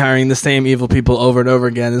hiring and rehiring the same evil people over and over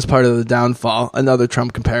again as part of the downfall. Another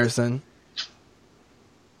Trump comparison.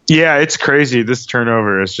 Yeah, it's crazy. This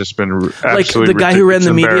turnover has just been absolutely like the guy who ran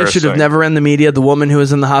the media should have never ran the media. The woman who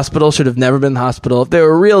was in the hospital should have never been in the hospital. If they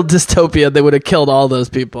were a real dystopia, they would have killed all those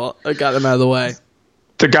people. I got them out of the way.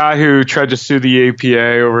 The guy who tried to sue the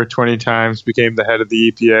EPA over 20 times became the head of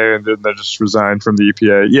the EPA and then just resigned from the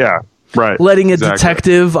EPA. Yeah, right. Letting a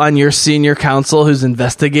detective on your senior counsel who's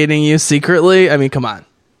investigating you secretly. I mean, come on.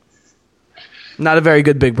 Not a very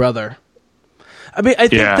good Big Brother. I mean, I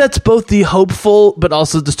think that's both the hopeful but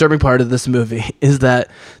also disturbing part of this movie is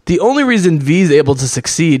that the only reason V is able to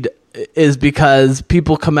succeed is because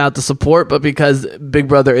people come out to support, but because Big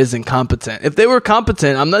Brother is incompetent. If they were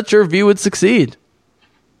competent, I'm not sure V would succeed.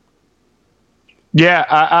 Yeah,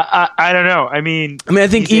 I don't know. I mean, I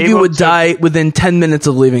think Evie would die within 10 minutes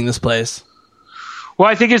of leaving this place. Well,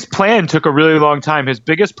 I think his plan took a really long time. His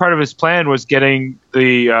biggest part of his plan was getting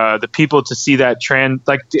the people to see that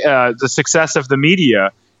the success of the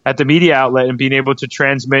media at the media outlet and being able to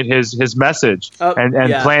transmit his message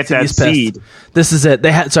and plant that seed. This is it.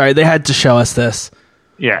 They had to show us this.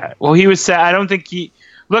 Yeah. Well, he was sad. I don't think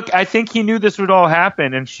I think he knew this would all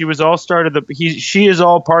happen, and she was all she is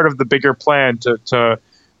all part of the bigger plan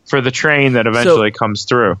for the train that eventually comes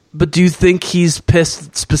through. But do you think he's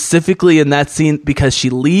pissed specifically in that scene because she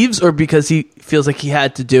leaves, or because he feels like he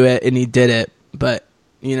had to do it and he did it? But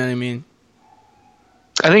you know what I mean?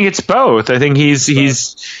 I think it's both. I think he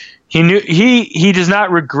does not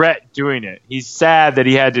regret doing it. He's sad that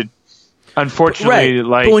he had to. Unfortunately,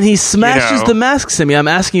 but when he smashes the mask, Simi, I'm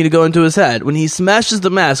asking you to go into his head. When he smashes the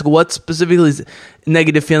mask, what specifically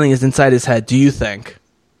negative feeling is inside his head, do you think?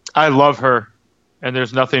 I love her, and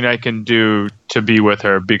there's nothing I can do to be with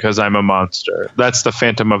her because I'm a monster. That's the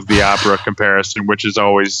Phantom of the Opera comparison, which is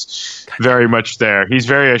always very much there. He's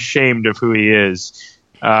very ashamed of who he is,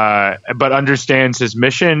 but understands his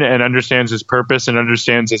mission and understands his purpose and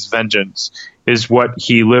understands his vengeance is what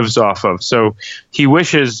he lives off of. So he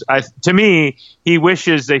wishes, to me, he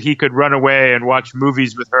wishes that he could run away and watch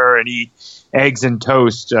movies with her and eat eggs and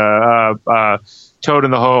toast, toad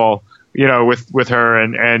in the hole, with her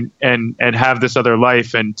and have this other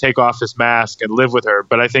life and take off his mask and live with her.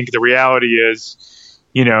 But I think the reality is,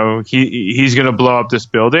 he's going to blow up this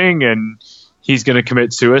building and he's going to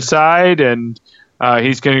commit suicide and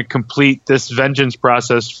he's going to complete this vengeance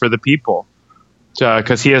process for the people.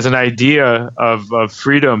 Because he has an idea of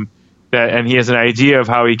freedom and he has an idea of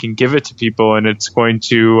how he can give it to people, and it's going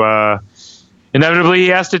to inevitably he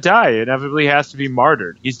has to die. Inevitably he has to be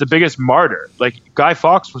martyred. He's the biggest martyr. Like Guy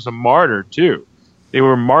Fawkes was a martyr too. They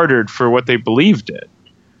were martyred for what they believed in.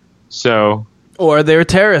 So, or they were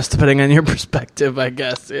terrorists, depending on your perspective, I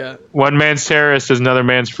guess. Yeah. One man's terrorist is another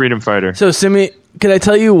man's freedom fighter. So, Simi, can I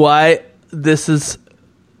tell you why this is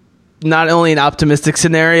not only an optimistic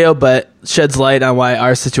scenario, but sheds light on why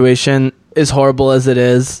our situation is horrible as it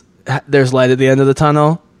is? There's light at the end of the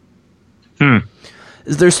tunnel.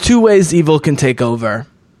 There's two ways evil can take over.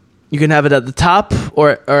 You can have it at the top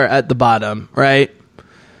or at the bottom, right?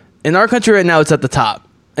 In our country right now, it's at the top.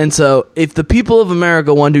 And so if the people of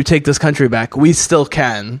America want to take this country back, we still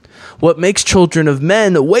can. What makes Children of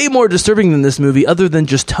Men way more disturbing than this movie, other than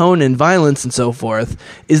just tone and violence and so forth,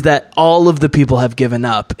 is that all of the people have given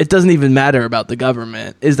up. It doesn't even matter about the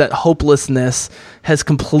government, is that hopelessness has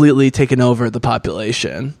completely taken over the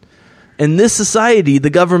population. In this society, the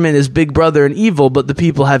government is big brother and evil, but the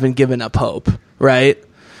people haven't given up hope, right?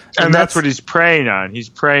 And that's what he's preying on. He's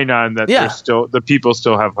preying on that the people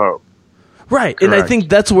still have hope. Right. Correct. And I think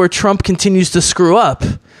that's where Trump continues to screw up,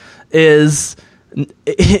 is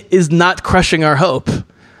not crushing our hope.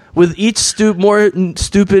 With each more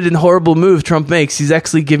stupid and horrible move Trump makes, he's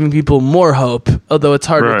actually giving people more hope, although it's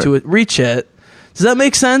harder to reach it. Does that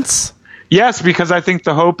make sense? Yes, because I think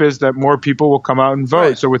the hope is that more people will come out and vote.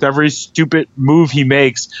 Right. So with every stupid move he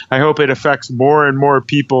makes, I hope it affects more and more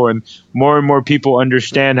people, and more people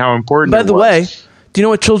understand how important it was. By the way, do you know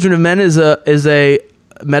what Children of Men is a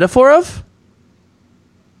metaphor of?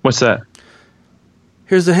 What's that?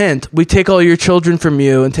 Here's a hint. We take all your children from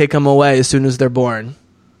you and take them away as soon as they're born.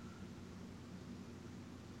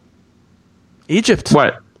 Egypt.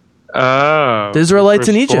 What? Oh. The Israelites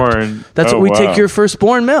in Egypt. That's what we take your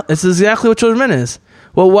firstborn male. This is exactly what Children of Men is.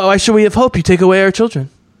 Well, why should we have hope? You take away our children.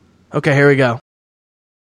 Okay, here we go.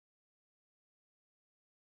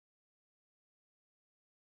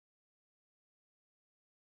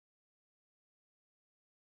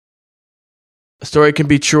 A story can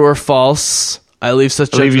be true or false. I leave such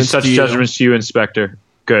judgments to you, Inspector.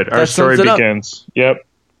 Good. Our story begins. Yep.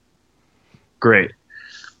 Great.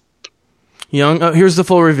 Here's the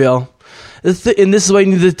full reveal. And this is why you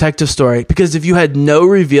need the detective story. Because if you had no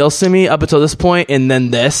reveal, Simi, up until this point, and then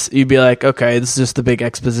this, you'd be like, okay, this is just the big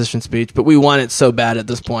exposition speech. But we want it so bad at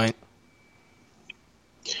this point.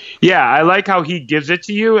 Yeah, I like how he gives it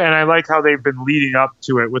to you, and I like how they've been leading up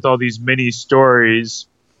to it with all these mini stories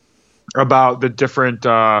about the different,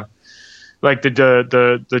 like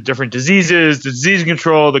the different diseases, the disease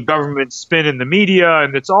control, the government spin in the media,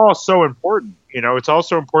 and it's all so important. You know, it's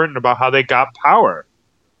also important about how they got power.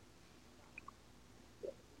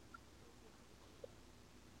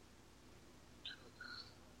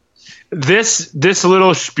 This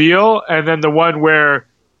little spiel, and then the one where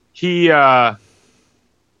he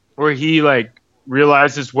like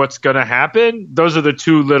realizes what's going to happen. Those are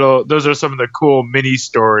some of the cool mini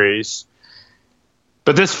stories.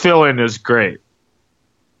 But this fill-in is great.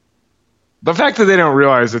 The fact that they don't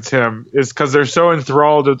realize it's him is because they're so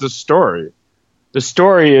enthralled with the story. The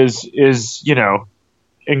story is, you know,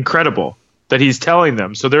 incredible that he's telling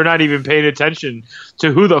them. So they're not even paying attention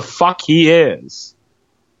to who the fuck he is.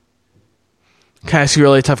 Can I ask you a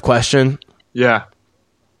really tough question? Yeah.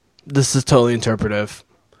 This is totally interpretive.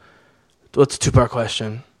 What's a two-part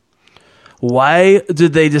question? Why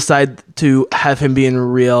did they decide to have him be in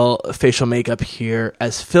real facial makeup here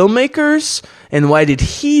as filmmakers? And why did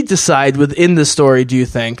he decide within the story, do you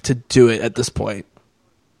think, to do it at this point?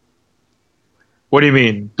 What do you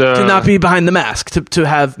mean? To not be behind the mask, to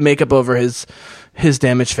have makeup over his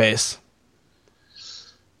damaged face.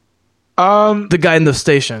 The guy in the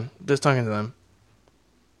station that's talking to them.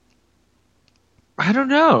 I don't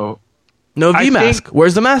know. No mask.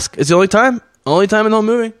 Where's the mask? It's the only time in the whole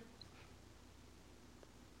movie.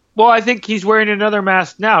 Well, I think he's wearing another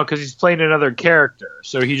mask now because he's playing another character.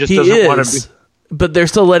 So he just doesn't want to be. But they're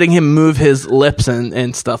still letting him move his lips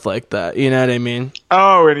and stuff like that. You know what I mean?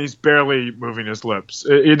 Oh, and he's barely moving his lips.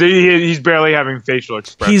 He's barely having facial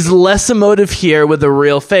expression. He's less emotive here with the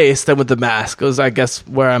real face than with the mask. Is I guess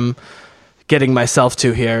where I'm getting myself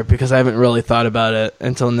to here, because I haven't really thought about it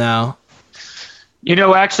until now. You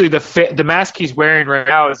know, actually, the mask he's wearing right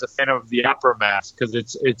now is a Phantom of the Opera mask, because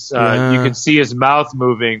it's you can see his mouth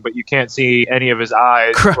moving, but you can't see any of his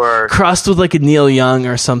eyes. Crossed with like a Neil Young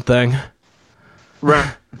or something.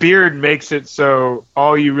 Right. Beard makes it so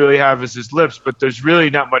all you really have is his lips, but there's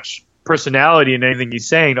really not much personality in anything he's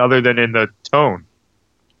saying other than in the tone.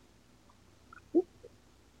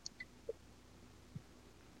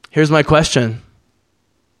 Here's my question.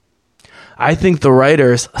 I think the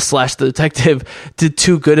writers / the detective did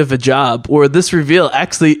too good of a job, or this reveal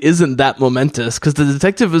actually isn't that momentous, because the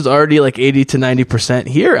detective is already like 80 to 90%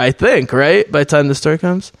 here, I think, right? By the time the story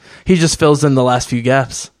comes. He just fills in the last few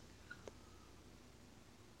gaps.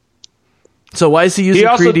 So why is he using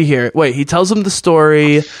Creedy here? Wait, he tells him the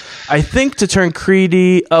story, I think to turn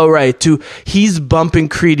Creedy... Oh, right. He's bumping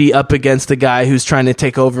Creedy up against the guy who's trying to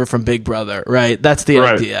take over from Big Brother, right? That's the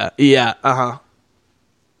idea. Yeah, uh-huh.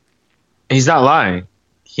 He's not lying.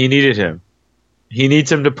 He needed him. He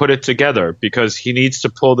needs him to put it together because he needs to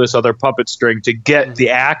pull this other puppet string to get the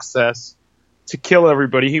access to kill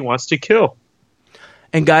everybody he wants to kill.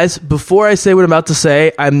 And guys, before I say what I'm about to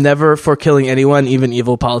say, I'm never for killing anyone, even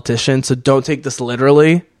evil politicians, so don't take this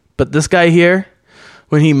literally. But this guy here,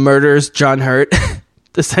 when he murders John Hurt,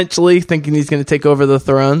 essentially thinking he's going to take over the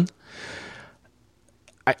throne,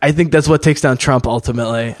 I think that's what takes down Trump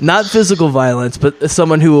ultimately. Not physical violence, but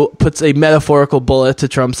someone who puts a metaphorical bullet to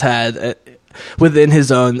Trump's head within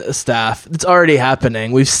his own staff. It's already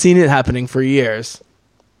happening. We've seen it happening for years.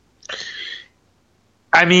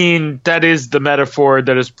 I mean, that is the metaphor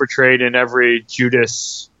that is portrayed in every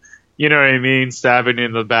Judas, you know what I mean, stabbing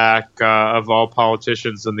in the back of all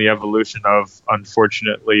politicians and the evolution of,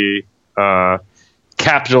 unfortunately,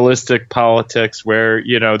 capitalistic politics where,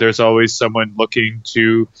 you know, there's always someone looking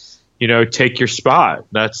to, you know, take your spot.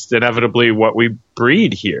 That's inevitably what we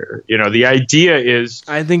breed here. You know, the idea is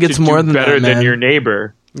I think it's more than better that, man. than your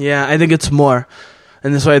neighbor. Yeah, I think it's more.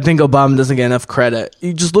 And that's why I think Obama doesn't get enough credit.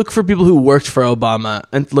 You just look for people who worked for Obama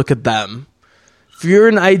and look at them. If you're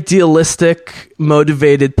an idealistic,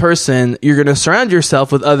 motivated person, you're going to surround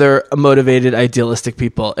yourself with other motivated, idealistic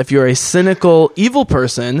people. If you're a cynical, evil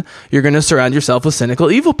person, you're going to surround yourself with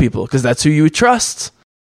cynical, evil people because that's who you trust.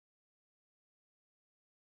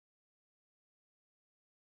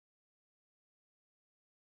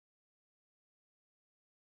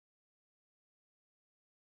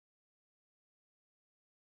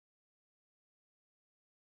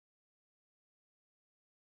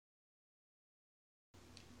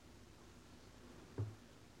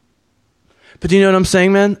 But do you know what I'm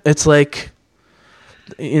saying, man? It's like,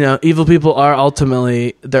 you know, evil people are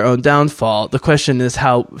ultimately their own downfall. The question is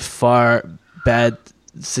how far bad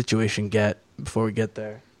the situation get before we get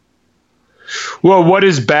there. Well, what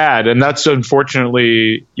is bad? And that's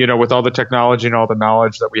unfortunately, you know, with all the technology and all the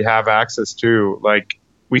knowledge that we have access to, like,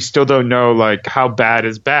 we still don't know, like, how bad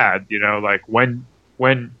is bad. You know, like, when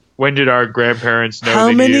did our grandparents know?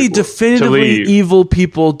 How many definitively evil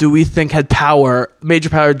people do we think had power, major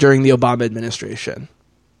power, during the Obama administration?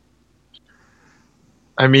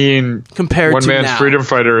 I mean, compared one to man's now. freedom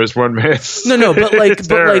fighter is one man's no, but like,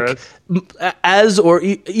 terrorist. as or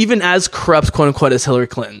even as corrupt, quote unquote, as Hillary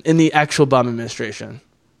Clinton in the actual Obama administration,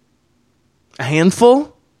 a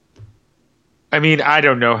handful. I mean, I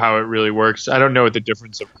don't know how it really works. I don't know what the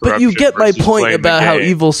difference of corruption. But you get my versus point playing about the how game.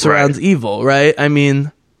 evil surrounds Right. evil, right? I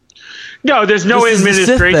mean, no, there's no This is the Sith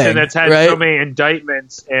administration thing, that's had right? so many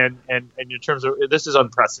indictments, and in terms of this is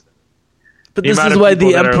unprecedented. but The this amount is of why people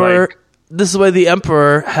the that are emperor. like- This is why the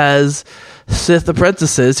emperor has Sith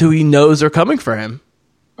apprentices who he knows are coming for him.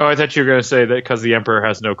 Oh, I thought you were going to say that because the emperor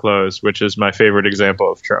has no clothes, which is my favorite example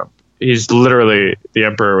of Trump. He's literally the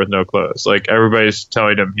emperor with no clothes. Like, everybody's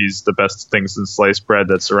telling him he's the best thing since sliced bread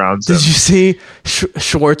that surrounds him. Did you see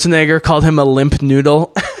Schwarzenegger called him a limp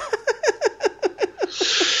noodle?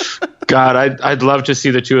 God, I'd love to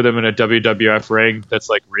see the two of them in a WWF ring that's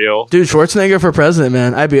like real. Dude, Schwarzenegger for president,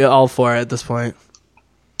 man. I'd be all for it at this point.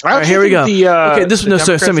 All right, here we go. Okay, this the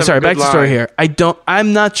sorry, Democrats sorry. have a Back to good the story line. here.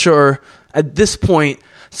 I'm not sure at this point.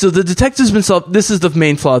 So the detective's been solved. This is the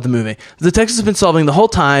main flaw of the movie. The detective's been solving the whole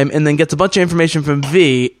time, and then gets a bunch of information from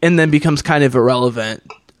V, and then becomes kind of irrelevant,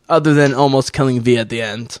 other than almost killing V at the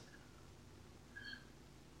end.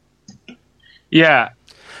 Yeah.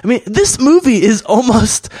 I mean, this movie is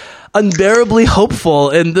almost unbearably hopeful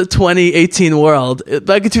in the 2018 world.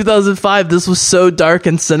 Back in 2005, this was so dark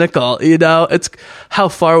and cynical. You know, it's how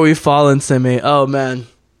far we've fallen, Simi. Oh man.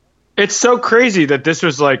 It's so crazy that this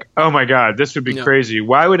was like, oh my God, this would be Yeah. crazy.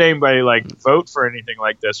 Why would anybody like vote for anything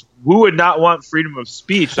like this? Who would not want freedom of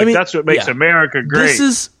speech? Like, I mean, that's what makes yeah. America great. This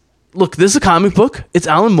is a comic book. It's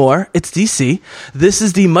Alan Moore. It's DC. This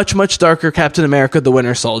is the much, much darker Captain America, the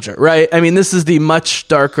Winter Soldier, right? I mean, this is the much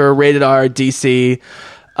darker rated R DC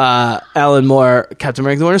Alan Moore, Captain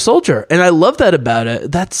America, the Winter Soldier. And I love that about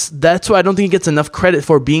it. That's why I don't think he gets enough credit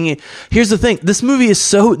for being here's the thing. This movie is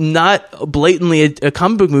so not blatantly a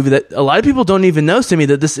comic book movie that a lot of people don't even know, Simi,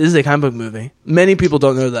 that this is a comic book movie. Many people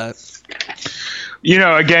don't know that. You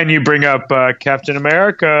know, again, you bring up Captain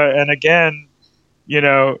America, and again, you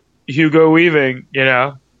know, Hugo Weaving, you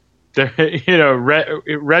know,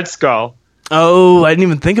 Red Skull. Oh, I didn't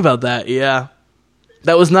even think about that. Yeah.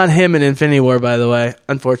 That was not him in Infinity War, by the way,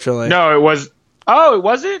 unfortunately. No, it was. Oh, it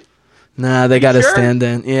wasn't? Nah, they got to sure? stand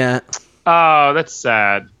in. Yeah. Oh, that's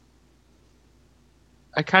sad.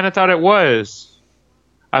 I kind of thought it was.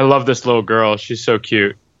 I love this little girl. She's so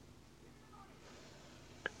cute.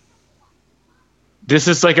 This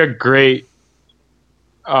is like a great.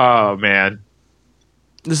 Oh man,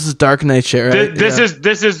 This is Dark Knight shit, right?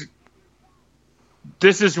 this is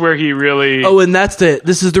this is where he really. Oh, and this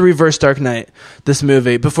is the reverse Dark Knight, this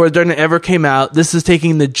movie. Before Dark Knight ever came out, this is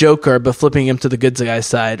taking the Joker but flipping him to the good guy's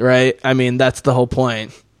side, right? I mean, that's the whole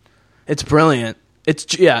point. It's brilliant.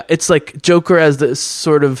 It's like Joker as the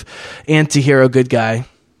sort of anti-hero good guy.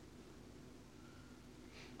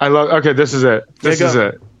 I love. Okay, this is it. This is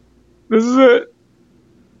it.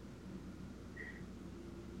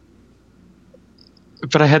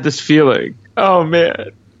 But I had this feeling. Oh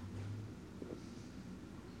man.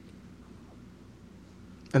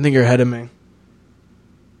 I think you're ahead of me.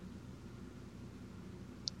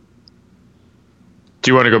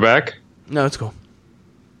 Do you want to go back? No, it's cool.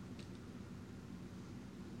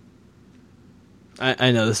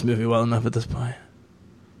 I know this movie well enough at this point.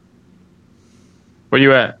 Where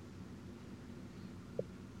you at?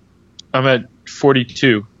 I'm at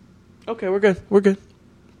 42. Okay, we're good.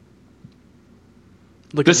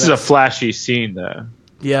 This is a flashy scene, though.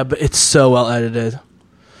 Yeah, but it's so well edited.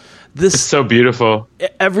 It's so beautiful.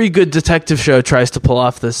 Every good detective show tries to pull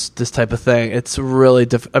off this type of thing. It's really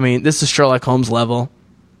I mean, this is Sherlock Holmes level.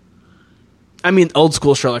 I mean, old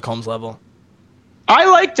school Sherlock Holmes level. I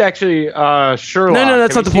liked actually Sherlock. No,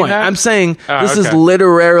 that's not the point. That? I'm saying this is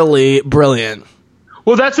literally brilliant.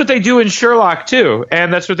 Well, that's what they do in Sherlock too,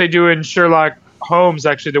 and that's what they do in Sherlock Holmes.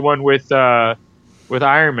 Actually, the one with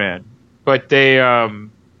Iron Man, but they,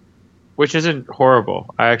 which isn't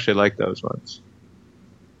horrible. I actually like those ones.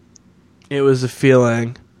 It was a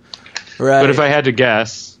feeling, right? But if I had to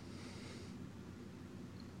guess.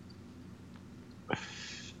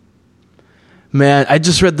 Man, I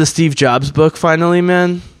just read the Steve Jobs book finally,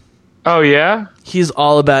 man. Oh, yeah? He's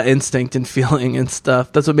all about instinct and feeling and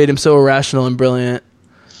stuff. That's what made him so irrational and brilliant.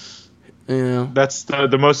 You know? That's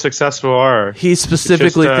the most successful art. He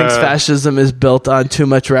specifically thinks fascism is built on too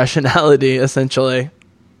much rationality, essentially.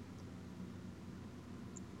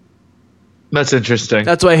 That's interesting.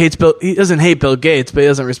 That's why he doesn't hate Bill Gates, but he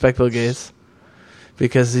doesn't respect Bill Gates.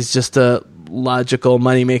 Because he's just a logical,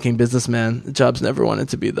 money-making businessman. Jobs never wanted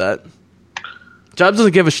to be that. Jobs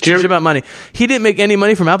doesn't give a shit about money. He didn't make any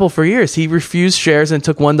money from Apple for years. He refused shares and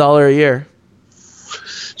took $1 a year.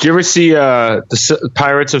 Did you ever see the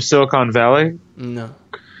Pirates of Silicon Valley? No.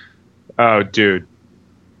 Oh, dude.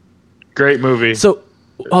 Great movie. So,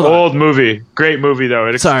 old movie. Great movie, though.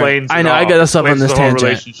 It explains I know, I got us up on this tangent.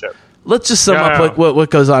 Relationship. Let's just sum up what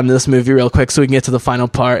goes on in this movie real quick so we can get to the final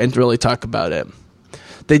part and really talk about it.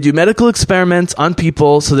 They do medical experiments on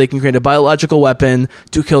people so they can create a biological weapon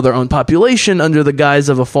to kill their own population under the guise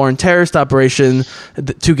of a foreign terrorist operation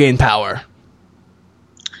to gain power.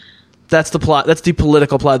 That's the plot. That's the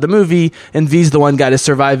political plot of the movie, and V's the one guy to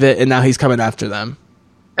survive it, and now he's coming after them.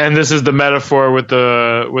 And this is the metaphor with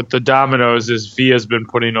the dominoes. Is V has been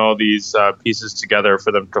putting all these pieces together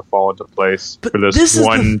for them to fall into place for this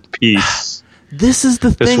one piece. This is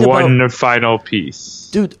the thing. This one final piece,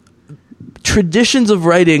 dude. Traditions of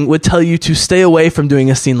writing would tell you to stay away from doing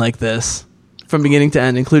a scene like this from beginning to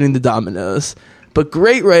end, including the dominoes. But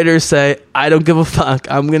great writers say, I don't give a fuck.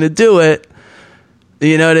 I'm going to do it.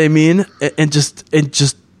 You know what I mean? And just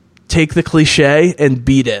take the cliche and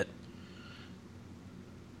beat it.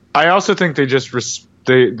 I also think they just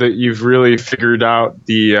that you've really figured out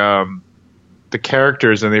the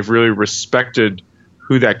characters, and they've really respected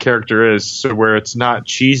who that character is. So where it's not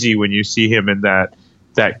cheesy when you see him in that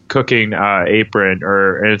cooking apron,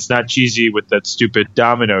 and it's not cheesy with that stupid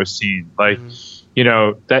domino scene. Like, you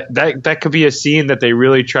know, that could be a scene that they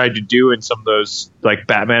really tried to do in some of those, like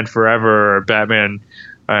Batman Forever or Batman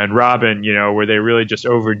and Robin, you know, where they really just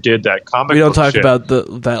overdid that comic. We don't talk shit. about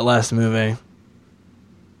that last movie.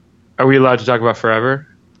 Are we allowed to talk about Forever?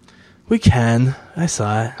 We can. I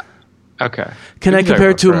saw it. Okay. Can I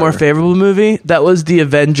compare it to a more favorable movie? That was the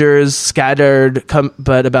Avengers scattered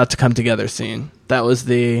but about to come together scene. That was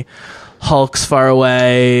the Hulk's far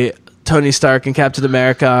away. Tony Stark and Captain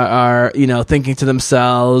America are, you know, thinking to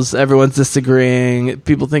themselves. Everyone's disagreeing.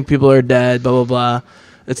 People think people are dead. Blah blah blah.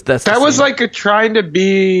 That was like trying to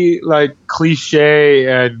be like cliche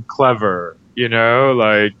and clever. You know,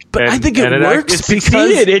 like, but I think it works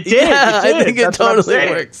because it did. Yeah, I think it totally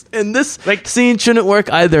works. And this scene shouldn't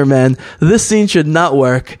work either, man. This scene should not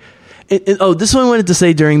work. This one I wanted to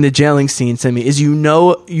say during the jailing scene, Sammy, is you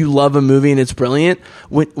know you love a movie and it's brilliant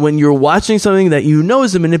when you're watching something that you know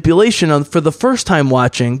is a manipulation for the first time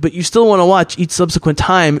watching, but you still want to watch each subsequent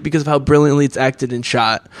time because of how brilliantly it's acted and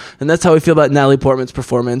shot. And that's how I feel about Natalie Portman's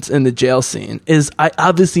performance in the jail scene. Is I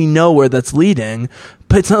obviously know where that's leading,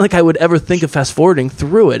 but it's not like I would ever think of fast forwarding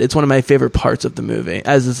through it. It's one of my favorite parts of the movie,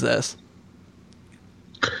 as is this.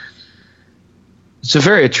 It's a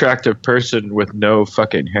very attractive person with no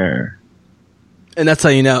fucking hair. And that's how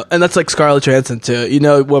you know. And that's like Scarlett Johansson too. You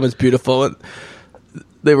know, a woman's beautiful and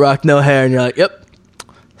they rock no hair, and you're like, yep,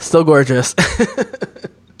 still gorgeous.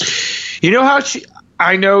 You know how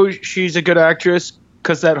I know she's a good actress?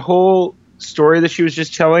 Because that whole story that she was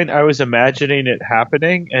just telling, I was imagining it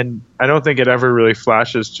happening, and I don't think it ever really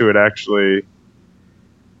flashes to it actually.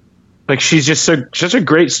 Like, she's just such a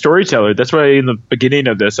great storyteller. That's why in the beginning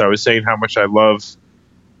of this, I was saying how much I love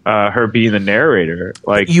her being the narrator.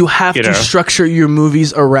 Like, you have to structure your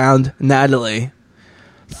movies around Natalie.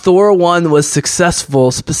 Thor 1 was successful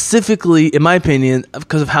specifically, in my opinion,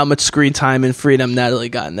 because of how much screen time and freedom Natalie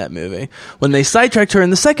got in that movie. When they sidetracked her in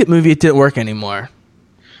the second movie, it didn't work anymore.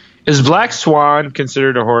 Is Black Swan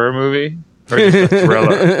considered a horror movie? Or just a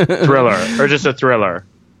thriller? Or just a thriller?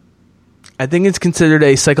 I think it's considered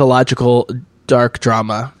a psychological dark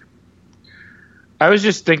drama. I was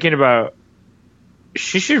just thinking about,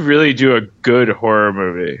 she should really do a good horror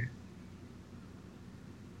movie.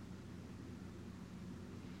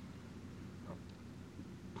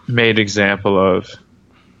 Made example of.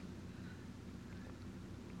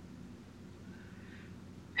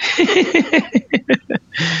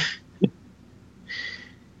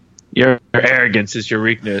 Your arrogance is your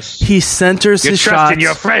weakness. He centers his shots,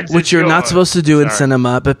 which you're not supposed to do in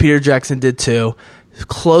cinema, but Peter Jackson did too.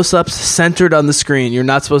 Close-ups centered on the screen. You're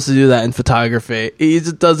not supposed to do that in photography. He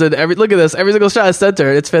just does it look at this. Every single shot is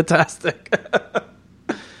centered. It's fantastic.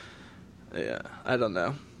 Yeah, I don't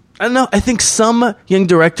know. I think some young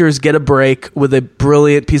directors get a break with a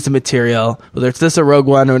brilliant piece of material, whether it's this or Rogue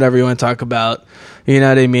One or whatever you want to talk about. You know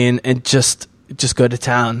what I mean? And just go to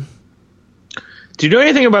town. Do you know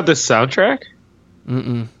anything about this soundtrack?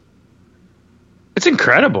 Mm-mm. It's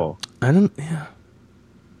incredible. Yeah.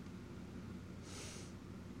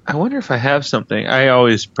 I wonder if I have something. I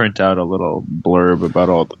always print out a little blurb about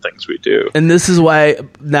all the things we do. And this is why,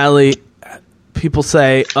 Natalie, people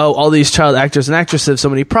say, oh, all these child actors and actresses have so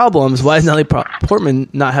many problems. Why does Natalie Portman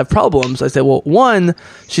not have problems? I say, well, one,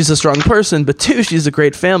 she's a strong person, but two, she's a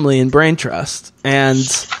great family and brain trust. And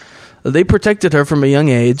they protected her from a young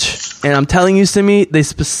age. And I'm telling you, Simi, they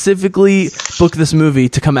specifically booked this movie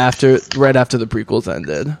to come right after the prequels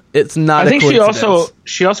ended. It's not. I think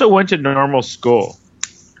she also went to normal school.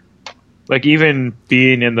 Like, even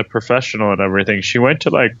being in the professional and everything, she went to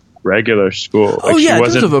like regular school. Oh, yeah, in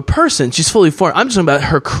terms of a person, she's fully formed. I'm talking about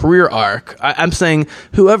her career arc. I'm saying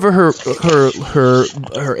whoever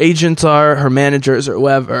her agents are, her managers or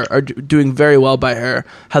whoever are doing very well by her.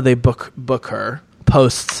 How they book her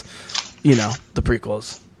posts, the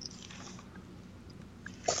prequels.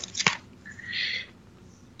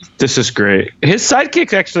 This is great. His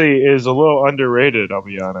sidekick actually is a little underrated, I'll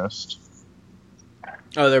be honest.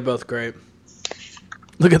 Oh, they're both great.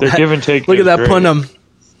 Look at Their that. Give and take. Look at that Punnam.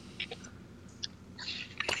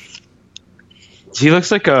 He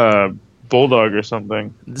looks like a bulldog or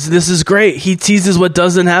something. This is great. He teases what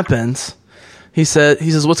doesn't happen. He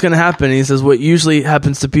says, what's going to happen? And he says, what usually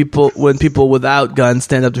happens to people when people without guns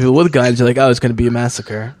stand up to people with guns, you're like, oh, it's going to be a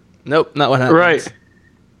massacre. Nope, not what happens. Right.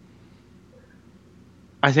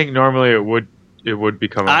 I think normally it would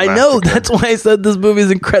become a massacre. I know. That's why I said this movie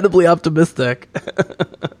is incredibly optimistic.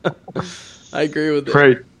 I agree with it.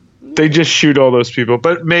 Right. They just shoot all those people.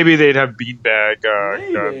 But maybe they'd have beanbag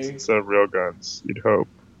guns instead of real guns, you'd hope.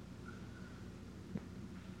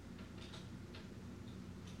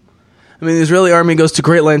 I mean, the Israeli army goes to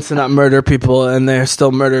great lengths to not murder people, and they're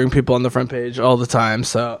still murdering people on the front page all the time.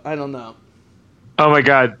 So, I don't know. Oh, my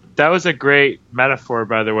God. That was a great metaphor,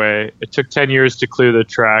 by the way. It took 10 years to clear the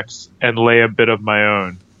tracks and lay a bit of my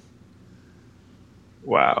own.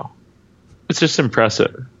 Wow. It's just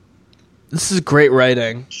impressive. This is great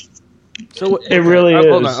writing. So it really is.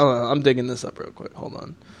 Hold on. I'm digging this up real quick. Hold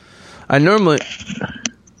on. I normally...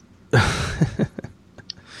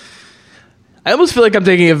 I almost feel like I'm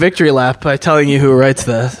taking a victory lap by telling you who writes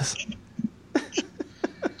this.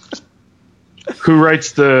 Who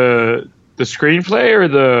writes the screenplay or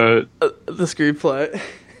the screenplay?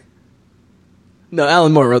 No,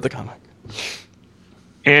 Alan Moore wrote the comic.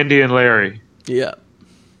 Andy and Larry. Yeah.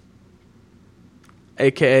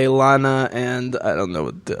 AKA Lana, and I don't know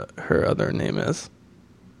what her other name is.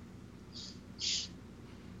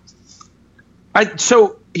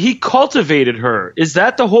 So he cultivated her. Is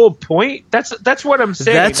that the whole point? That's what I'm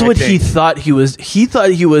saying. That's what he thought he was. He thought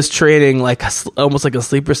he was training like almost like a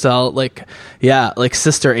sleeper cell, like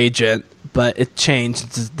sister agent. But it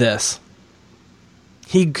changed to this.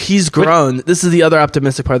 He's grown. This is the other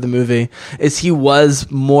optimistic part of the movie. Is he was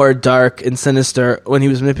more dark and sinister when he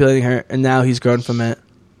was manipulating her, and now he's grown from it.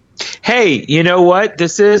 Hey, you know what?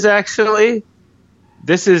 This is actually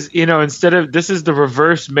this is this is the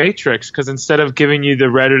reverse Matrix, because instead of giving you the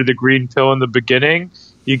red or the green pill in the beginning,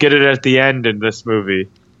 you get it at the end in this movie.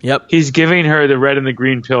 Yep. He's giving her the red and the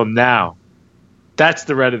green pill now. That's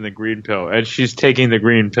the red and the green pill, and she's taking the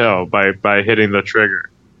green pill by hitting the trigger.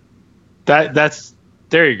 That's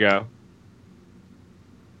there you go.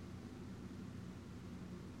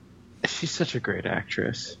 She's such a great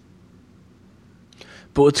actress.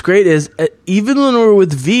 But what's great is even when we're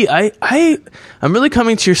with V, I'm really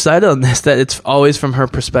coming to your side on this, that it's always from her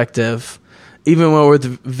perspective. Even when we're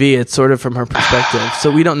with V, it's sort of from her perspective.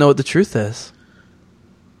 So we don't know what the truth is.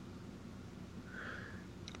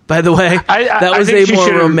 By the way, that was a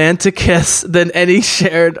more romantic kiss than any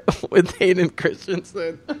shared with Hayden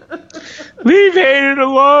Christensen. Leave Hayden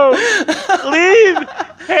alone. Leave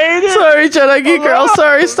Hayden. Sorry, Jedi Geek Girl.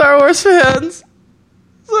 Sorry, Star Wars fans.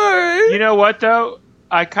 Sorry. You know what, though?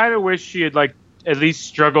 I kind of wish she had, like, at least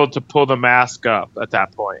struggled to pull the mask up at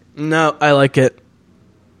that point. No, I like it.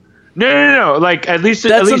 No. Like, at least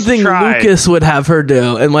that's at least something try. Lucas would have her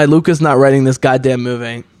do, and why Lucas not writing this goddamn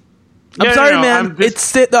movie. I'm sorry, man.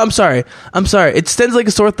 I'm sorry. It stands like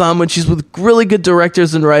a sore thumb when she's with really good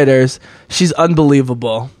directors and writers. She's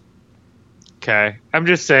unbelievable. Okay, I'm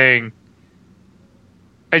just saying.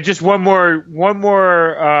 And just one more.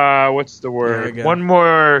 What's the word? One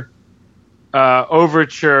more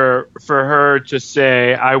overture for her to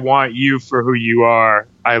say, "I want you for who you are.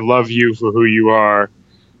 I love you for who you are."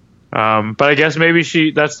 But I guess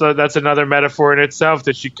maybe that's another metaphor in itself,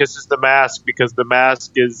 that she kisses the mask because the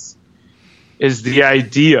mask is the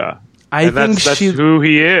idea. I think that's who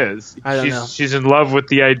he is. I don't know. She's in love with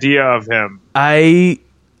the idea of him. I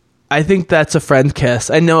think that's a friend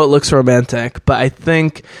kiss. I know it looks romantic, but I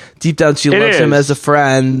think deep down she loves him as a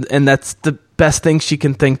friend, and that's the best thing she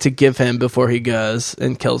can think to give him before he goes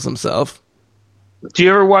and kills himself. Do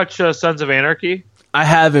you ever watch Sons of Anarchy? I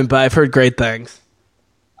haven't, but I've heard great things.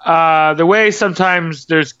 The way sometimes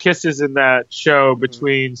there's kisses in that show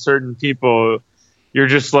between certain people, you're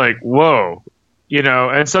just like, whoa,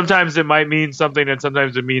 and sometimes it might mean something and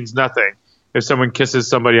sometimes it means nothing if someone kisses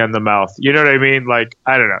somebody on the mouth. You know what I mean? Like,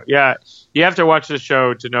 I don't know. Yeah, you have to watch the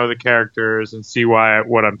show to know the characters and see what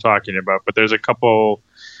I'm talking about. But there's a couple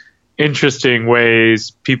interesting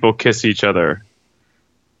ways people kiss each other.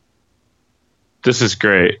 This is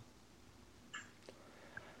great.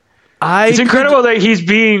 It's incredible that he's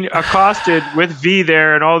being accosted with V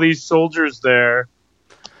there and all these soldiers there.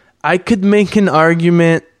 I could make an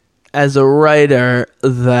argument as a writer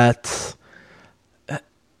that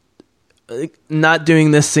not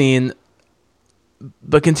doing this scene,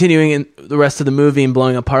 but continuing in the rest of the movie and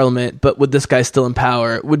blowing up Parliament, but with this guy still in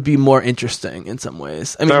power, would be more interesting in some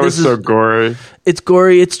ways. I mean, that was so gory. It's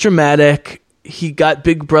gory. It's dramatic. He got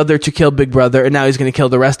Big Brother to kill Big Brother, and now he's going to kill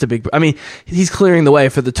the rest of Big Brother. I mean, he's clearing the way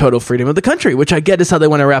for the total freedom of the country, which I get is how they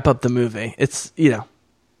want to wrap up the movie. It's,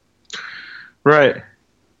 Right.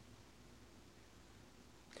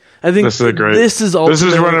 I think this is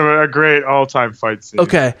one of a great all-time fight scenes.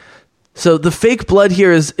 Okay, so the fake blood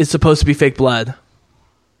here is supposed to be fake blood.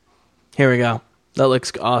 Here we go. That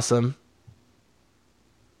looks awesome.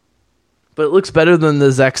 But it looks better than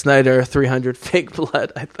the Zack Snyder 300 fake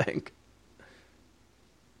blood, I think.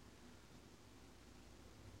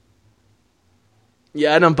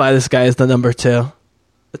 Yeah, I don't buy this guy as the number 2.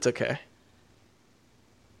 It's okay.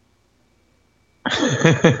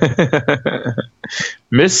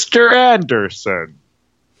 Mr. Anderson.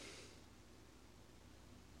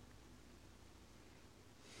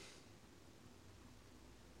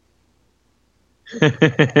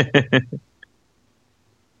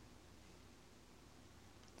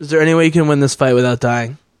 Is there any way you can win this fight without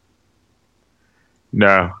dying?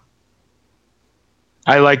 No.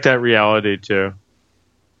 I like that reality too.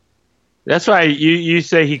 That's why you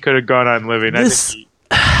say he could have gone on living. This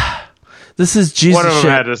is Jesus one of them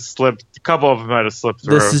shit. had to slip. A couple of them had to slip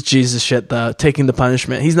through. This is Jesus shit, though. Taking the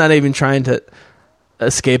punishment. He's not even trying to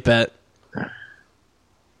escape it.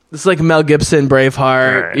 This is like Mel Gibson,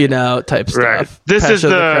 Braveheart, right. Type stuff. Right. This Passion is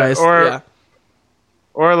of the Christ.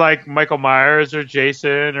 Or like Michael Myers or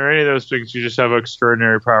Jason or any of those things. You just have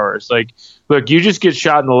extraordinary powers. Like, look, you just get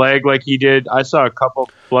shot in the leg like he did. I saw a couple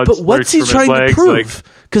blood. But what's he trying to prove?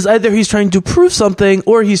 Because either he's trying to prove something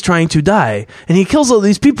or he's trying to die, and he kills all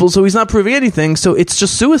these people, so he's not proving anything. So it's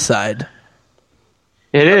just suicide.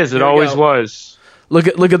 It is. It always was. Look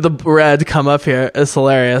at the red come up here. It's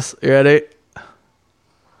hilarious. You ready?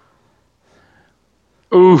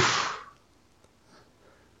 Oof.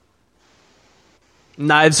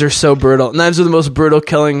 Knives are so brutal. Knives are the most brutal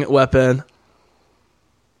killing weapon.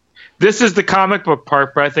 This is the comic book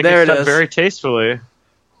part, but I think it's done very tastefully.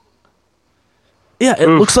 Yeah, it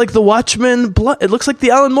looks like the Watchmen blood. It looks like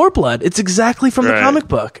the Alan Moore blood. It's exactly from the comic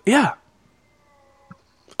book. Yeah.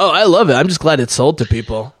 Oh, I love it. I'm just glad it's sold to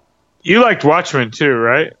people. You liked Watchmen too,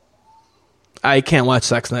 right? I can't watch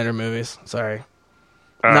Zack Snyder movies. Sorry.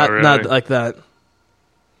 Really? Not like that.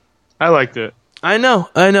 I liked it. I know.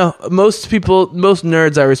 Most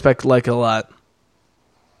nerds I respect like it a lot.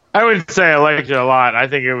 I wouldn't say I liked it a lot. I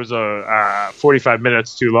think it was 45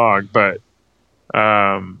 minutes too long, but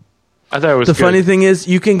I thought it was The good. funny thing is,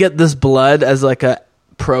 you can get this blood as like a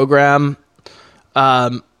program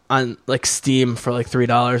on like Steam for like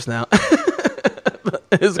 $3 now.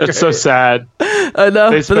 It's so sad. I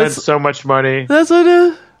know. They spent so much money. That's what it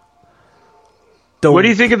is. What do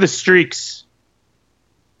you think of the streaks?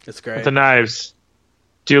 It's great. The knives.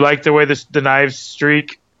 Do you like the way the knives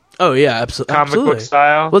streak? Oh yeah, absolutely. Comic book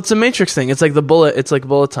style. Well, it's a Matrix thing. It's like the bullet. It's like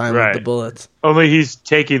bullet time with the bullets. Only he's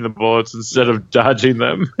taking the bullets instead of dodging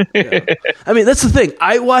them. I mean, that's the thing.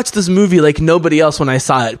 I watched this movie like nobody else when I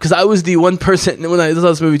saw it, because I was the one person when I saw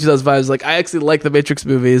this movie in 2005. I was like, I actually like the Matrix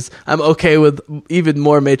movies. I'm okay with even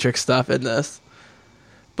more Matrix stuff in this.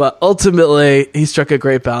 But ultimately, he struck a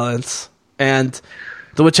great balance, and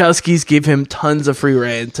the Wachowskis gave him tons of free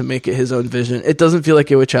rein to make it his own vision. It doesn't feel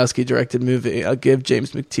like a Wachowski-directed movie. I'll give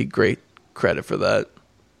James McTeague great credit for that.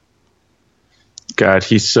 God,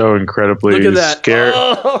 he's so incredibly Look at that. scared.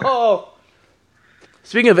 Oh!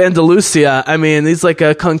 Speaking of Andalusia, I mean, he's like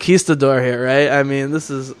a conquistador here, right? I mean, this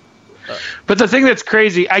is... But the thing that's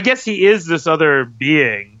crazy, I guess he is this other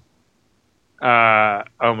being. Oh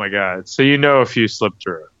my God. So you know if you slip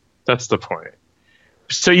through. That's the point.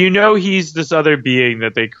 So you know he's this other being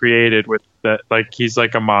that they created with that, like he's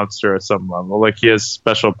like a monster at some level, like he has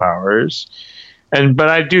special powers, but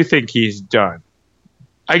I do think he's done.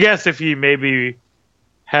 I guess if he maybe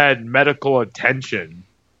had medical attention,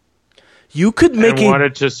 you could make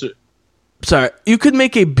you could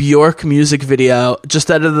make a Bjork music video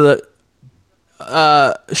just out of the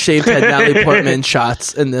shaved head Natalie Portman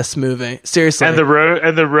shots in this movie. Seriously, and the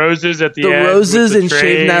roses at the end. The roses and train.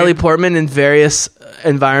 shaved Natalie Portman in various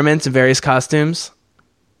environments and various costumes.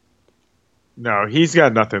 No, he's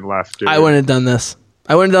got nothing left. Dude. I wouldn't have done this.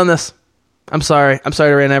 I'm sorry to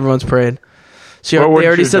rain everyone's parade. They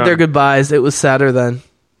already said their goodbyes. It was sadder then.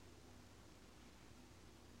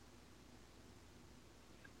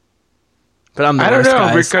 But I'm the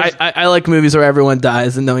worst, guys. Because I like movies where everyone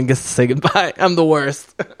dies and no one gets to say goodbye. I'm the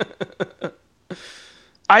worst.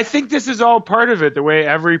 I think this is all part of it. The way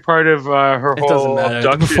every part of her it doesn't whole matter. The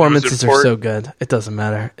abduction performances are so good. It doesn't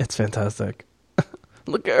matter. It's fantastic.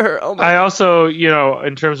 Look at her. Oh my I also,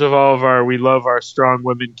 in terms of all of we love our strong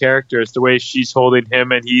women characters. The way she's holding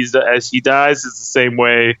him and as he dies is the same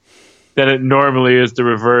way that it normally is the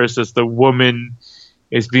reverse, as the woman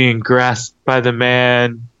is being grasped by the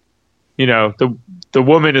man. The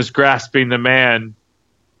woman is grasping the man.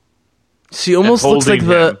 She almost looks like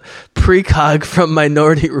the precog from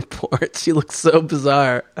Minority Report. She looks so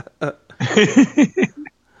bizarre. Run!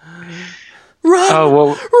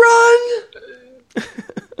 Run!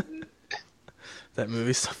 That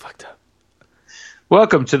movie's so fucked up.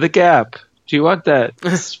 Welcome to the Gap. Do you want that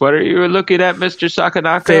sweater you were looking at, Mr.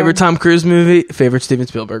 Sakanaka? Favorite Tom Cruise movie? Favorite Steven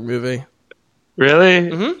Spielberg movie? Really?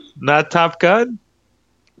 Mm-hmm. Not Top Gun?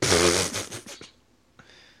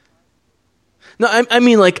 No, I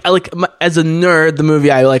mean, as a nerd, the movie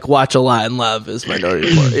I watch a lot and love is Minority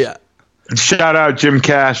Report. Yeah. Shout out Jim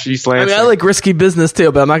Cash, East Lansing. I mean, I like Risky Business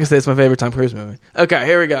too, but I'm not gonna say it's my favorite Tom Cruise movie. Okay,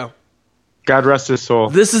 here we go. God rest his soul.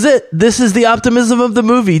 This is it. This is the optimism of the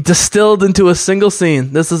movie distilled into a single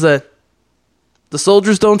scene. This is it. The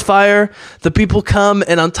soldiers don't fire. The people come,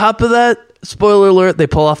 and on top of that, spoiler alert, they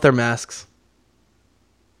pull off their masks.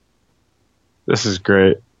 This is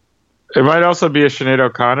great. It might also be a Sinead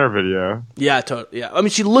O'Connor video. Yeah, totally. Yeah, I mean,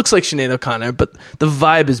 she looks like Sinead O'Connor, but the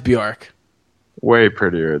vibe is Bjork. Way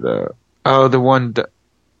prettier though. Oh, the one.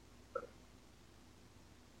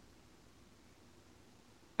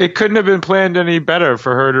 It couldn't have been planned any better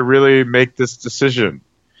for her to really make this decision,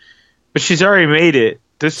 but she's already made it.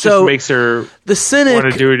 This just makes her the cynic.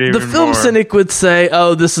 Want to do it even the film more. cynic would say,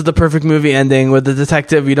 "Oh, this is the perfect movie ending with the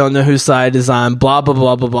detective. You don't know whose side is on. Blah blah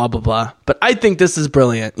blah blah blah blah blah." But I think this is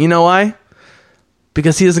brilliant. You know why?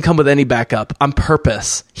 Because he doesn't come with any backup on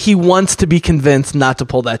purpose. He wants to be convinced not to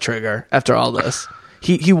pull that trigger after all this.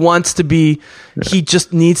 He wants to be. Yeah. He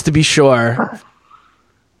just needs to be sure.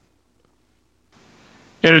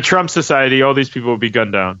 In a Trump society, all these people would be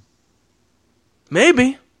gunned down.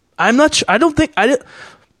 Maybe. I'm not sure. I don't think I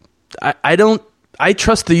don't. I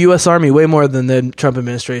trust the U.S. Army way more than the Trump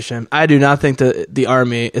administration. I do not think that the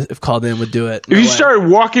Army, if called in, would do it. If you start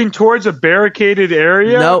walking towards a barricaded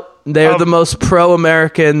area, nope. They're the most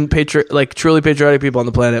pro-American, truly patriotic people on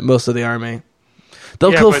the planet. Most of the army.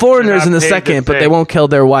 They'll kill foreigners in a second, but they won't kill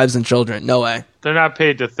their wives and children. No way. They're not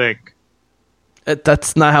paid to think.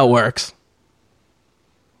 That's not how it works.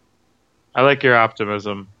 I like your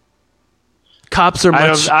optimism. Cops are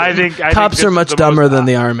much. I think cops are much dumber than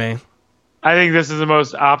the army. I think this is the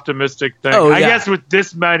most optimistic thing. I guess with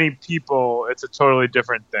this many people, it's a totally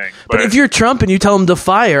different thing. But if you're Trump and you tell him to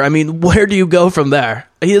fire, I mean, where do you go from there?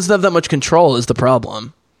 He doesn't have that much control. Is the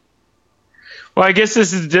problem? Well, I guess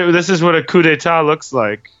this is what a coup d'état looks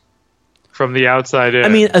like from the outside in. I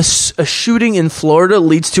mean, a shooting in Florida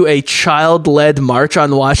leads to a child-led march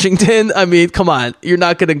on Washington. I mean, come on, you're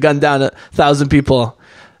not going to gun down 1,000 people.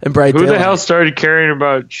 Who the hell started caring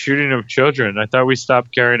about shooting of children? I thought we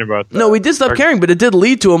stopped caring about that. No, we did stop caring, but it did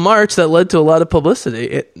lead to a march that led to a lot of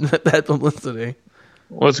publicity. Bad publicity.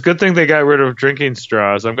 Well, it's a good thing they got rid of drinking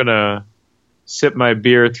straws. I'm going to sip my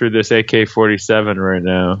beer through this AK-47 right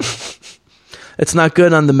now. It's not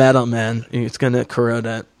good on the metal, man. It's going to corrode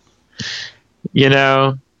it. You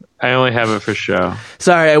know, I only have it for show.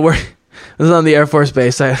 Sorry, I was on the Air Force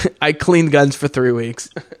Base. I cleaned guns for 3 weeks.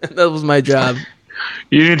 That was my job.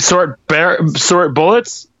 You didn't sort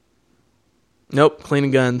bullets? Nope,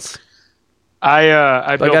 cleaning guns.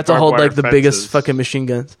 I got to hold like the biggest fucking machine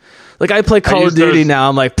guns. Like I play Call of Duty now.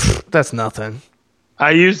 I'm like, that's nothing.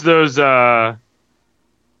 I use those not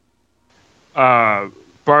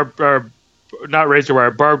razor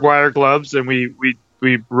wire, barbed wire gloves, and we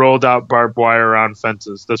rolled out barbed wire around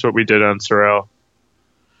fences. That's what we did on Sorrel.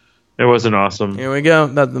 It wasn't awesome. Here we go.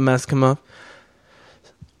 Let the mess come up.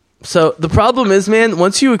 So the problem is, man,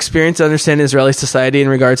 once you experience and understand Israeli society in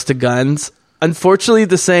regards to guns, unfortunately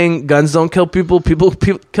the saying guns don't kill people, people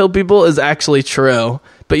kill people is actually true.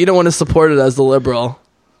 But you don't want to support it as the liberal.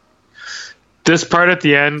 This part at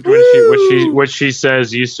the end, what she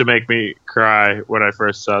says used to make me cry when I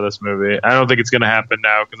first saw this movie. I don't think it's going to happen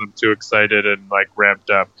now because I'm too excited and like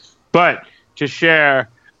ramped up. But to share,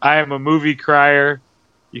 I am a movie crier.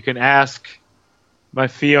 You can ask my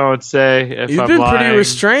fiance if You've I'm been lying. pretty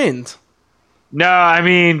restrained. No, I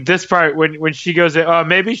mean this part when she goes,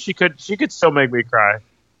 maybe she could still make me cry.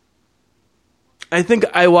 I think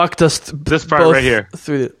I walked us this part right here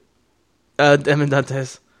through Emma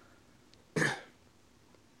Dantes.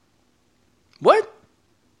 What?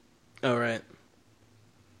 Oh right.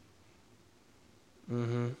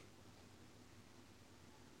 Mm-hmm.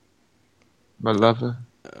 My lover.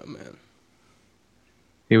 Oh man.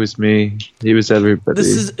 He was me. He was everybody.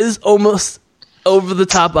 This is almost over the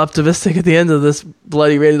top optimistic at the end of this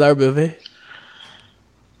bloody rated R movie.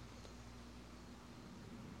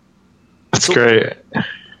 That's great.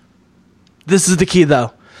 This is the key,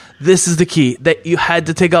 though. This is the key. That you had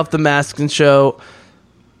to take off the mask and show...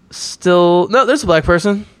 Still... No, there's a black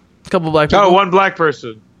person. A couple black people. Oh, one black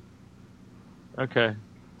person. Okay.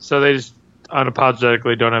 So they just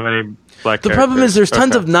unapologetically don't have any black The characters. problem is there's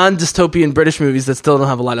tons of non-dystopian British movies that still don't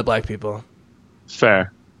have a lot of black people.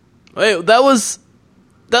 Fair. Wait, that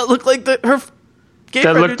looked like her gay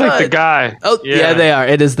That friend looked who like died. the guy. Oh, yeah, they are.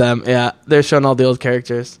 It is them. Yeah, they're showing all the old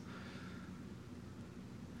characters.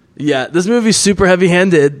 Yeah, this movie's super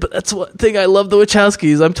heavy-handed, but that's one thing I love the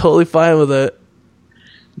Wachowskis. I'm totally fine with it.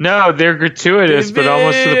 No, they're gratuitous, but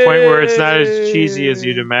almost to the point where it's not as cheesy as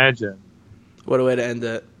you'd imagine. What a way to end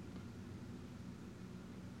it.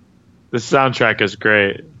 The soundtrack is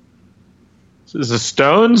great. Is the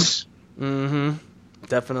Stones? Mm-hmm.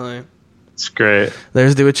 Definitely. It's great.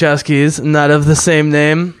 There's the Wachowskis, not of the same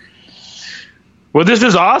name. Well, this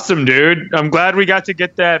is awesome, dude. I'm glad we got to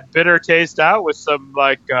get that bitter taste out with some,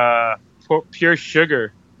 pure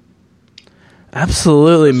sugar.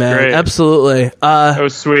 Absolutely, man. Great. Absolutely. That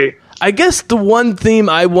was sweet. I guess the one theme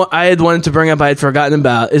I had wanted to bring up I had forgotten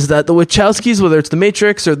about is that the Wachowskis, whether it's The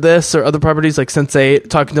Matrix or this or other properties like Sense8,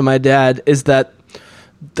 talking to my dad, is that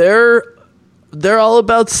they're all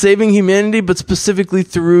about saving humanity, but specifically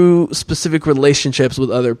through specific relationships with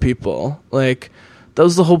other people. Like, that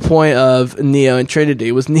was the whole point of Neo and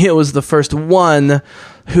Trinity. Neo was the first one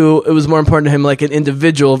who it was more important to him like an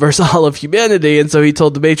individual versus all of humanity, and so he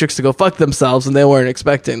told the Matrix to go fuck themselves, and they weren't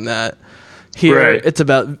expecting that. Here, right. It's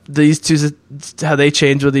about these two, how they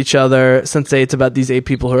change with each other. Sense8, it's about these 8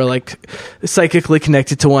 people who are like psychically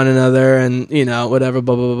connected to one another, and whatever,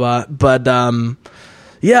 blah blah blah. But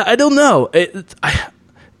yeah, I don't know.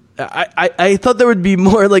 I thought there would be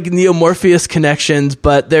more like Neo Morpheus connections,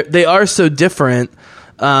 but they are so different.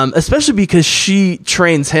 Especially because she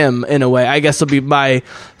trains him in a way. I guess will be my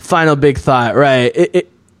final big thought, right?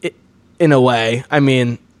 In a way, I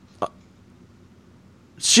mean,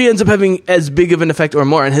 she ends up having as big of an effect or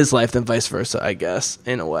more on his life than vice versa, I guess,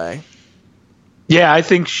 in a way. Yeah, I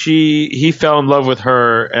think he fell in love with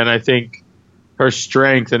her, and I think her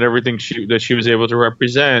strength and everything that she was able to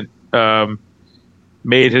represent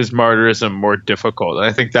made his martyrism more difficult. And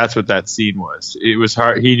I think that's what that scene was. It was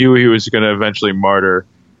hard. He knew he was going to eventually martyr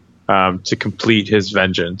to complete his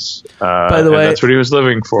vengeance. By the way, that's what he was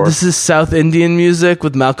living for. This is South Indian music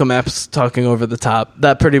with Malcolm X talking over the top.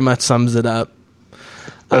 That pretty much sums it up.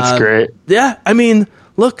 That's great. Yeah, I mean,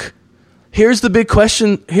 look, here's the big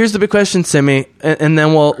question. Here's the big question, Simi, and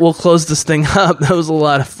then we'll close this thing up. That was a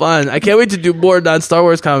lot of fun. I can't wait to do more non-Star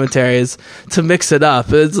Wars commentaries to mix it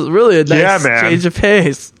up. It's really a nice change of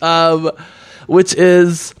pace. Which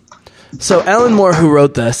is, so Alan Moore, who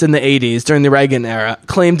wrote this in the 80s during the Reagan era,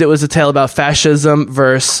 claimed it was a tale about fascism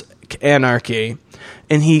versus anarchy.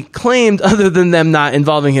 And he claimed, other than them not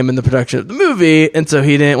involving him in the production of the movie, and so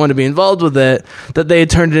he didn't want to be involved with it, that they had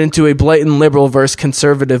turned it into a blatant liberal versus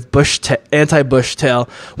conservative anti-Bush tale,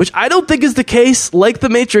 which I don't think is the case. Like The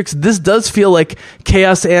Matrix, this does feel like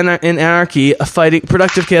chaos and anarchy,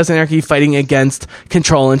 productive chaos and anarchy fighting against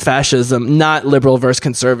control and fascism, not liberal versus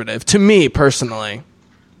conservative, to me personally.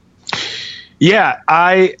 Yeah,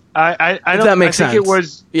 I don't. That makes sense. It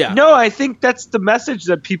was. Yeah. No, I think that's the message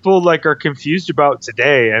that people are confused about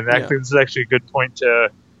today, and I think this is actually a good point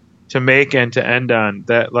to make and to end on.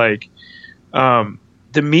 That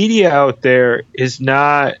the media out there is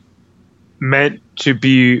not meant to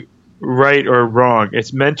be right or wrong.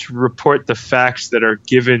 It's meant to report the facts that are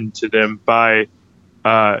given to them by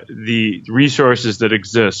the resources that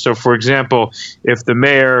exist. So, for example, if the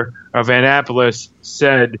mayor of Annapolis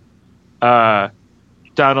said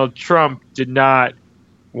Donald Trump did not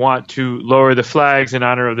want to lower the flags in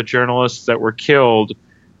honor of the journalists that were killed,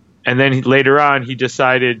 and then later on he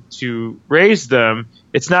decided to raise them,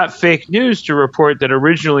 it's not fake news to report that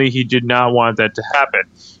originally he did not want that to happen,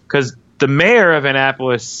 because the mayor of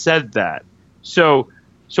Annapolis said that. So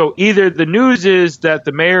either the news is that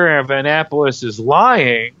the mayor of Annapolis is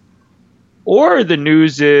lying, or the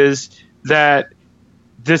news is that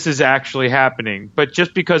this is actually happening. But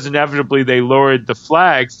just because inevitably they lowered the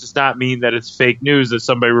flags does not mean that it's fake news that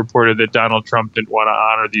somebody reported that Donald Trump didn't want to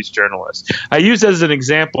honor these journalists. I use that as an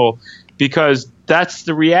example because that's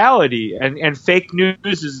the reality. And fake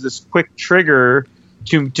news is this quick trigger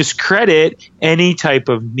to discredit any type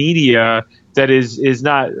of media that is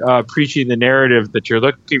not preaching the narrative that you're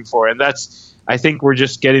looking for. And I think we're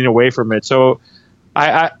just getting away from it. So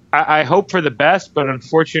I hope for the best, but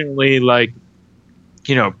unfortunately,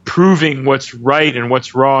 proving what's right and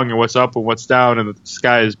what's wrong and what's up and what's down and the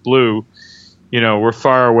sky is blue, we're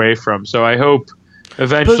far away from. So I hope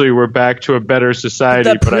eventually we're back to a better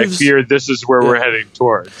society, but I fear this is where we're heading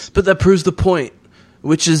towards. But that proves the point,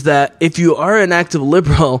 which is that if you are an active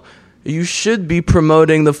liberal, you should be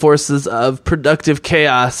promoting the forces of productive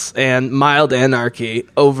chaos and mild anarchy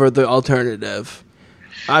over the alternative.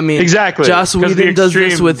 I mean, exactly. Joss Whedon does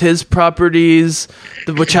this with his properties.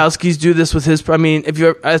 The Wachowskis do this with his. I mean,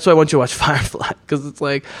 that's why I want you to watch Firefly, because it's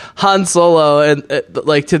like Han Solo and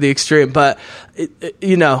to the extreme. But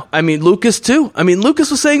Lucas too. I mean,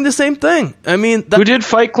 Lucas was saying the same thing. I mean, who did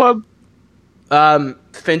Fight Club?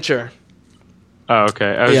 Fincher. Oh,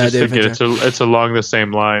 okay. I was just thinking it's along the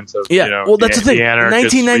same lines of well, that's the thing.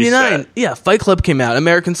 1999, reset. Fight Club came out,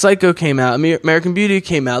 American Psycho came out, American Beauty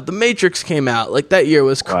came out, The Matrix came out. Like that year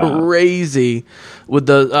was crazy with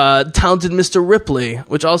the talented Mr. Ripley,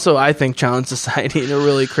 which also I think challenged society in a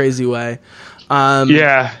really crazy way. But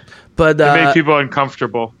it made people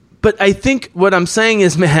uncomfortable. But I think what I'm saying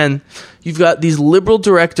is, man, you've got these liberal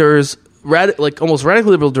directors, almost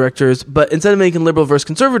radical liberal directors, but instead of making liberal versus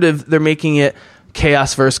conservative, they're making it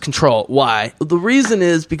chaos versus control. Why? The reason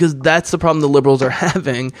is because that's the problem the liberals are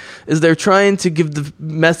having, is they're trying to give the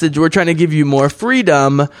message, we're trying to give you more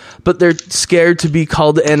freedom, but they're scared to be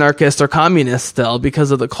called anarchist or communist still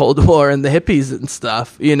because of the Cold War and the hippies and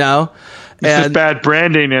stuff, It's just bad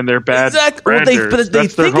branding, and they're bad branders. Well, they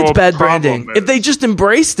think it's bad branding. If they just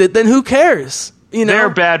embraced it, then who cares? They're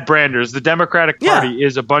bad branders. The Democratic Party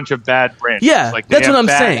is a bunch of bad branders. Yeah, that's what I'm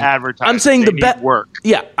saying. I'm saying the work.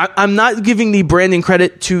 Yeah, I'm not giving the branding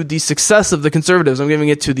credit to the success of the conservatives. I'm giving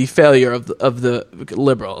it to the failure of the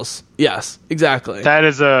liberals. Yes, exactly. That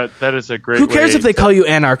is a great. Who cares way if they call you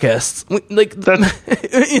anarchists? Like,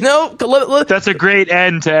 you know, that's a great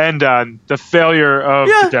end to end on the failure of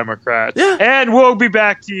the Democrats. Yeah. And we'll be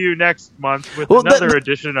back to you next month with another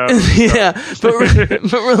edition of. Yeah, but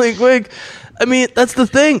really quick. I mean, that's the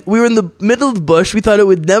thing. We were in the middle of Bush. We thought it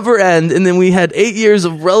would never end, and then we had 8 years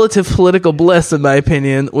of relative political bliss, in my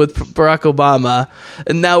opinion, with Barack Obama,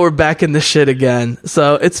 and now we're back in the shit again.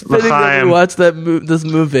 So it's fitting that we watch this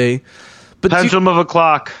movie. But Pendulum of a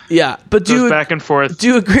clock. Yeah, but goes back and forth. Do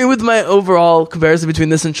you agree with my overall comparison between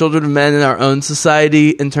this and Children of Men in our own society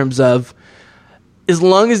in terms of, as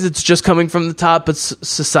long as it's just coming from the top, but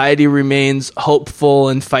society remains hopeful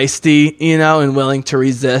and feisty, you know, and willing to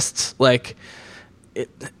resist, like,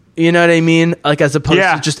 you know what I mean? Like, as opposed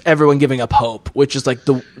to just everyone giving up hope, which is like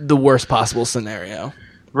the worst possible scenario.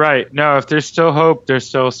 Right. No, if there's still hope, there's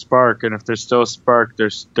still a spark, and if there's still a spark,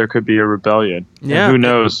 there could be a rebellion. Yeah. And who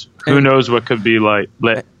knows? Who knows what could be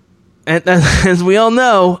lit? And as we all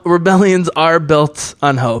know, rebellions are built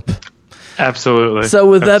on hope. Absolutely. So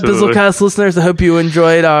with that, Bizzlecast listeners, I hope you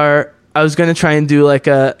enjoyed I was going to try and do like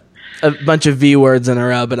a bunch of V words in a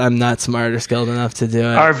row, but I'm not smart or skilled enough to do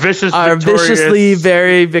it. Our viciously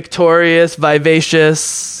very victorious,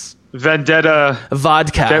 vivacious vendetta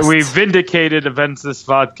vodcast that we vindicated against this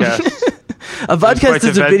vodcast. A vodcast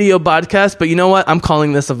is a video podcast, but you know what? I'm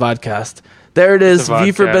calling this a vodcast. There it is.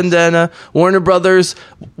 V for Vendetta. Warner Brothers.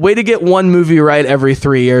 Way to get one movie right every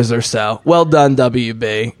 3 years or so. Well done,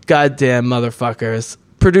 WB. Goddamn motherfuckers.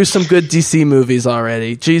 Produce some good DC movies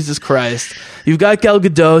already. Jesus Christ. You've got Gal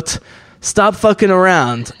Gadot. Stop fucking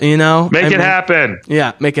around, you know? Make it happen.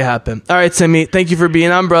 Yeah, make it happen. All right, Simi. Thank you for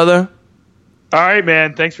being on, brother. All right,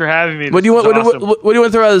 man. Thanks for having me. What do you want to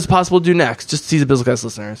throw out as possible to do next? Just to tease the Bizzlecast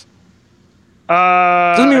listeners.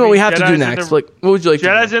 Doesn't mean what we have to do next. Like, what would you like to do?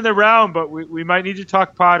 Jedi's in the round, but we might need to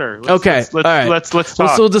talk Potter. Let's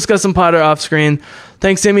talk. We'll discuss some Potter off screen.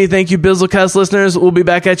 Thanks, Amy. Thank you, Bizzlecast listeners. We'll be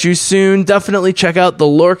back at you soon. Definitely check out the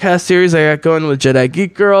Lorecast series I got going with Jedi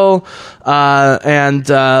Geek Girl. And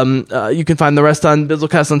you can find the rest on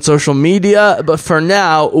Bizzlecast on social media. But for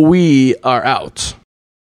now, we are out.